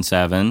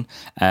 2007.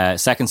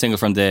 Second single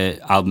from the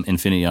album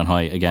Infinity on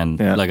High. Again,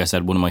 Yeah. like I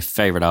said, one of my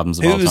favorite albums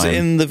of all Who's time.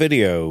 in the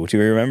video? Do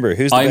you remember?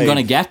 Who's the I'm babe? going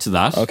to get to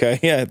that. Okay,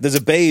 yeah. There's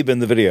a babe in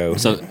the video.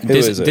 So Who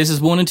this is it? this is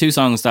one and two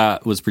songs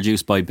that was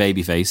produced by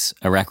Babyface,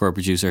 a record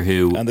producer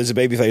who and there's a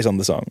baby face on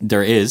the song.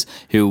 there is,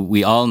 who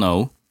we all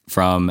know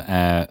from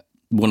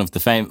one of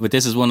the but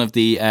this is one of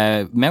the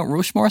Mount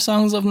Rushmore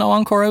songs of No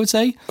Encore, I would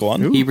say. Go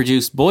on. He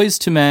produced Boys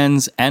to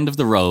Men's End of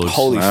the Road.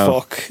 Holy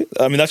fuck.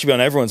 I mean, that should be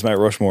on everyone's Mount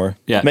Rushmore.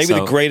 Yeah, Maybe so-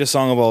 the greatest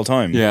song of all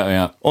time.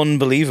 Yeah.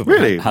 Unbelievable.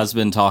 Really? Has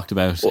been talked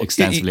about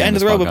extensively. End on of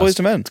this the Road by podcast. Boys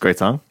to Men. It's a great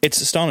song.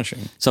 It's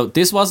astonishing. So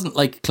this wasn't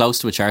like close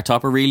to a chart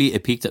topper, really.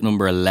 It peaked at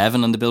number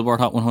 11 on the Billboard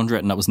Hot 100,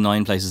 and that was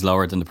 9 places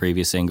lower than the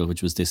previous single,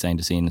 which was This Ain't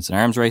a Scene, It's an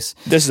Arms Race.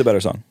 This is a better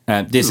song.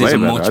 This Way is a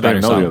better. I much don't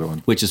better know the other song,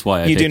 one. which is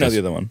why I You do picked know it. the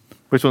other one.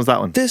 Which one's that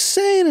one? This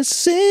ain't a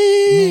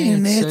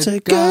scene, it's a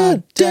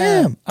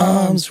goddamn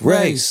arms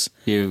race.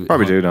 You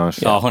Probably do know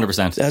it. Oh,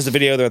 100%. It has the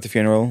video there at the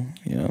funeral.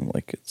 You know,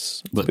 like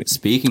it's. But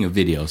speaking of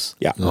videos,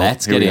 Yeah.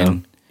 let's here get we go.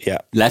 in. Yeah.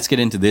 Let's get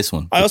into this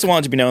one. I also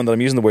wanted to be known that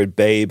I'm using the word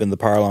babe in the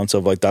parlance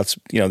of like that's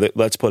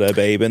let's put a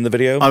babe in the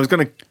video. I was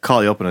going to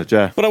call you up on it,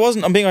 yeah. But I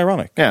wasn't. I'm being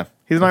ironic. Yeah,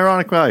 he's an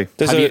ironic guy.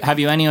 Have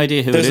you any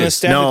idea who it There's an is?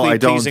 aesthetically No, I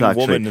don't pleasing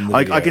actually. woman in the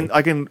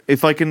video.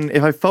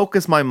 If I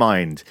focus my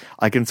mind,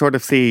 I can sort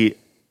of see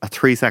a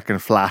 3-second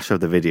flash of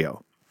the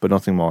video, but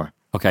nothing more.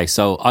 Okay,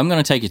 so I'm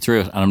going to take you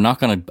through it, and I'm not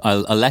going to.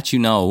 I'll let you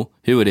know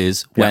who it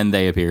is when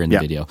they appear in the Yeah.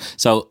 video.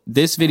 So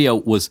this video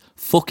was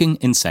fucking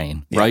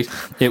insane, right?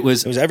 It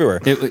was everywhere.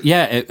 and It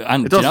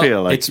do does you know,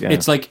 feel like, it's yeah.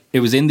 it's like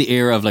it was in the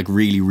era of like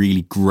really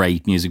really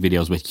great music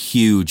videos with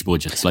huge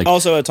budgets, like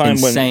Also, a time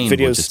when insane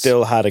videos budgets.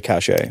 still had a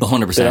cachet.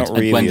 100%. They don't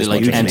really When the as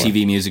like much anymore.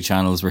 MTV music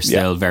channels were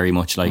still very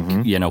much like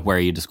where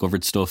you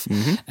discovered stuff.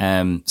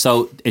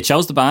 So it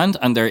shows the band,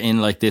 and they're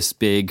in like this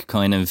big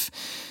kind of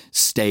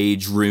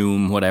stage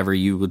room, whatever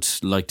you would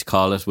like to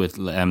call it, with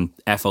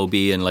FOB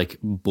and like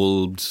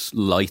bulbed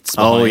lights.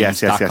 Oh, behind, yes,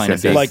 that kind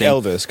of big like thing.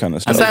 Elvis kind of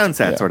A stuff. sound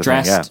set sort of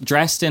thing, yeah.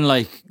 Dressed in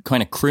like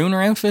kind of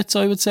crooner outfits,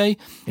 I would say.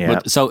 Yeah.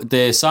 But, so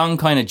the song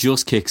kind of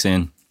just kicks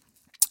in.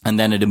 And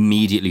then it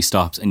immediately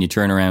stops, and you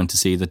turn around to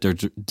see that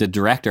the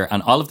director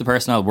and all of the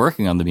personnel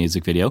working on the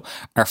music video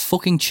are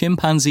fucking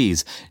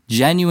chimpanzees,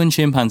 genuine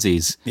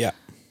chimpanzees. Yeah.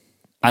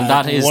 And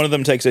that is one of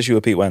them takes issue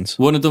with Pete Wentz.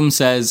 one of them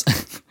says,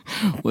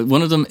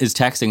 one of them is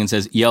texting and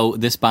says, "Yo,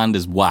 this band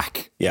is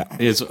whack." Yeah.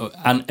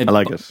 I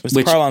like it. It was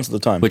the parlance at the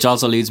time. Which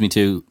also leads me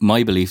to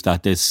my belief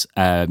that this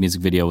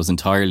music video was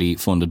entirely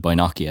funded by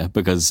Nokia,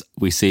 because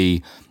we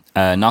see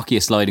a Nokia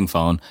sliding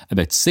phone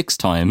about 6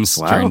 times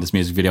during this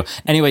music video.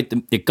 Anyway,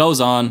 it goes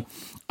on,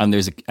 and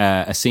there's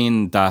a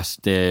scene that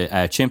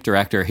the chimp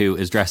director, who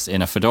is dressed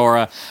in a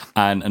fedora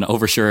and an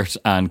overshirt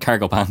and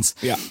cargo pants.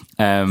 Yeah.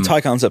 It's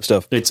high concept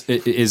stuff. It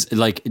is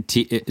like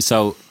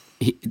so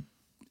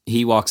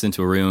he walks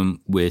into a room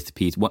with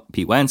Pete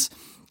Wentz.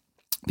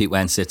 Pete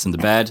Wentz sits in the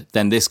bed.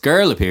 Then this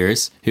girl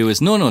appears, who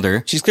is none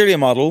other. She's clearly a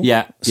model.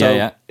 Yeah,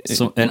 So-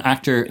 So an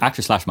actor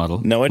slash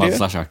model. No idea. Model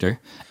slash actor.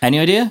 Any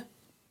idea?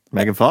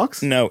 Megan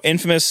Fox? No,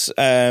 infamous,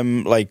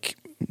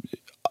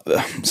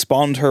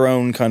 spawned her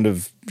own kind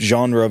of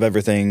genre of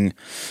everything.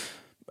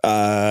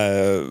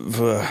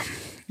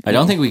 I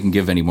don't think we can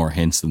give any more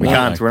hints than We that.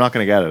 can't. like. We're not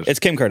going to get it. It's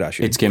Kim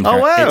Kardashian. It's Kim. Oh,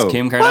 wow. It's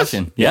Kim What?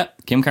 Kardashian. Yeah,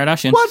 Kim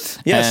Kardashian. What?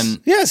 Yes,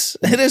 yes,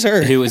 it is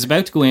her. Who is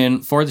about to go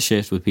in for the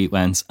shift with Pete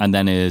Wentz, and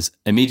then is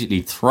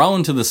immediately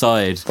thrown to the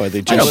side By the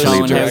and jealous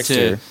shown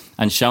director.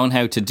 shown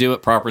how to do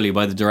it properly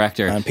by the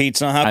director. And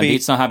Pete's not happy. And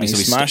Pete's not happy, And so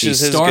he he smashes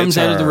his storms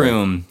out of the guitar.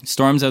 room.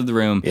 Storms out of the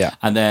room. Yeah.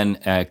 And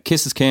then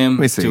kisses Kim.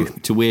 me see.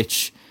 To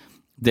which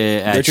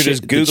the Richard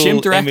is the Google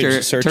chimp director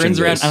image searching turns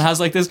around this. and has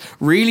like this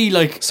really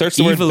like Search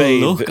the word evil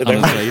babe. look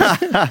on his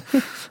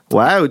face.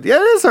 Wow. Yeah, it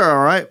is her,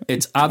 all right.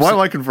 It's Why am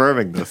I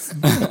confirming this?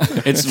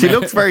 It's She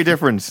looks very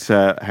different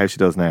to how she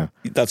does now.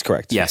 That's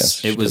correct. Yes,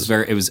 she it was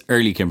does. it was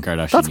early Kim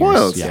Kardashian. That's years.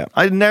 wild. Yeah.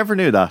 I never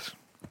knew that.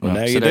 Well,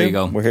 now so you there do. you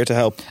go. We're here to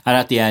help. And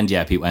at the end,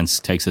 yeah, Pete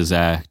Wentz takes his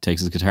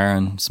guitar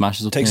and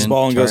smashes up. Takes his in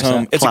ball and goes guitar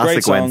home. set. It's a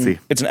great Classic song. Wency.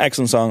 It's an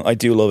excellent song. I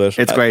do love it.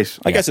 It's great.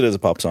 I guess it is a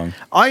pop song.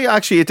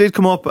 It did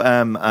come up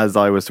as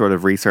I was sort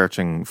of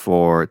researching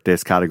for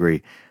this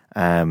category,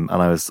 and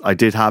I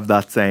did have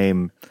that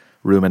same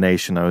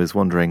rumination. I was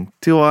wondering,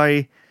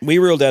 We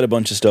ruled out a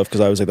bunch of stuff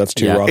because I was like, that's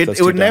too Yeah. rock. It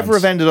that's would too never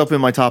dance. have ended up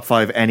in my top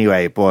 5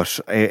 anyway, but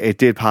it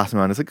did pass me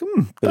on. It's like,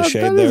 Bit of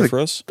shade there for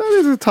us. That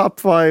is a top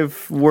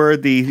 5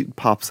 worthy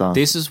pop song.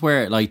 This is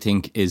where I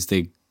think is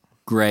the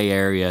grey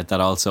area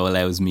that also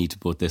allows me to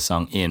put this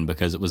song in,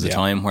 because it was a Yeah.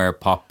 time where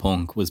pop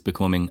punk was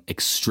becoming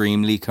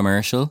extremely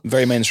commercial.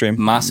 Very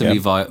mainstream. Massively,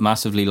 Yeah.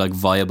 massively like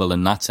viable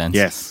in that sense.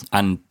 Yes.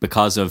 And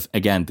because of,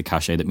 again, the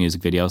cachet that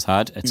music videos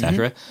had,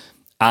 etc.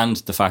 And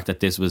the fact that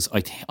this was,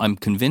 I'm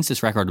convinced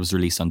this record was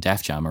released on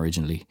Def Jam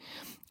originally,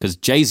 because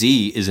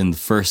Jay-Z is in the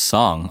first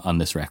song on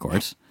this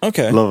record.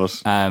 Okay. Love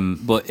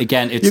it. But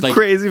again, it's You're like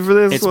crazy for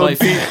this it's one.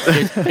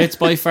 it's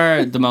by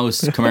far the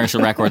most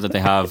commercial record that they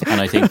have,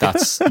 and I think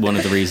that's one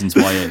of the reasons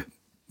why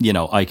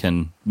I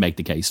can make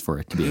the case for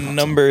it to be a pop song.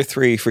 Number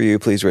 3 for you,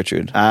 please,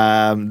 Richard.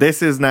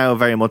 This is now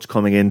very much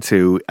coming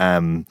into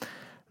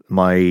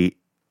my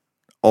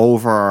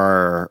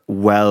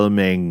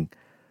overwhelming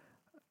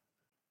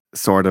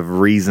sort of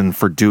reason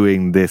for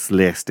doing this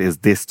list is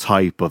this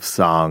type of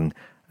song,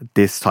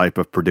 this type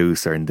of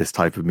producer, and this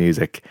type of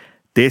music.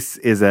 This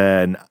is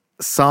a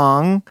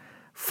song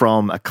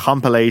from a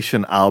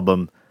compilation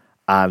album,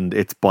 and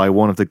it's by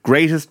one of the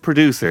greatest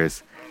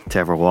producers to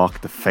ever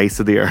walk the face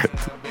of the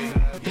earth.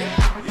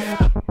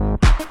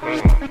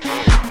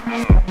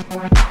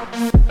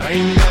 I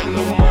ain't got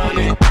no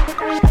money.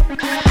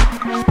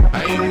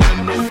 I ain't got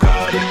no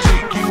car to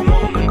take you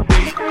on a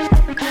date.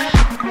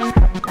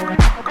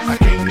 I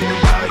can't even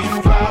buy you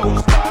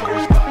flowers,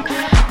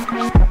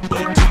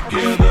 but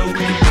together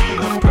we be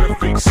a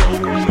perfect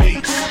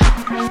soulmates.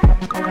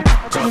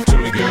 Talk to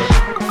me, girl.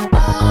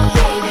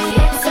 Baby,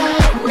 it's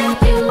alright now,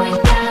 you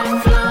ain't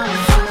got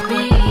flaws for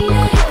me.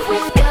 If we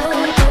go,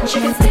 but you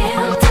can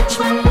still touch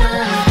my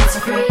love, it's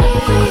free.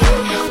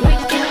 We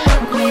can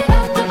work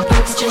without the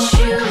books, just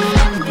you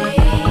and me.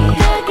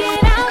 Hug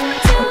it out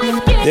till we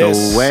get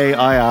This, The Way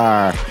I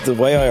Are, The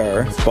Way I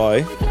Are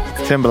by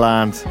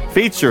Timbaland,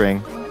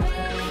 featuring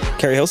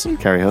Kerry Hilson.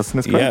 Kerry Hilson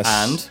is correct.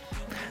 Yes. And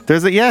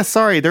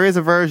There is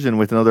a version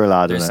with another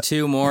lad in there's it.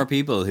 2 more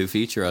people who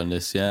feature on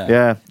this, yeah.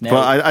 Yeah, Now,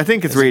 but I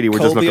think it's really, we're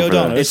just Colby looking for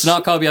O'Donoghue? it's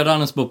not Colby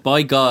O'Donoghue, but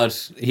by God,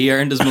 he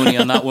earned his money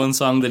on that one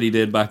song that he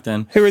did back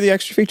then. Who are the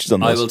extra features on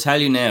this? I will tell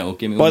you now.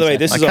 Give me By one the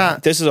way,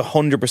 second. this is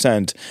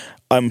 100%.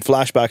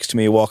 Flashbacks to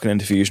me walking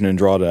into Fusion and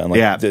Drogheda and like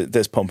Yeah.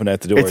 this pumping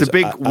out the doors. It's a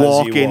big as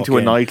walk you into a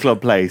in.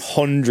 nightclub place.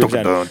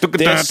 100%.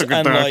 This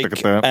and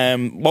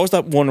like, what was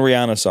that one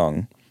Rihanna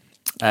song?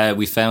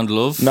 We Found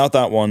Love. Not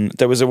that one.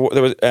 There was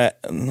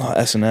not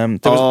S&M.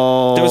 There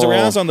was a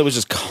Rihanna song that was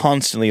just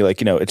constantly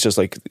like, it's just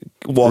like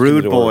walking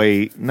Rude the door.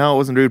 Boy. No, it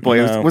wasn't Rude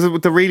Boy. No. Was it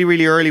with the really,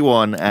 really early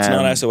one? It's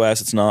not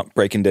SOS. It's not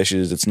Breaking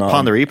Dishes. It's not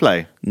Pon the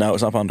Replay. No,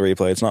 it's not Pon the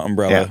Replay. It's not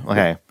Umbrella. Yeah,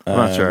 okay. I'm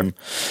not sure.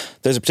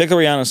 There's a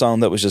particular Rihanna song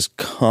that was just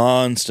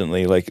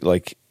constantly like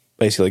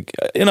basically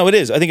it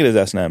is. I think it is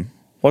S&M.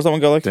 What's that one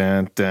go like?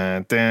 Dun,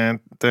 dun, dun,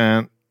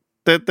 dun,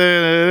 dun,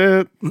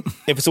 dun.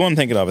 If it's the one I'm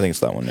thinking of, I think it's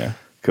that one. Yeah.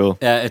 Cool.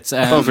 It's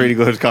That was really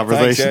good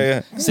conversation.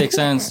 Thanks, yeah. 6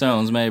 ounce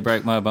stones may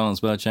break my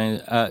bones, but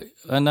change.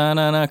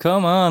 No,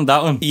 come on,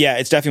 that one. Yeah,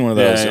 it's definitely one of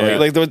those. Yeah, yeah.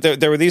 Like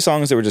there were these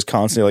songs that were just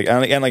constantly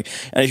like, and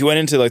if you went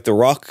into like the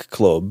rock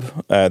club,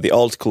 the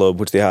alt club,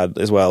 which they had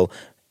as well,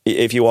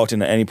 if you walked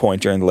in at any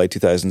point during the late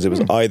 2000s, it was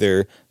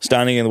either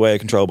Standing in the Way of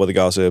Control by The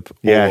Gossip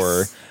Yes.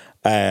 or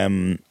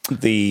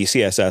the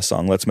CSS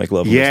song Let's Make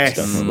Love. Yes,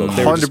 They were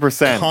just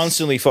 100%.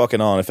 constantly fucking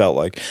on, it felt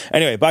like.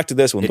 Anyway, back to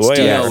this one. It's The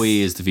Way I Are. DOE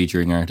is the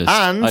featuring artist.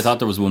 And- I thought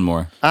there was one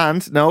more.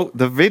 And no,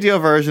 the video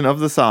version of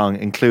the song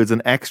includes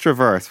an extra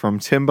verse from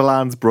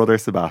Timbaland's brother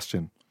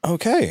Sebastian.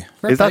 Okay.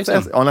 Fair Is play that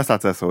to him. unless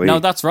that's SOE? No,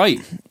 that's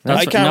right.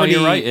 I can't no, really-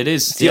 you're right. It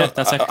is. Yeah, Yeah,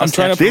 that's. I'm That's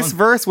trying to- the This actual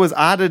verse was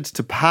added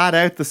to pad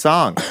out the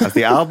song, as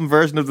the album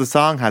version of the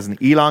song has an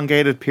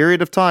elongated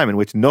period of time in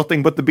which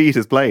nothing but the beat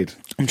is played.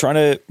 I'm trying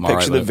to I'm all picture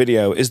right the with it.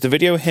 video. Is the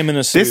video him in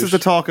a suit? This is the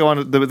talk I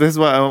wanted. This is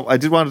what I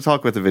did want to talk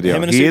about the video.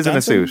 Him in a He suit is in a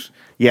dancing? suit,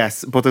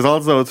 yes, but there's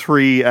also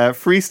 3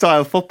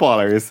 freestyle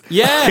footballers,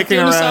 Yeah, kicking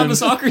doing around, a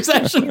soccer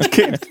session.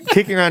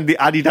 kicking around the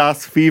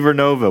Adidas Fever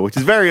Nova, which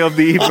is very of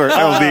the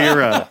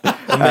era.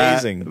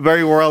 Amazing.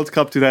 Very World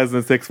Cup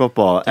 2006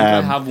 football.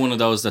 I have one of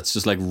those that's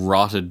just like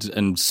rotted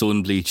and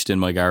sun bleached in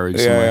my garage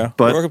somewhere. Yeah.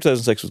 But- World Cup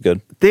 2006 was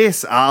good.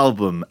 This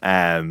album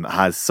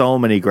has so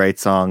many great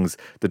songs.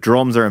 The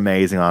drums are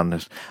amazing on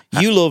it.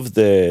 You love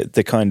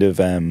the kind of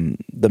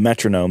the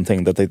metronome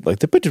thing that they like.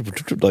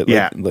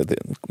 Yeah.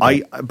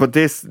 But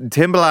this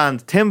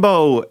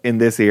Timbo in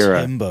this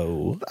era,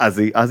 Timbo. as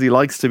he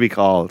likes to be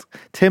called,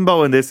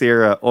 Timbo in this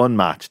era,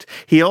 unmatched.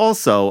 He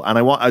also, and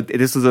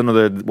this was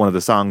another one of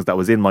the songs that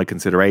was in my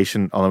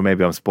consideration, although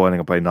maybe I'm spoiling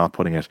it by not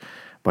putting it,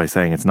 by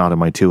saying it's not in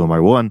my 2 and my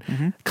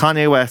 1.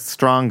 Kanye West,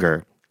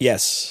 Stronger.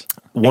 Yes.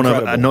 One of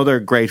Incredible. another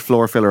great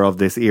floor filler of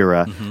this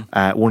era.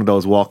 One of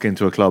those walk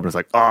into a club and it's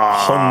like,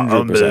 100%.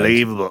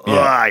 unbelievable.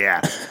 Yeah.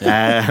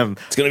 Yeah.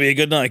 It's going to be a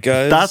good night,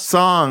 guys. That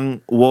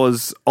song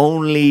was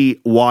only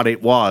what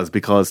it was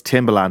because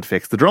Timbaland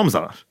fixed the drums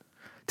on it.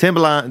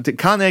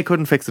 Kanye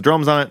couldn't fix the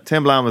drums on it.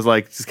 Timbaland was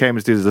like, just came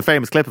to do, there's a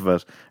famous clip of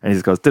it, and he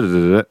just goes,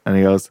 "Da-da-da-da," and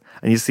he goes,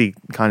 and you see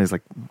Kanye's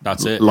like,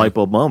 That's it, light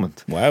bulb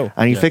moment. Wow.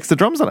 And he fixed the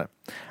drums on it.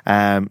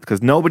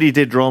 Because nobody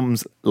did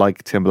drums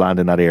like Timbaland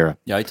in that era.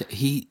 Yeah,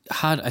 he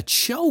had a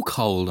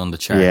chokehold on the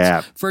charts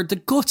Yeah. for the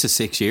guts of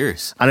 6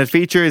 years. And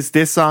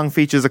this song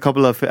features a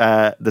couple of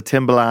the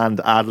Timbaland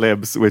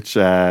ad-libs, which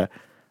are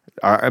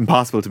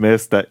impossible to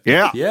miss. That,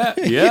 yeah.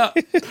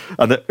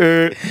 And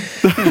the,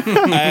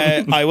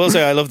 I will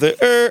say I love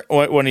the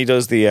when he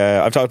does the.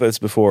 I've talked about this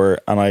before,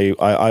 and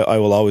I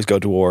will always go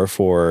to war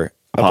for.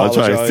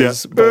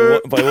 Apologize yeah.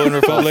 by One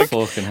Republic.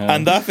 Fucking hell.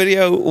 And that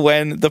video,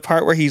 when the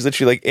part where he's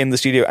literally like in the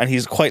studio and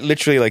he's quite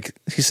literally like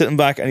he's sitting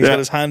back and he's got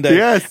his hand out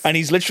Yes. and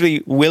he's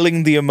literally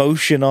willing the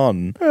emotion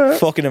on.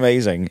 Fucking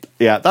amazing.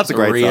 yeah, that's a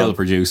great real song.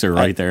 producer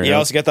right there. You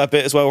also get that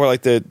bit as well where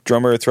like the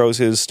drummer throws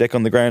his stick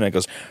on the ground and it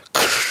goes,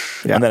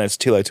 and then it's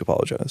too late to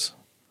apologize.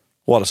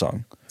 What a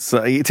song!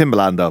 So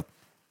Timbaland, though,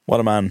 What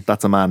a man!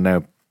 that's a man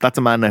now. That's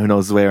a man now who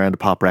knows his way around a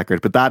pop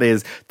record. But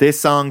this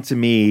song to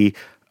me,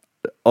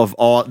 of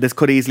all, this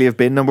could easily have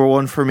been number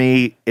 1 for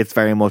me. It's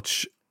very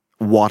much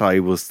what I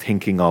was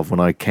thinking of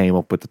when I came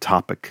up with the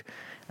topic.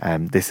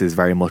 This is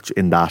very much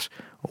in that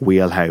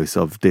wheelhouse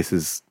of this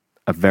is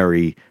a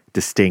very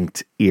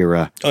distinct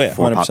era Oh yeah,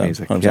 for 100%, pop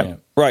music. 100%. Yeah.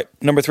 Right,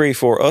 number 3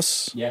 for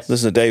us. Yes. This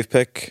is a Dave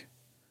pick.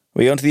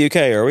 We going to the UK,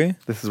 are we?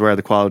 This is where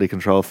the quality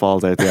control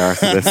falls out the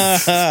arse of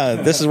this.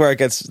 This is where it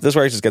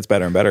just gets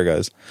better and better,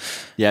 guys.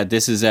 Yeah,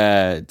 this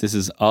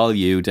is all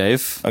you,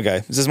 Dave. Okay,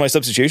 is this my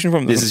substitution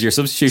from? This is your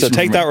substitution. So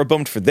take from- that or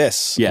bumped for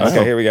this. Yeah.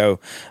 Okay, here we go.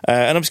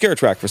 An obscure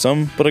track for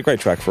some, but a great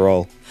track for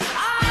all.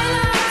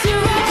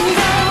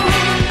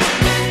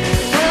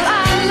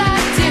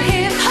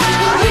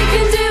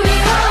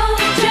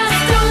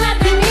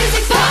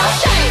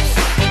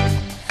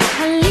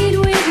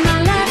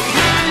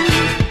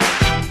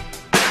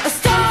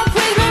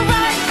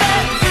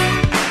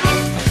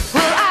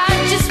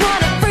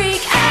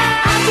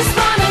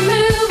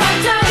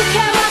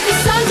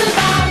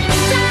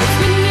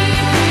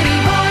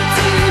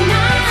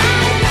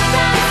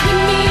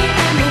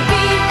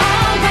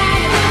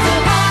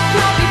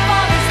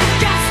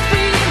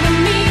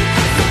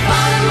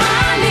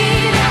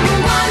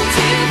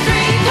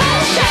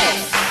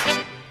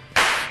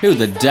 Who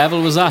the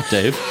devil was that,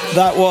 Dave?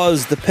 That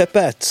was the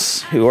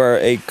Pipettes, who are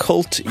a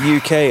cult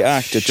UK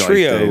act, a Shite,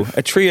 trio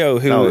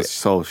Dave. who. That was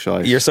so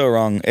shy. You're so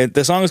wrong.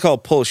 The song is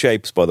called Pull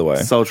Shapes, by the way.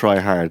 So try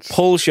hard.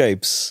 Pull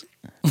Shapes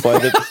by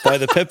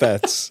the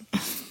Pipettes.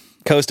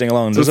 Coasting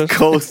along, does Just it?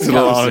 coasting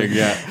along. Coasting,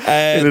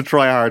 yeah. In a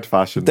try hard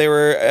fashion. They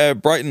were a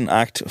Brighton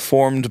act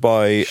formed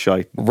by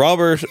Shite.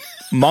 Robert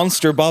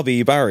Monster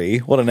Bobby Barry.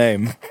 What a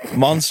name.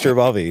 Monster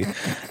Bobby.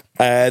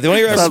 The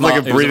only Sounds like a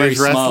It was British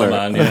very small,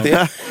 wrestler. man,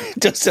 yeah.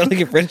 just sound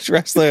like a British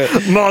wrestler.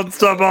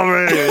 Monster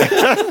Bobby.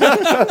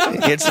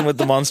 Hits him with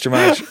the monster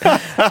mash.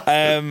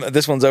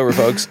 This one's over,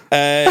 folks.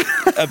 A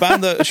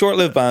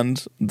short-lived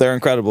band. They're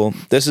incredible.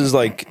 This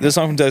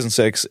song from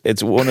 2006.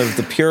 It's one of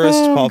the purest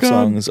pop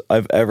songs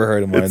I've ever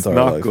heard in my It's entire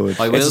not life. good.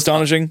 It's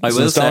astonishing. I It's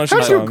an will say- astonishing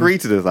How do you song. agree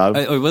to this, Adam?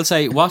 I will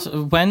say,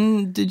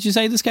 when did you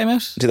say this came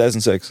out?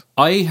 2006.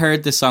 I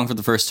heard this song for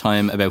the first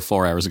time about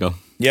 4 hours ago.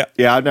 Yeah.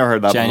 Yeah, I've never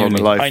heard that before Genuinely.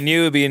 in my life. I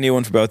knew it'd be a new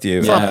one for both of you.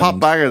 It's not a pop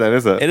banger then,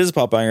 is it? It is a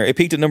pop banger. It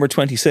peaked at number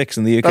 26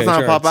 in the UK That's not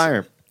a charts. pop banger.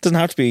 It doesn't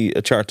have to be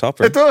a chart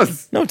topper. It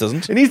does. No, it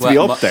doesn't. It needs to be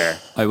Well, up there.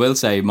 I will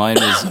say mine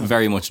was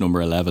very much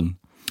number 11.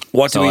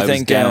 What do So we I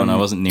think? was down. I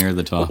wasn't near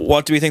the top.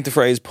 What do we think the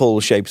phrase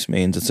 "pull shapes"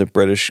 means? It's a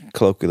British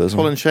colloquialism.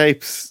 Pulling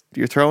shapes.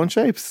 You're throwing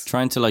shapes.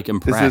 Trying to Is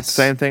impress. it the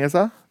same thing as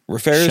that?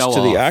 Refers Show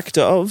to the off. act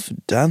of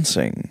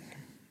dancing.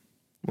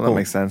 Well, that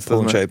makes sense,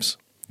 Pulling doesn't it? shapes,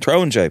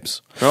 throwing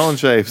shapes. Throwing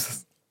shapes.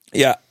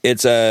 Yeah,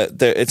 it's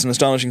an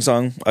astonishing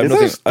song. I've Is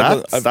nothing- it?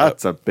 I've-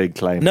 That's a big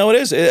claim. no, it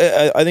is.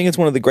 I think it's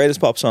one of the greatest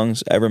pop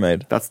songs ever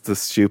made. That's the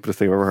stupidest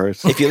thing I've ever heard.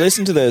 If you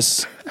listen to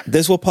this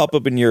will pop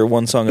up in your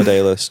one song a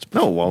day list.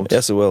 No, it won't.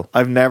 Yes, it will.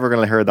 I'm never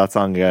going to hear that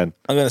song again.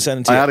 I'm going to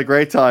send it to I you. had a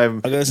great time.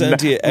 I'm gonna send it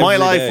to you My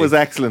every life day. was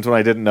excellent when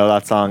I didn't know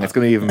that song. It's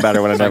going to be even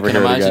better when I I never can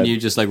hear it imagine again. you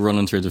just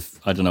running through the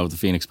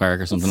Phoenix Park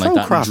or something So like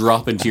that crap. and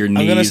drop into your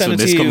gonna knees send when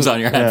it this to comes you. on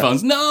your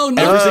headphones. No,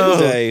 no. Every single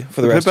day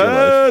for the rest of your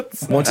life.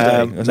 Pipettes! Once a day. I'll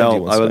send it to you No,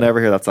 once I a will day. never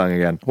hear that song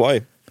again.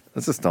 Why? I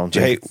just don't Do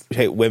you think.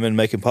 hate women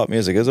making pop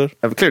music? Is it?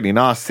 Clearly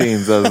not.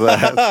 Seems as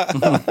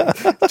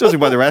judging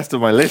by the rest of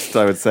my list,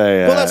 I would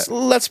say. Well,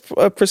 let's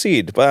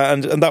proceed.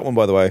 And that one,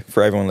 by the way,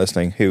 for everyone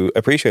listening who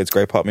appreciates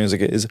great pop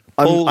music, is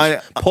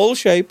Pull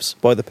Shapes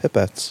by the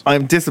Pipettes.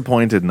 I'm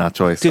disappointed in that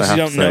choice. Because I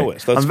you have don't to say. know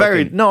it. That's I'm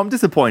very fucking- no. I'm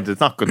disappointed. It's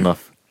not good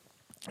enough.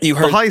 You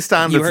The high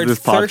standards you heard of this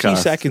 30 podcast.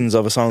 seconds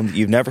of a song that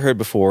you've never heard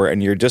before,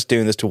 and you're just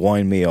doing this to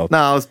wind me up.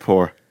 No, it was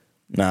poor.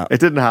 No. It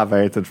didn't have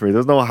anything for me.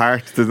 There's no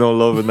heart. There's no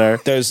love in there.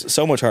 There's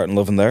so much heart and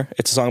love in there.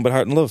 It's a song about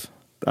heart and love.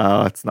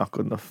 Oh, it's not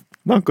good enough.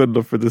 Not good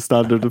enough for the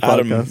standard of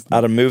podcast.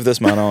 Adam, move this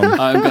man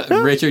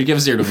on. Richard, give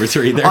us your number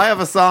 3 there. I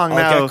have a song I'll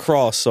now. get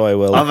cross, so I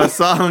will. I have a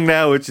song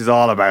now which is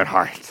all about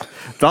heart.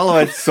 It's all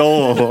about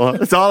soul.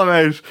 It's all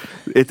about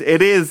it.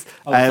 It is.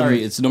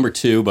 Sorry, it's number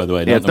 2, by the way.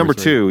 Yeah, not it's number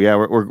 3. 2. Yeah,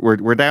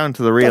 we're down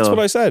to the real. That's what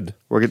I said.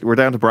 We're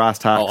down to brass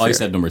tacks. Oh, I here.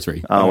 said number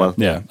 3. Oh well.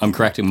 Yeah, I'm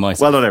correcting myself.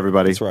 Well done,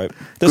 everybody. That's right.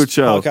 This Good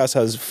show. podcast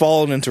has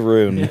fallen into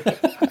ruin.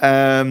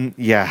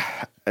 Yeah,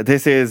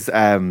 this is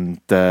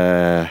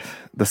the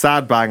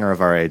sad banger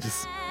of our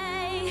ages.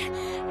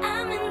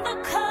 I'm in the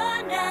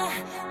corner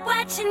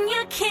watching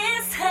you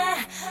kiss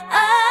her.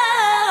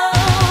 Oh,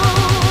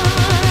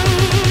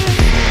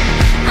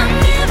 I'm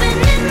giving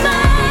it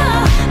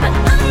more, but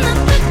I'm not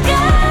the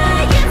guy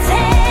you're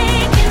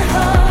taking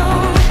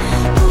home.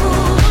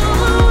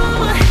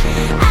 Ooh,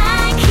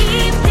 I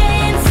keep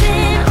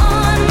dancing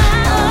on my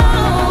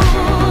own.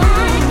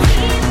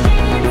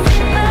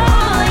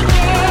 Oh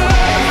yeah,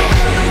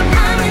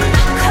 I'm in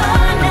the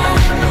corner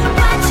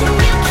watching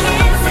you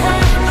kiss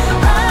her.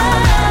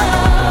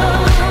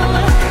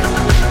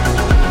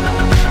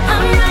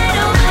 I'm right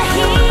over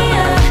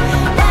here,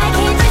 like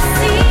you just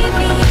see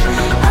me.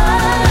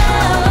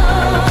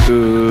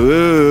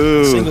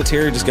 Ooh. Single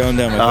tear just going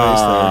down my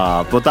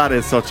face But that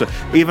is such a.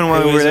 Even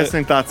when Who we were is it?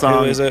 listening to that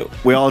song, Who is it?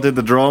 we all did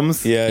the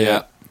drums. there.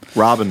 Yeah.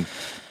 Robin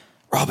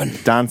Robin.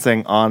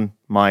 dancing on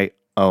my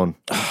own.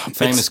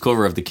 Famous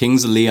cover of the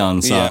Kings of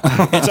Leon song.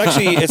 Yeah,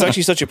 it's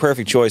actually such a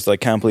perfect choice that I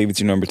can't believe it's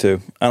your number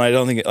 2. And I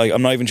don't think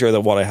I'm not even sure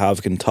that what I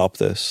have can top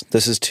this.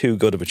 This is too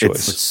good of a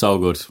choice. It's so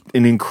good.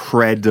 An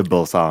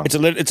incredible song.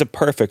 It's a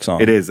perfect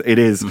song. It is.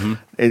 Mm-hmm.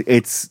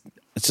 It's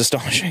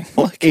astonishing.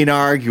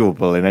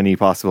 Inarguable in any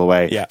possible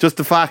way. Yeah. Just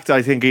the fact,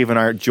 I think, even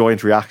our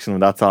joint reaction on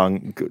that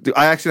song,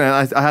 I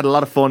had a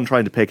lot of fun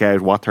trying to pick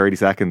out what 30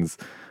 seconds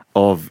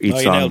of each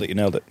song. You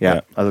nailed it.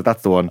 Yeah. I was like,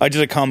 that's the one. I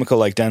did a comical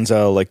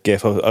Denzel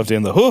gif of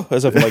doing the huh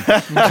as if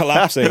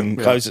collapsing.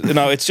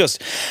 It's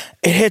just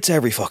it hits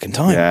every fucking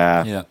time.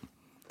 Yeah.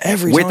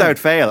 Every without time.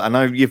 fail.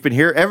 And you've been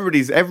here.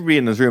 Everybody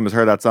in this room has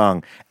heard that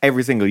song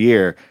every single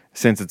year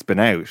since it's been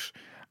out,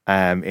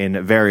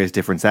 in various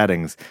different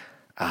settings,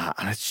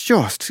 and it's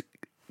just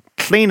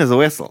clean as a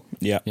whistle.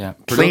 Yeah.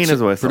 Clean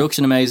as a whistle.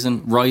 Production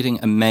amazing, writing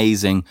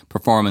amazing,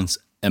 performance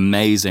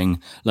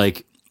amazing.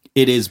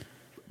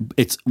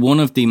 It's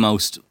one of the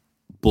most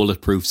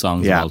bulletproof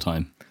songs of all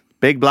time.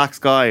 Big Black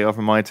Sky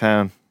over my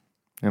town.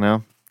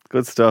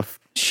 Good stuff.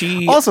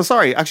 Also,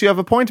 sorry, actually, I have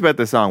a point about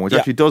this song, which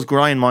actually does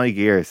grind my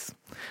gears.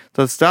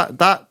 Does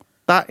that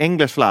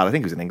English lad, I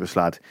think it was an English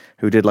lad,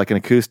 who did an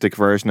acoustic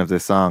version of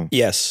this song.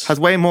 Yes. Has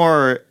way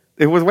more.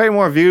 It was way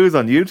more views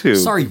on YouTube.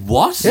 Sorry,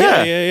 what?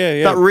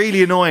 Yeah. That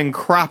really annoying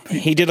crap.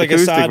 He did a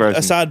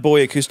version. sad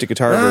boy acoustic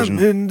guitar version.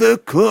 In the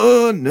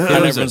corner.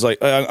 And everyone's like,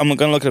 I'm going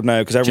to look it up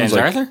now because everyone's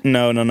James like, Arthur?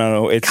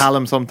 No. It's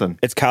Callum something.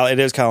 It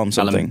is Callum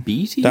something.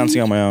 Beatty?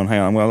 Dancing on My Own.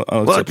 Hang on,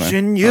 I'll look it up now.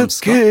 Watching you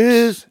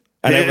kiss.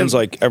 And everyone's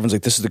like,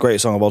 this is the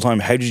greatest song of all time.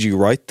 How did you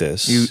write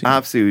this? You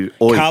absolute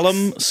oiks.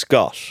 Callum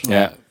Scott.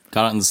 Yeah.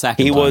 Got it in the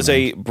second. He was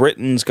a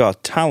Britain's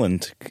Got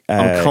Talent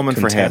I'm coming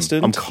contestant. for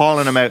him. I'm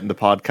calling him out in the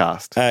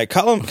podcast.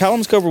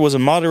 Callum's cover was a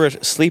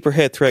moderate sleeper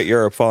hit throughout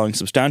Europe, following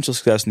substantial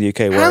success in the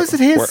UK. How is it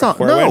his song?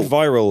 Where it went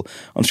viral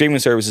on streaming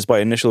services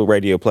by initial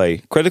radio play.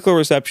 Critical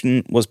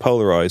reception was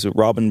polarised, with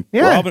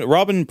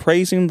Robin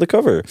praising the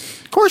cover.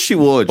 Of course she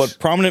would. But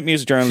prominent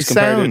music journalists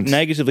compared it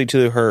negatively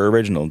to her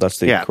original. That's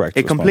the correct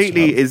it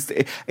completely is.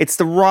 It's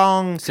the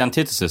wrong. It's the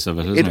antithesis of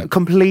it, isn't it? It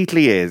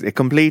completely is. It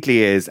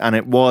completely is. And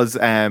it was.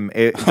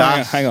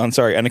 Hang on,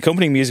 sorry. An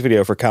accompanying music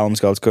video for Callum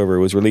Scott's cover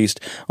was released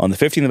on the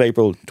 15th of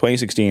April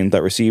 2016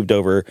 that received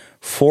over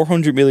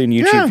 400 million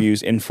YouTube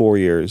views in 4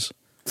 years.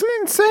 It's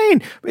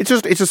insane. It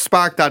just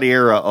sparked that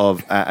era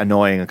of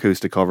annoying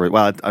acoustic cover.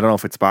 Well, I don't know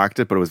if it sparked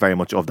it, but it was very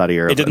much of that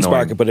era. It didn't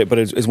spark it, but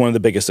it's one of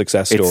the biggest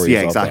success stories.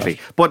 Yeah, exactly.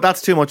 But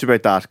that's too much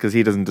about that because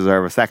he doesn't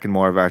deserve a second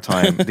more of our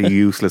time. The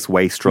useless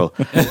wastrel.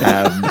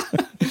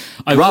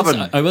 I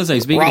will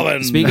say,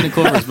 speaking of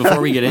covers, before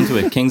we get into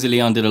it, Kings of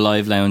Leon did a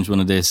Live Lounge one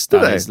of this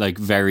that is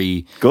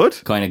very good,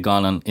 kind of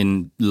gone on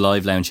in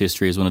Live Lounge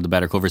history as one of the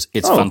better covers.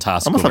 It's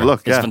fantastic. I must have a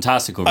look. It's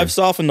fantastic cover. I've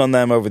softened on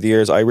them over the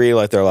years. I really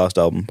like their last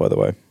album, by the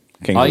way.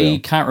 I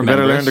can't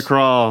remember. You better learn to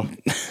crawl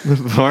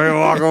before you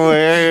walk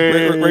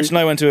away. Rich and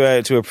I went to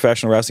a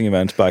professional wrestling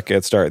event back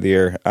at the start of the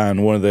year,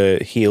 and one of the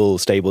heel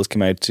stables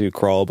came out to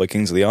Crawl by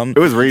Kings of Leon. It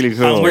was really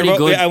cool.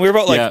 And we were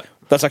both like,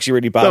 that's actually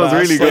really badass. That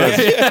was really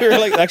good. We were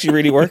like, it actually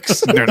really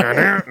works. Anyway,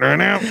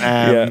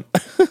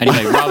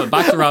 Robin,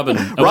 back to Robin.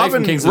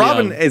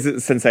 Robin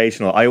is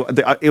sensational.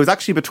 It was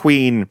actually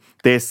between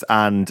this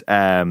and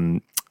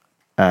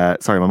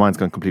sorry, my mind's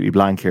gone completely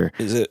blank here.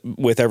 Is it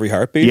With Every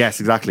Heartbeat? Yes,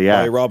 exactly.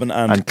 Yeah, by Robin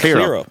and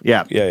Clear Up.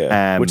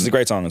 Yeah. Which is a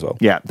great song as well.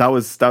 Yeah, that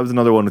was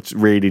another one which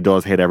really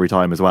does hit every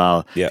time as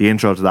well. Yeah. The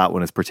intro to that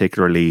one is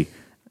particularly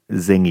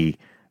zingy.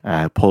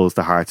 Pulls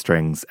the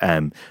heartstrings.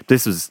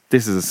 This is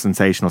a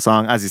sensational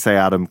song, as you say,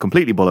 Adam.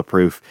 Completely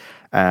bulletproof.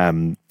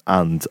 And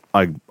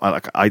I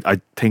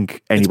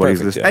think anybody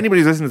who's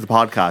listening to the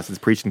podcast is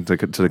preaching to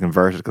the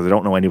converted because I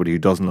don't know anybody who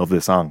doesn't love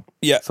this song.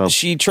 Yeah, so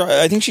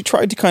I think she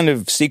tried to kind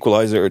of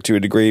sequelize it to a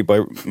degree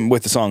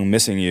with the song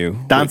 "Missing You,"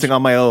 Dancing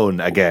on My Own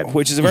again,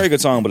 which is a very good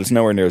song, but it's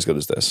nowhere near as good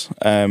as this.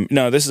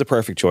 No, this is a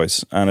perfect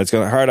choice, and it's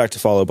a hard act to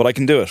follow, but I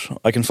can do it.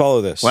 I can follow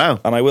this. Wow,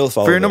 and I will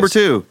follow for your this. number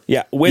 2.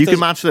 Yeah, you can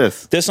match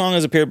this. This song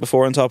has appeared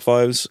before in top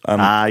 5s.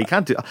 You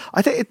can't do.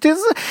 I think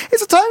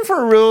it's a time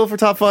for a rule for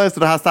top 5s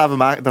that it has to have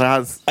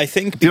I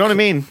think. Do you know what I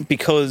mean?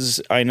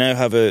 Because I now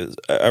have a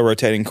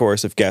rotating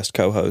chorus of guest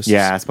co-hosts.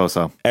 Yeah, I suppose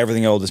so.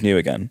 Everything old is new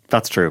again.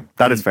 That's true.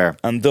 That is fair.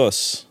 And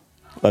thus,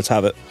 let's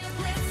have it.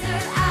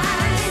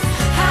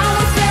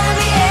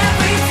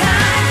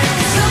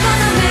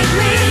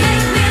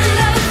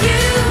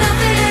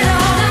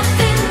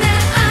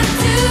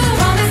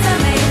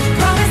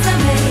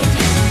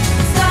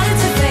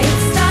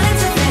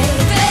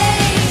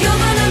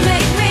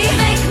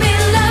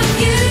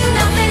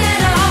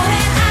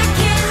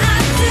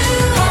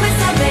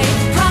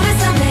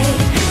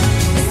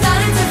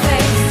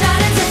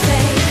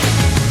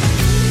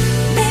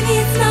 Maybe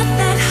it's not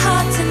that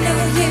hard to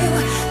know you.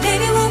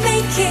 Maybe we'll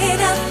make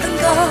it up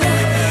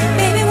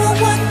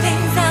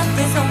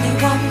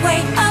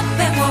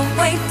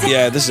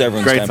Yeah, this is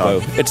everyone's Great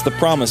tempo. song. It's The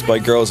Promise by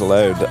Girls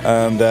Aloud,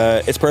 and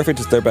it's perfect.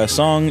 It's their best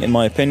song, in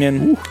my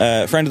opinion.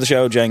 Friend of the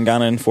show, Jen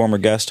Gannon, former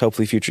guest,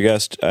 hopefully future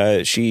guest,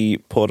 she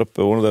put up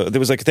one of the... There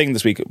was like a thing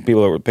this week,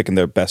 people were picking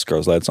their best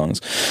Girls Aloud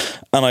songs,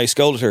 and I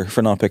scolded her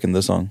for not picking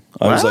this song.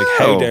 I was like,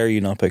 how Wow. dare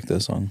you not pick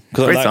this song?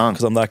 Great song.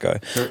 Because I'm that guy.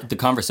 The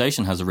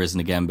conversation has arisen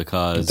again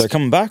because They're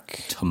coming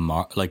back.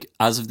 tomorrow, like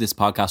as of this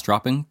podcast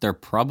dropping, there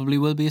probably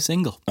will be a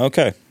single.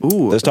 Okay.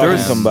 Ooh, There's talking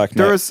to come back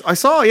now. I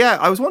saw,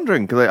 I was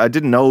wondering because I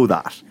didn't know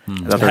that.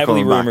 That they're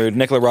Heavily coming back. rumoured.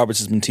 Nicola Roberts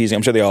has been teasing.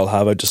 I'm sure they all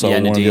have. I just saw Yeah,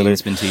 one of the other.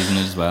 Nadine's been teasing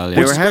it as well. They Yeah.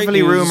 were Which is great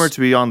heavily news. rumoured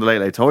to be on the Late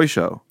Late Toy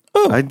Show.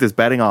 Oh. I think there's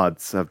betting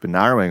odds have been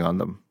narrowing on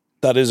them.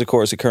 That is, of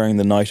course, occurring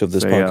the night of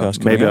this So, yeah, podcast.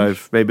 coming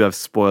maybe out. I've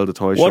spoiled the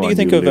toy show. What do you on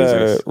think of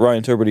losers.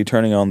 Ryan Tuberty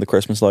turning on the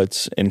Christmas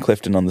lights in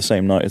Clifton on the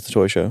same night as the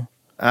toy show?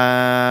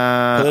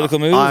 Political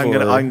move,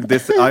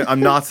 I'm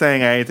not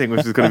saying anything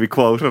which is going to be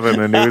quoted in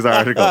a news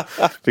article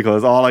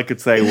because all I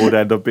could say would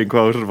end up being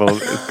quotable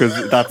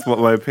because that's what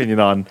my opinion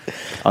on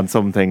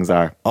some things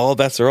are. All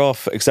bets are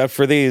off except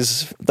for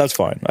these. That's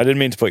fine. I didn't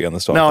mean to put you on the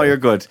spot. No, there. you're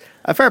good.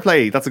 Fair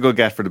play. That's a good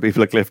get for the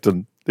people at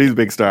Clifton. He's a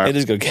big star. It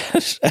is good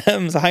get.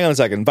 So hang on a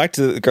second. Back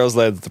to the Girls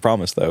Led The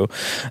Promise, though.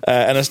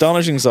 An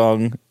astonishing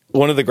song.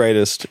 One of the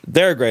greatest.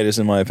 Their greatest,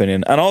 in my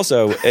opinion. And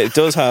also, it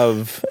does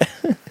have...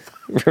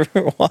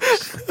 What?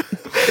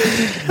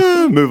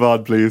 Move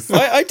on, please.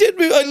 I did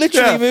move. I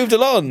literally moved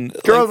along.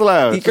 Girls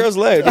Aloud. Girls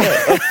Aloud,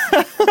 yeah.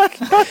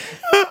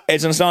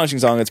 It's an astonishing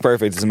song. It's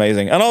perfect. It's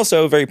amazing. And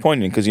also very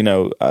poignant because,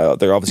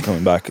 they're obviously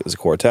coming back as a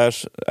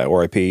quartet.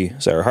 R.I.P.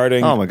 Sarah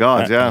Harding. Oh my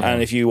God, yeah.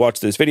 And if you watch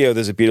this video,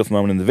 there's a beautiful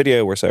moment in the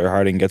video where Sarah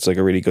Harding gets like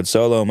a really good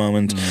solo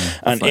moment.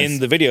 And nice. in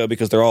the video,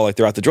 because they're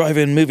at the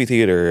drive-in movie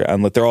theater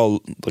and like they're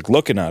all like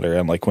looking at her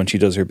and like when she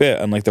does her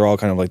bit and like they're all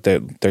kind of like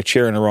they're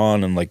cheering her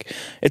on and like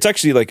it's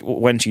actually like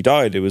when she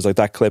died, it was like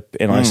that clip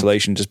in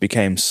isolation just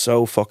became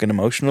so fucking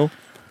emotional.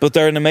 But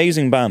they're an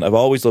amazing band. I've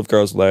always loved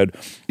Girls Aloud.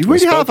 You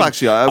really I've have, spoken-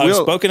 actually. I've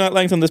spoken at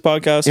length on this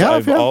podcast. Yeah,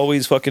 I've yeah.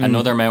 always fucking...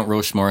 Another Mount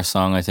Rushmore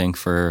song, I think,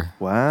 for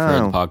the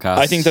podcast.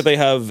 I think that they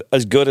have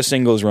as good a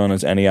singles run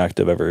as any act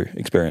I've ever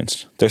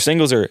experienced. Their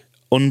singles are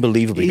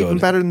unbelievably Even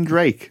good. better than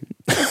Drake.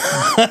 Well,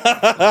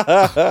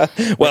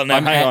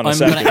 now hang on a I'm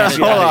second.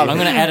 going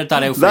to edit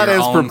that out for That your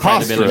is own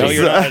preposterous. No, credibility.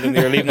 you're not editing,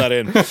 you're leaving that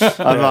in.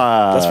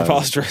 That's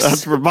preposterous.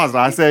 That's preposterous.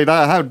 I say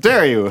that. How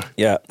dare you?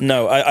 Yeah,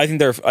 no, I think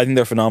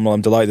they're phenomenal.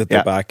 I'm delighted that they're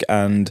Yeah. back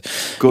and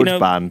Good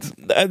band.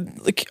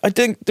 I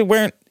think they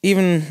weren't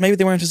maybe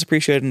they weren't as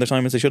appreciated in their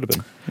time as they should have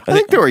been. I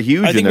think they were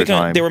huge in their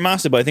time. They were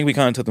massive, but I think we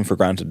kind of took them for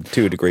granted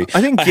to a degree.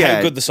 I think, yeah.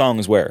 how good the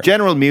songs were.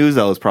 General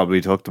Musos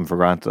probably took them for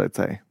granted, I'd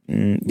say.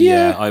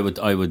 Yeah,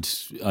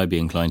 I'd be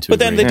inclined to But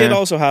then agree. they did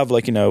also have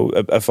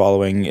a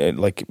following.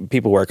 Like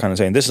people were kind of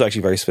saying this is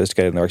actually very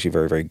sophisticated and they're actually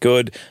very, very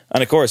good.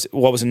 And of course,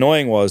 what was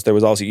annoying was there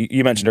was also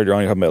you mentioned earlier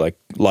on you're talking about like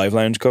live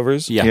lounge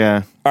covers.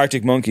 Yeah.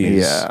 Arctic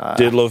Monkeys Yeah.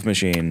 did Love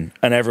Machine,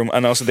 and everyone,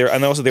 and also they were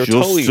Just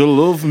totally a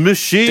love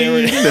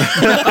machine.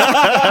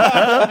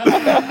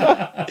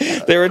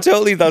 they were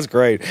totally. That's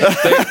great.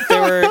 They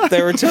were.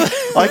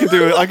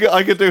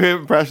 I could do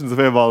impressions of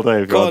him all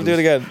day. If you Go on, wanted. do it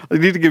again. You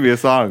need to give me a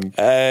song.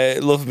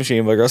 Love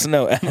Machine by Girls.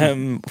 No,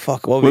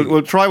 fuck. What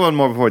We'll try one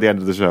more before the end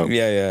of the show.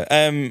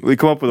 yeah. We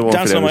come up with a one for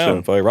Dancing the on end My of Own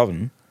the show. by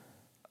Robin.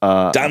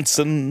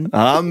 Dancing.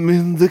 I'm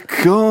in the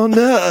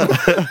corner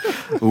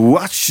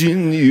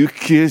watching you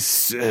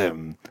kiss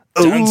him.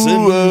 Dancing.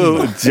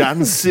 Oh,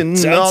 dancing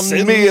on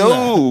me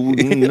own.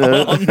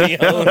 On my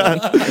own.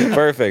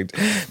 Perfect.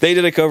 They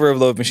did a cover of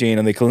Love Machine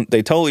and they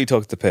totally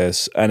took the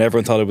piss and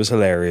everyone thought it was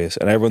hilarious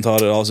and everyone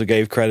thought it also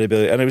gave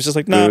credibility and it was just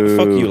like nah, Boo.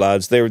 fuck you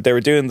lads. They were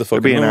doing the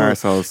fucking being "Oh,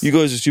 arseholes." you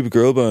guys are a stupid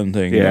girl band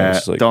thing. Yeah, it's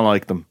just like, don't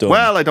like them. dumb.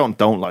 Well, I don't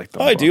like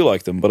them. I do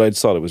like them, but I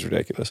just thought it was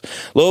ridiculous.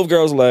 Love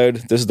Girls Aloud.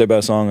 This is their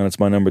best song and it's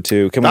my number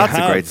 2. That's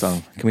a great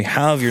song. Can we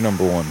have your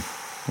number 1?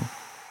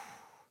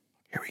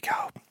 Here we go.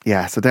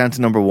 Yeah, so down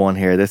to number 1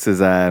 here. This is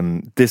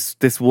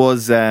this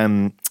was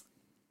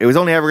it was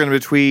only ever going to be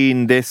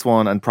between this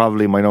one and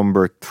probably my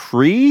number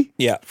 3.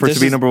 Yeah, for it this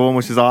to be is- number 1,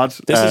 which is odd.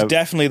 This is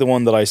definitely the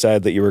one that I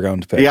said that you were going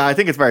to pick. Yeah, I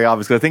think it's very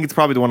obvious because I think it's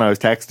probably the one I was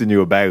texting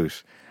you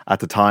about at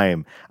the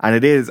time, and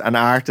it is an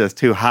artist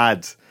who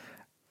had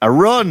a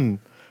run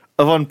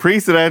of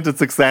unprecedented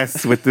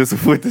success with this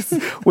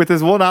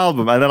one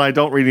album, and then I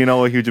don't really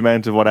know a huge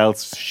amount of what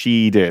else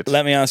she did.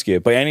 Let me ask you,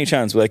 by any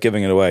chance, without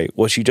giving it away,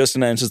 was she just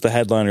announced as the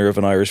headliner of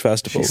an Irish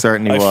festival? She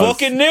certainly was. I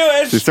fucking knew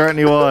it! She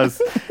certainly was.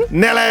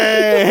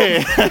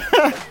 Nelly!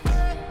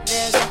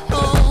 There's a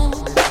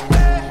hole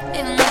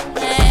in my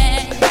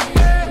head.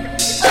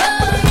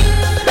 Oh, you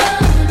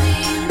don't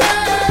mean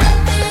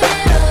nothing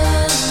at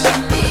all to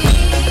me.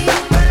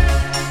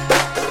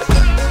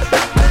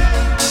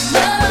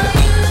 No,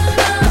 you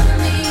don't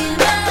mean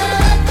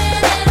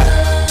nothing at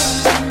all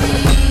to me.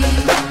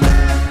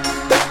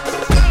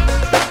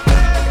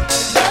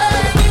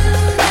 But you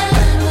got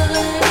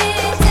what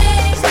it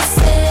takes to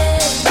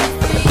set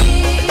me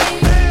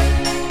free.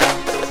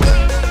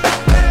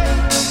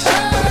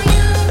 Oh,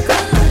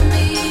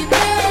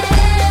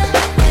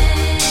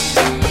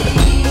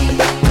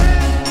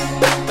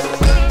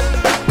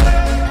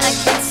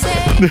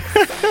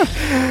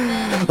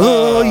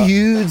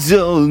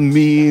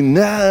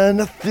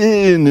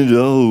 nothing at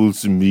all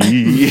to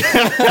me. Say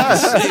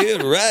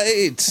it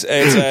right.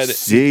 It's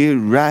Say it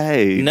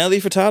right. Nelly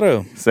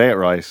Furtado. Say it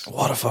right.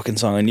 What a fucking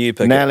song. I knew you'd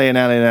pick it.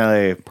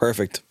 Nelly.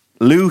 Perfect.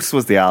 Loose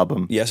was the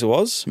album. Yes, it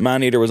was.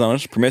 Man Eater was on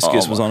it.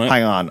 Promiscuous was on it.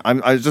 Hang on.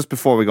 I just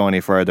before we go any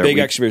further. Big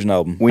Extravision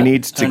album. We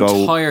need to An go.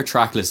 entire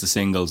track list of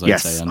singles, I'd say.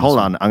 Yes. On this Hold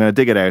one. on. I'm going to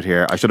dig it out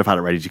here. I should have had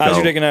it ready to go. As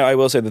you're digging out, I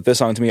will say that this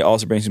song to me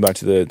also brings me back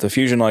to the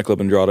Fusion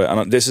nightclub in Drogheda.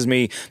 And this is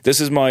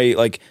my,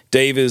 like,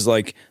 Dave is,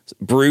 like,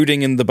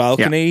 brooding in the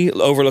balcony,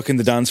 overlooking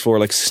the dance floor,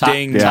 like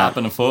Sting.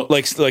 Tapping a foot.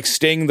 Like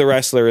Sting the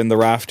wrestler in the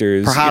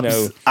rafters. Perhaps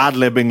you know.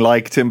 ad-libbing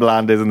like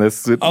Timbaland is in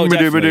this. Oh,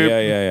 definitely.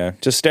 Yeah.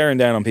 Just staring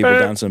down on people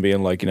dancing and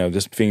being like,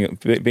 just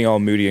being all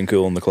moody and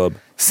cool in the club.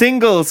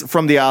 Singles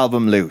from the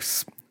album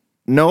Loose.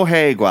 No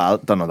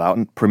Hagual, don't know that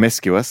one.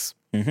 Promiscuous.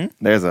 Mm-hmm.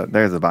 There's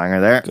a banger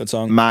there. Good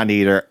song. Man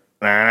Eater.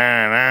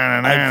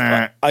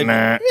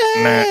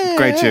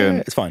 Great tune.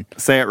 It's fine.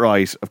 Say It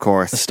Right, of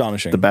course.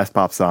 Astonishing. The best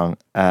pop song.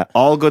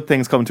 All Good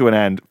Things Come to an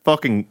End.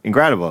 Fucking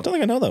incredible. I don't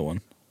think I know that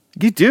one.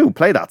 You do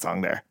play that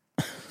song there.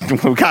 We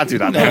can't do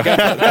that.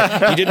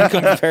 now. You didn't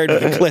come prepared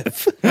with a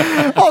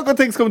clip. All Good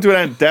Things Come to an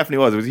End definitely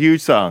was. It was a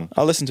huge song.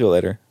 I'll listen to it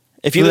later.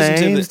 If you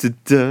listen to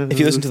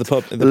the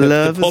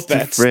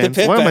puppets,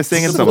 Why am I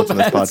singing so much on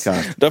this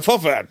podcast? The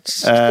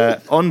puppets.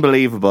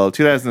 Unbelievable.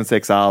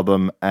 2006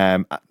 album.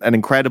 An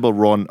incredible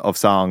run of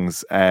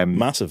songs.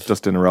 Massive.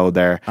 Just in a row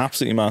there.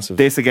 Absolutely massive.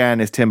 This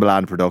again is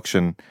Timbaland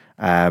production.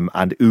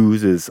 And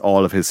oozes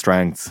all of his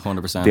strengths.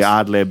 100%. The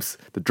ad libs,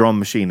 the drum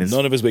machine is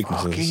none of his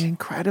weaknesses. fucking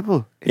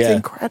incredible. It's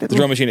incredible. The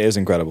drum machine is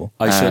incredible.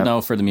 I should know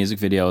for the music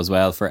video as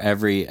well. For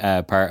every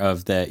part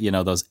of the,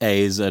 those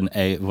A's and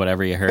A,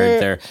 whatever you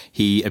heard there,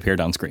 he appeared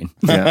on screen.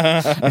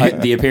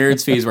 The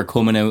appearance fees were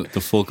coming out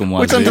the fucking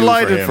wazoo. Which I'm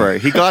delighted for.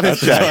 He got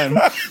his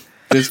check.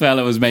 This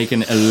fella was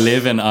making a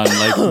living on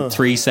like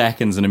 3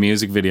 seconds in a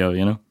music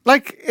video,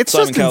 Like, it's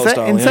Simon just Cowell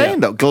style,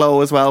 insane though.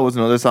 Glow as well was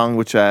another song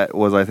which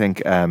was, I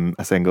think,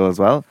 a single as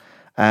well.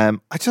 I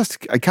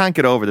can't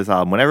get over this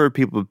album. Whenever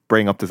people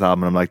bring up this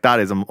album, I'm like,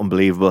 that is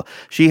unbelievable.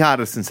 She had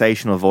a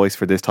sensational voice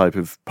for this type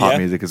of pop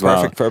music as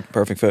well.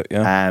 Perfect fit,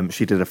 yeah.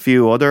 She did a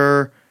few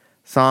other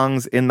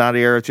songs in that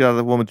era. She had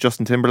the one with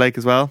Justin Timberlake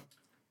as well.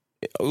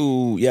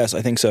 Oh, yes,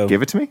 I think so.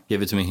 Give It To Me?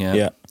 Give It To Me, yeah.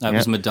 Yeah.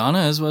 Was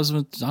Madonna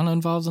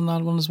involved in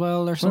that one as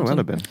well or something? Oh, well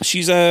have been.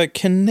 She's a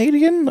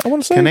Canadian, I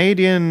want to say.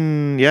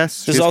 Canadian,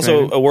 yes. She's she's also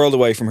Canadian. a world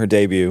away from her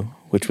debut,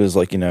 which was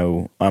like,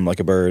 I'm Like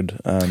a Bird.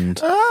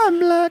 And I'm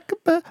like a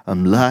bird.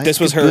 I'm like this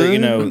was a her,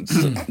 bird.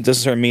 this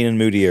is her mean and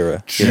moody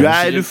era.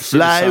 Try to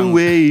fly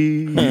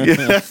away.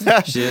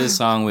 She did a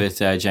song with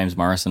James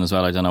Morrison as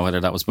well. I don't know whether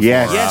that was before or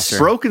Yes, after.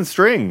 Broken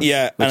Strings.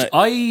 Yeah. Which And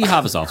I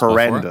have a soft spot for.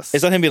 Horrendous.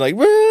 is that him being like,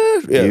 "Woo!"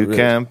 Yeah, You really.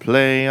 can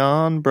play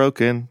on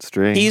broken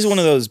strings. He's one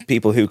of those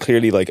people who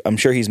clearly, like, I'm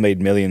sure he's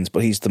made millions,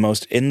 but he's the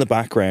most in the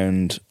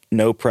background,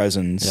 no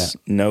presence,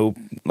 no,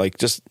 like,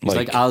 just He's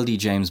like Aldi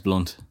James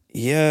Blunt,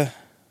 yeah.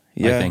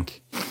 I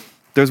think.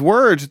 There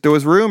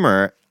was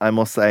rumour, I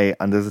must say,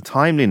 and there's a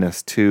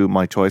timeliness to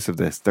my choice of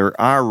this. There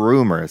are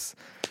rumours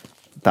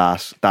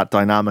that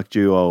dynamic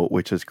duo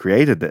which has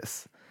created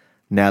this,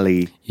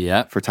 Nelly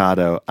Yeah.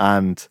 Furtado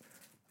and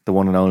the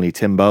one and only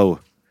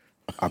Timbo,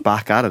 are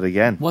back at it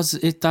again. Was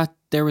it that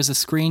there was a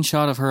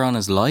screenshot of her on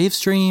his live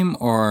stream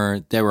or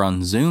they were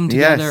on Zoom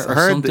together Yes, or I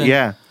heard something?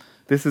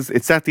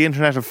 it set the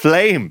internet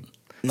aflame.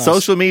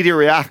 Social media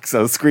reacts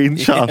as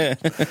screenshot.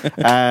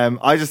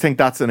 I just think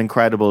that's an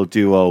incredible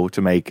duo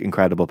to make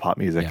incredible pop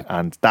music,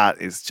 and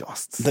that is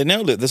just They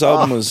nailed it. This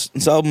album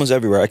was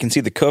everywhere. I can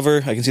see the cover.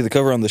 I can see the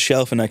cover on the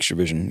shelf in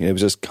Extravision. It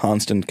was just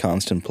constant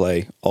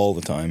play all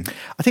the time.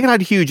 I think it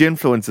had huge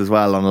influence as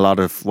well on a lot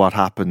of what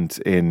happened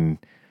in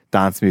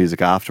dance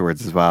music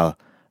afterwards as well.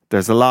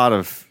 There's a lot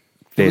of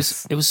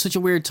this. It was such a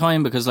weird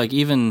time because like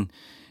even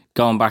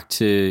going back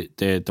to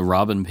the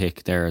Robin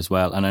pick there as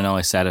well, and I know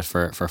I said it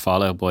for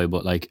Fall Out Boy,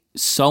 but like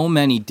so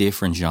many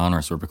different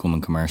genres were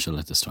becoming commercial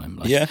at this time.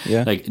 Like,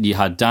 Yeah. Like you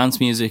had dance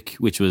music,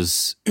 which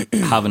was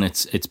having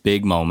its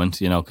big moment,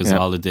 because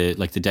all of the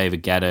like the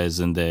David Guettas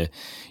and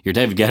your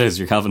David Guettas,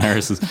 your Calvin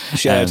Harris's.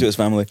 Shout out to his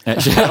family.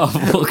 Oh,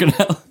 fucking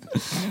hell.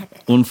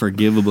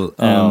 Unforgivable.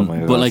 Oh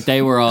my but God. like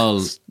they were all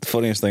The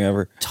funniest thing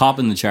ever.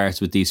 topping the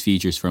charts with these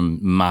features from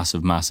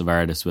massive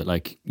artists with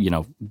like,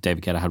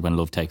 David Guetta had When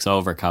Love Takes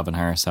Over, Calvin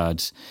Harris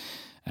had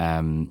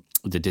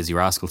the Dizzy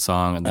Rascal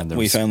song, and then there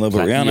We was Found Love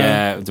with Rihanna.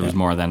 Yeah, there was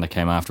more then that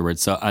came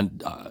afterwards. So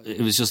and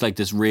it was just like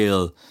this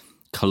real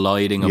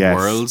colliding of Yes.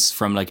 worlds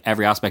from like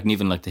every aspect, and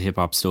even like the hip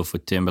hop stuff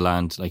with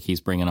Timbaland, like he's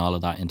bringing all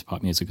of that into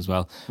pop music as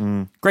well.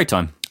 Great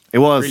time. It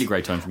was Really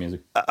great time for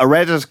music. a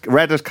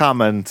Reddit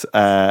comment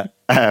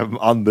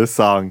on this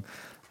song.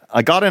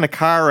 I got in a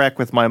car wreck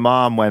with my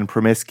mom when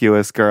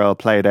Promiscuous Girl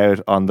played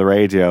out on the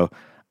radio,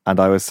 and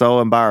I was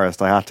so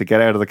embarrassed I had to get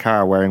out of the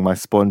car wearing my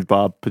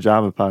SpongeBob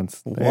pajama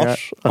pants. What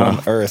on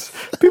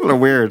earth? People are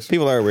weird.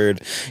 People are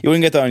weird. You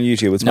wouldn't get that on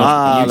YouTube. It's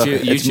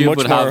YouTube much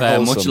would more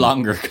have much wholesome.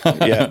 longer.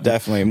 Yeah,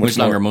 definitely. Much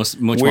longer, much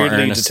more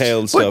weirdly earnest.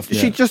 detailed But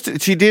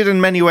stuff. she did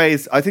in many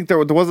ways. I think there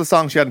was a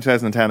song she had in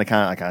 2010.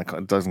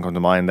 It doesn't come to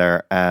mind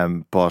there.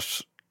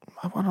 But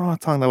I don't know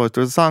what song that was.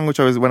 There was a song which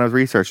when I was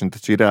researching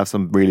that she did have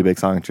some really big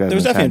song in 2010. There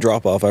was definitely a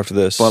drop off after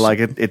this. But like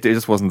it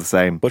just wasn't the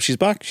same. But she's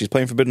back. She's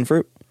playing Forbidden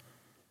Fruit.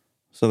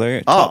 So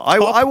there. I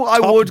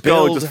would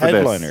go billed just for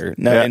headliner. this.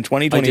 Now Yeah. in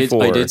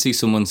 2024, I did see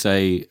someone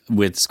say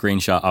with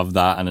screenshot of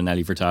that and a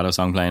Nelly Furtado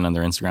song playing on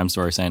their Instagram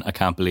story saying, I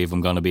can't believe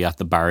I'm going to be at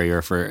the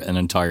barrier for an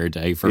entire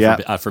day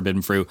at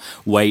Forbidden Fruit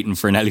waiting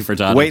for Nelly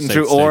Furtado. Waiting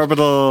through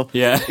Orbital.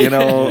 Yeah. You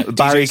know,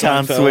 Barry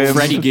can't Seinfeld, swim.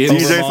 Freddie Gibbs.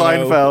 DJ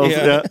Romano. Seinfeld.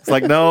 Yeah. Yeah. It's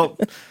like, no,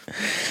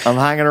 I'm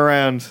hanging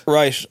around.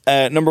 Right,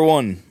 number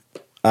one.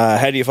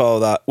 How do you follow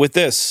that? With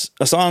this,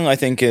 a song I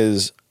think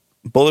is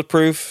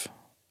bulletproof,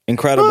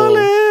 incredible.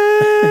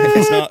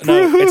 It's not.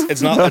 No,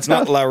 it's not. It's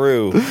not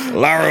LaRue.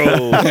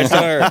 LaRue. It's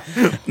not her.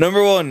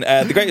 Number one,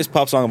 the greatest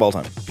pop song of all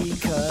time.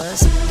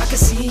 Because I can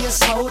see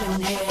us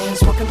holding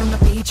hands, walking on the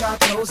beach, our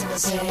toes in the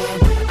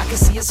sand. I can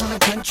see us on the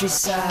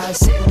countryside,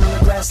 sitting on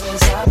the grassland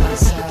side by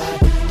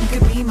side. You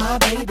could be my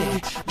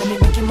baby, let me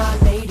make you my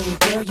lady.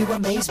 Girl, you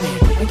amaze me,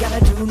 ain't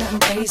gotta do nothing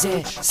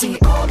crazy. See,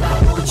 all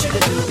I want you to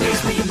do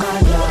is be my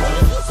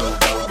love. So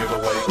don't give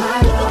away.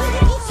 My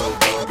love, So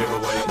don't give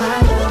away.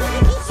 my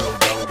love. So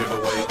don't give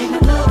away. Ain't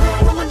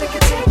another woman that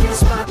can take your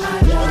spot, my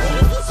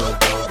love. So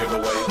don't give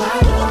away. My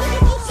love,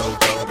 So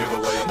don't give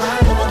away. my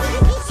love.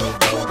 So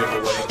don't give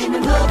away. Ain't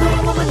another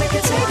woman that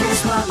can take your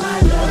spot, my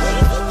love.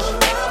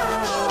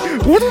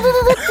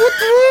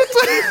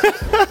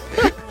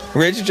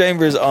 Richard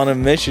Chambers on a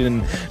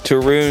mission to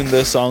ruin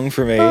this song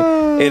for me.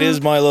 It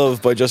is My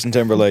Love by Justin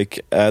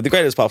Timberlake, the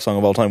greatest pop song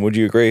of all time. Would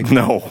you agree?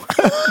 No.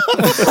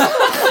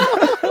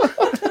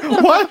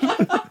 What?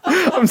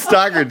 I'm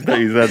staggered that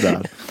you said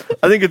that.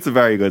 I think it's a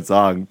very good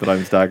song, but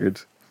I'm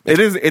staggered. It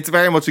is. It's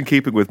very much in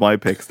keeping with my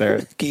picks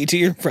there. Can you do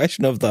your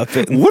impression of that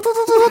bit?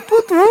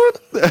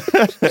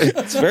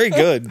 It's very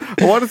good.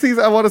 What does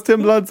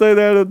Timbaland say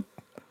there?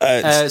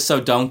 Then? So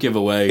don't give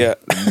away. Yeah,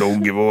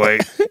 Don't give away.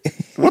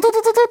 you're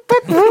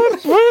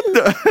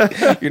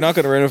not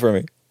going to ruin it for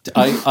me.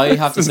 I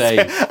have to say,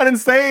 An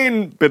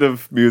insane bit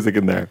of music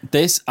in there.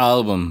 this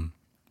album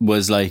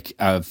was like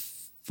a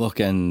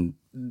fucking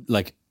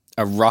like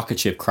a rocket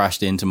ship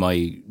crashed into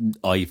my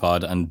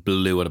iPod and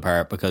blew it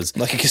apart because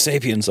Like a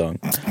Kasabian song.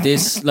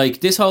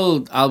 this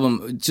whole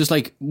album just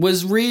like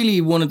was really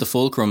one of the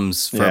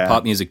fulcrums for Yeah.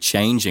 pop music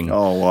changing.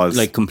 Oh, it was.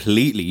 like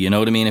completely. You know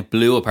what I mean? It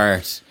blew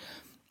apart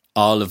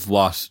all of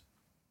what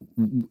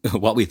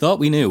we thought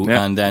we knew,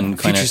 Yeah. and then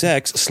kind Future of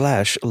Sex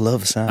 /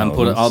 Love Sounds. and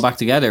put it all back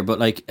together. But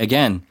like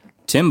again,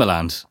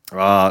 Timbaland. This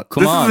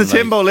on, is the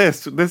Timbo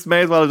list. This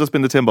may as well have just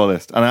been the Timbo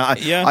list, and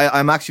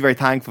I'm actually very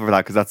thankful for that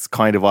because that's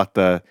kind of what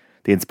the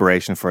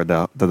inspiration for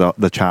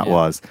the chat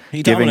was.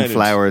 He Giving dominated.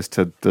 flowers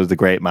to the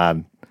great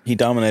man. He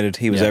dominated.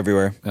 He was Yeah.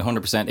 everywhere.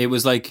 100%. It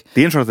was like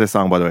The intro to this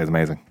song, by the way, is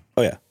amazing.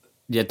 Oh yeah.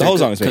 yeah, The whole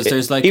song is because amazing.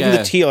 there's like Even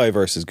the T.I.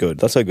 verse is good.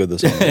 That's how good this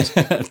song is.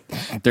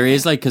 there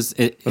is like because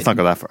Let's not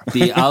go that far.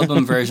 the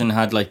album version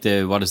had like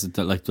the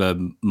like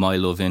the My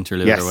Love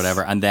interlude Yes. or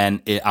whatever, and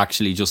then it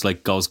actually just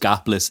like goes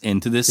gapless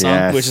into this song,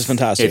 Yes. Which is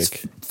fantastic. It's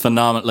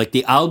phenomenal. Like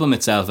the album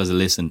itself as a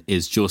listen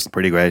is just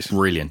Pretty great.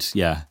 brilliant.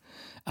 Yeah,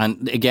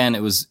 and again,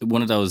 it was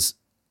one of those.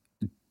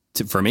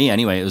 For me,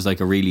 anyway, it was like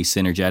a really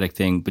synergetic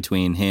thing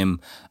between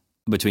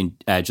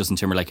Justin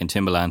Timberlake and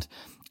Timbaland,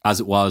 as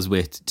it was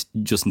with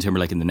Justin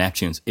Timberlake and the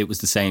Neptunes. It was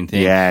the same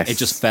thing. Yes. It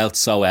just felt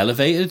so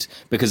elevated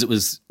because it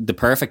was the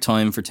perfect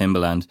time for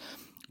Timbaland.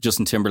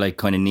 Justin Timberlake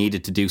kind of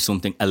needed to do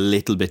something a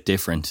little bit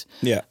different.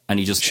 Yeah. And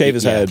he just Shave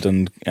his head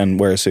and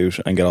wear a suit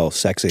and get all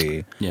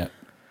sexy. Yeah.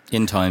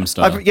 In time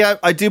style.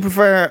 I do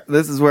prefer.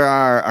 This is where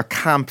our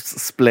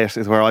camps split.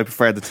 Is where I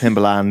prefer the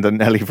Timbaland and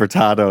Nelly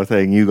Furtado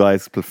thing. You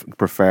guys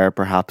prefer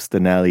perhaps the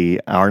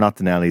Nelly, or not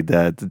the Nelly,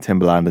 the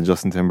Timbaland and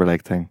Justin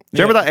Timberlake thing.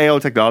 Do you remember that AO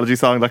Technology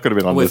song? That could have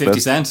been on With this 50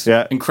 list. Cent.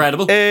 Yeah,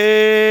 Incredible.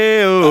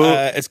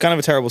 AO. It's kind of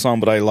a terrible song,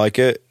 but I like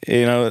it.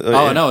 You know.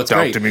 Oh, no, it's Talk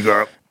great. to me,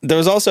 girl. There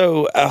was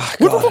also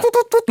there's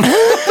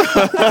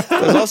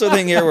also a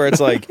thing here where it's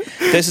like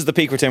this is the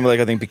peak for Timberlake,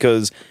 I think,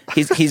 because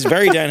he's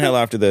very downhill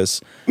after this.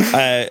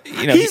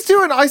 He's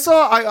doing.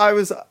 I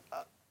was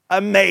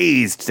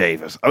amazed,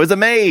 David. I was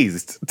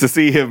amazed to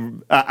see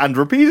him and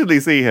repeatedly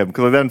see him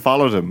because I then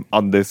followed him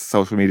on this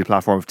social media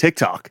platform of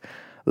TikTok,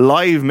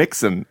 live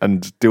mixing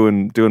and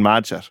doing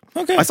mad shit.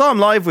 Okay. I saw him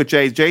live with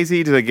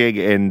Jay-Z did a gig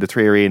in the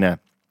 3 Arena.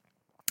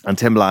 And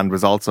Timbaland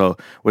was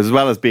as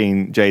well as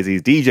being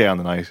Jay-Z's DJ on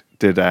the night,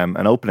 did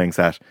an opening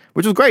set,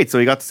 which was great. So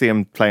you got to see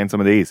him playing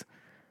some of these.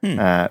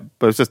 But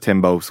it was just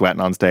Timbo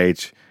sweating on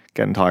stage,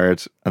 getting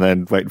tired, and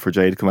then waiting for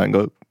Jay to come out and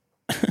go.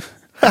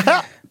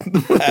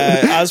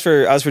 As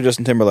for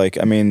Justin Timberlake,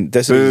 I mean,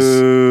 this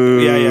is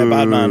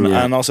bad man,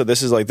 and also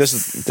this is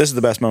the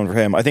best moment for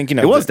him. I think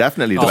It was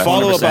definitely the the best.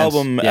 follow-up 100%.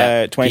 album,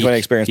 Yeah. 2020 Peak,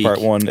 Experience peak.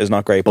 Part 1 is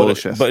not great, but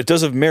Bullshit. it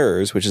does have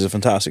Mirrors, which is a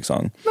fantastic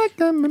song,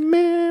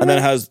 and then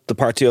it has the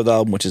Part 2 of the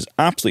album, which is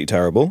absolutely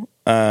terrible.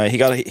 He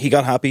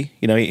got happy.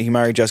 You know, he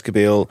married Jessica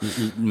Biel.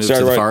 Moved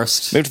to the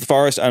forest. Moved to the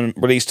forest and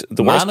released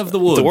the Man worst of the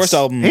Woods. the worst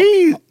album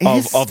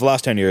He's of the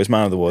last 10 years.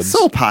 Man of the Woods.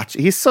 so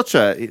patchy. He's such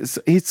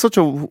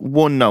a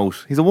one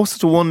note. He's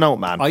such a one note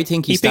man. I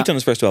think He peaked on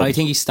his first album. I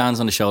think he stands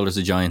on the shoulders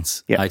of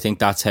giants. Yeah. I think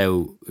that's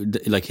how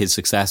like his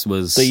success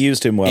was. They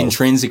used him well.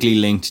 Intrinsically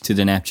linked to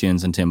the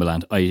Neptunes and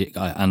Timbaland.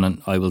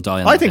 I will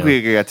die on I that think hill.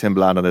 we could get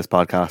Timbaland on this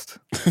podcast.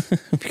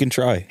 We can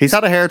try. He's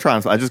had a hair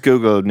transplant. I just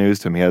googled news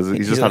to him.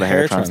 He's just had a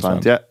hair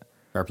transplant. Yeah.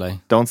 Fair play.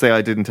 Don't say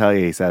I didn't tell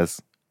you. He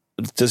says.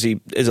 Does he?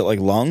 Is it like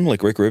long,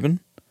 like Rick Rubin?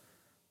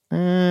 Or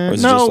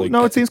is it No, just like,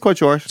 no. It seems quite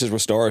short. just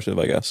restorative,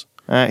 I guess.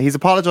 He's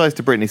apologised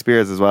to Britney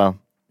Spears as well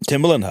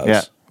Timbaland has.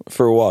 Yeah.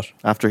 For what?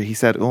 after he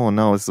said, "Oh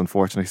no, this is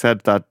unfortunate." He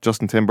said that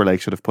Justin Timberlake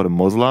should have put a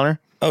muzzle on her.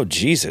 Oh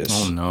Jesus!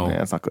 Oh no.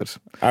 Yeah, it's not good.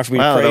 After we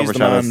Well, it praised the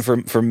man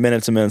overshadows. for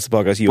minutes and minutes of the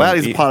podcast, He's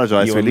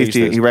apologised. So at least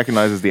he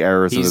recognises the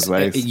errors of his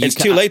ways. It's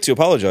too late to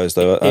apologise,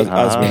 though,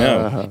 as we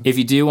know. If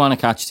you do want to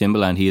catch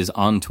Timbaland, he is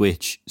on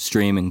Twitch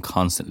streaming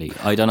constantly.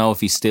 I don't know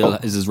if he still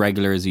is as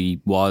regular as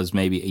he was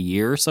maybe a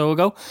year or so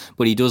ago,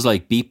 but he does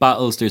like beat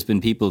battles. There's been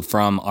people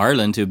from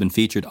Ireland who have been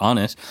featured on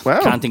it. Wow.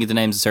 Can't think of the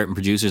names of certain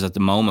producers at the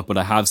moment, but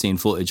I have seen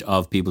footage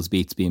of people's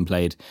beats being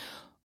played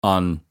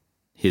on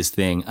his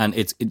thing. And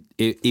it's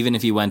even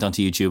if you went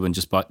onto YouTube and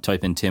just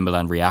type in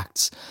Timbaland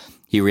reacts,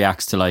 he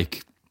reacts to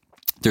like,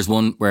 there's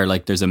one where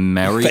like there's a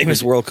Maori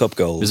Famous World Cup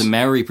goals. There's a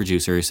Maori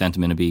producer who sent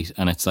him in a beat,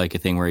 and it's like a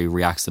thing where he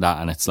reacts to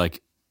that, and it's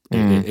like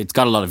it's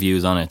got a lot of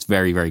views on it. It's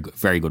very,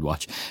 very good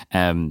watch.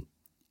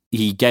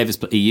 He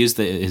used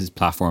his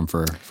platform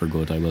for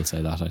good. I will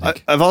say that. I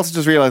think. I've also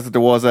just realised that there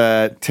was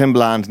a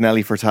Timbaland,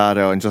 Nelly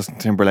Furtado, and Justin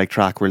Timberlake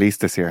track released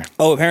this year.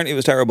 Oh, apparently it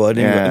was terrible. I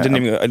didn't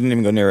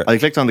even go near it. I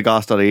clicked on the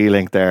goss.ie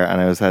link there, and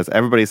it says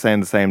everybody's saying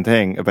the same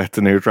thing about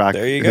the new track.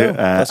 There you go.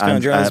 That's kind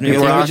of journalism.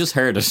 people, we were just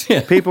heard it.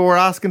 Yeah. people were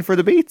asking for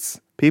the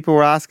beats. People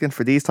were asking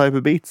for these type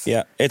of beats.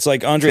 Yeah, it's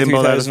like Andre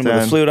Timbo 3000 with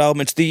let us a flute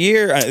album. It's the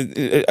year,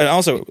 and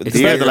also the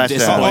year of the last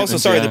also,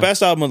 sorry, yeah. the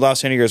best album of the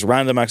last 10 years,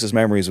 Random Access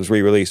Memories, was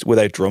re-released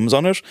without drums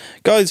on it.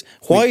 Guys,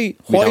 why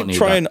don't need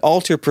try that. and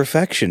alter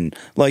perfection?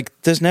 Like,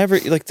 there's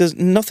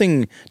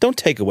nothing. Don't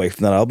take away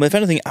from that album. If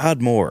anything, add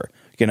more.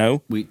 You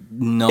know,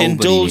 Nobody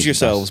indulge needs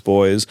yourselves,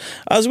 boys,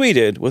 as we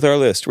did with our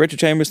list. Richard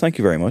Chambers, thank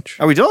you very much.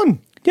 Are we done?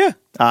 Yeah,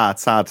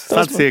 It's sad.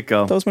 Sad to see it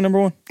go. that was my number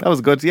one. That was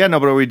good. Yeah, no,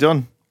 but are we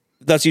done?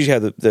 That's usually how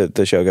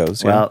the show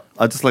goes. Yeah. Well,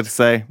 I'd just like to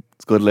say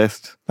it's a good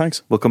list.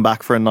 Thanks. We'll come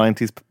back for a late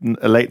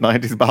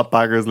 90s Bob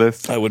Baggers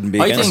list. I wouldn't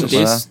be I against think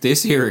it.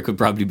 this year could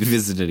probably be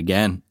visited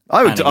again.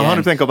 I would And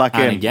again, 100% go back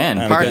and in. again.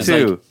 Part because,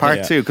 two. like, Part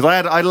Yeah. two. Because I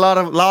had a lot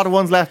of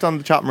ones left on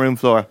the chopping room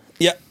floor.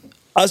 Yeah,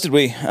 as did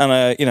we,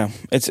 and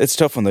it's a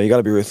tough one though. You got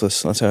to be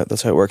ruthless. That's how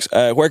it works.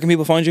 Where can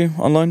people find you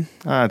online?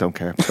 I don't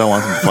care. Don't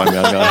want them to find me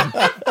online.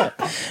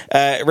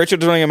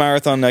 Richard's running a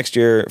marathon next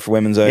year for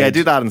Women's Aid. Yeah,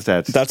 do that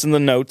instead. That's in the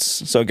notes.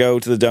 So go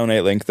to the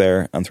donate link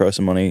there and throw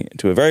some money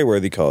to a very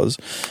worthy cause.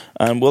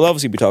 And we'll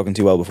obviously be talking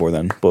to you well before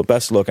then. But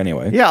best of luck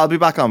anyway. Yeah, I'll be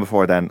back on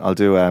before then. I'll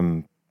do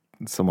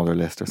some other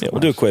list or something. Yeah, we'll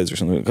do a quiz or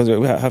something because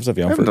we have to have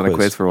you I on for haven't done a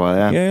quiz for a while.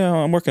 Yeah. Yeah,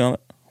 I'm working on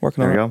it.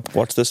 Working There on you it.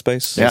 Watch this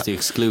space. Yeah. It's the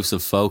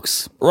exclusive,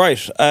 folks. Right,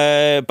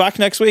 back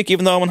next week,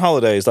 even though I'm on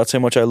holidays. That's how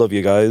much I love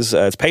you guys.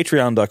 It's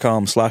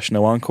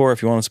patreon.com/NoEncore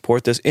if you want to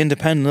support this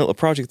independent little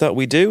project that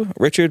we do.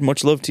 Richard,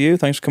 much love to you.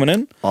 Thanks for coming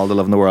in. All the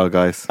love in the world,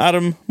 guys.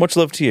 Adam, much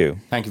love to you.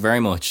 Thank you very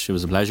much. It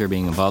was a pleasure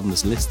being involved in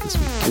this list this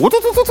week.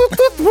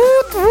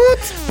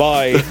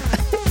 Bye.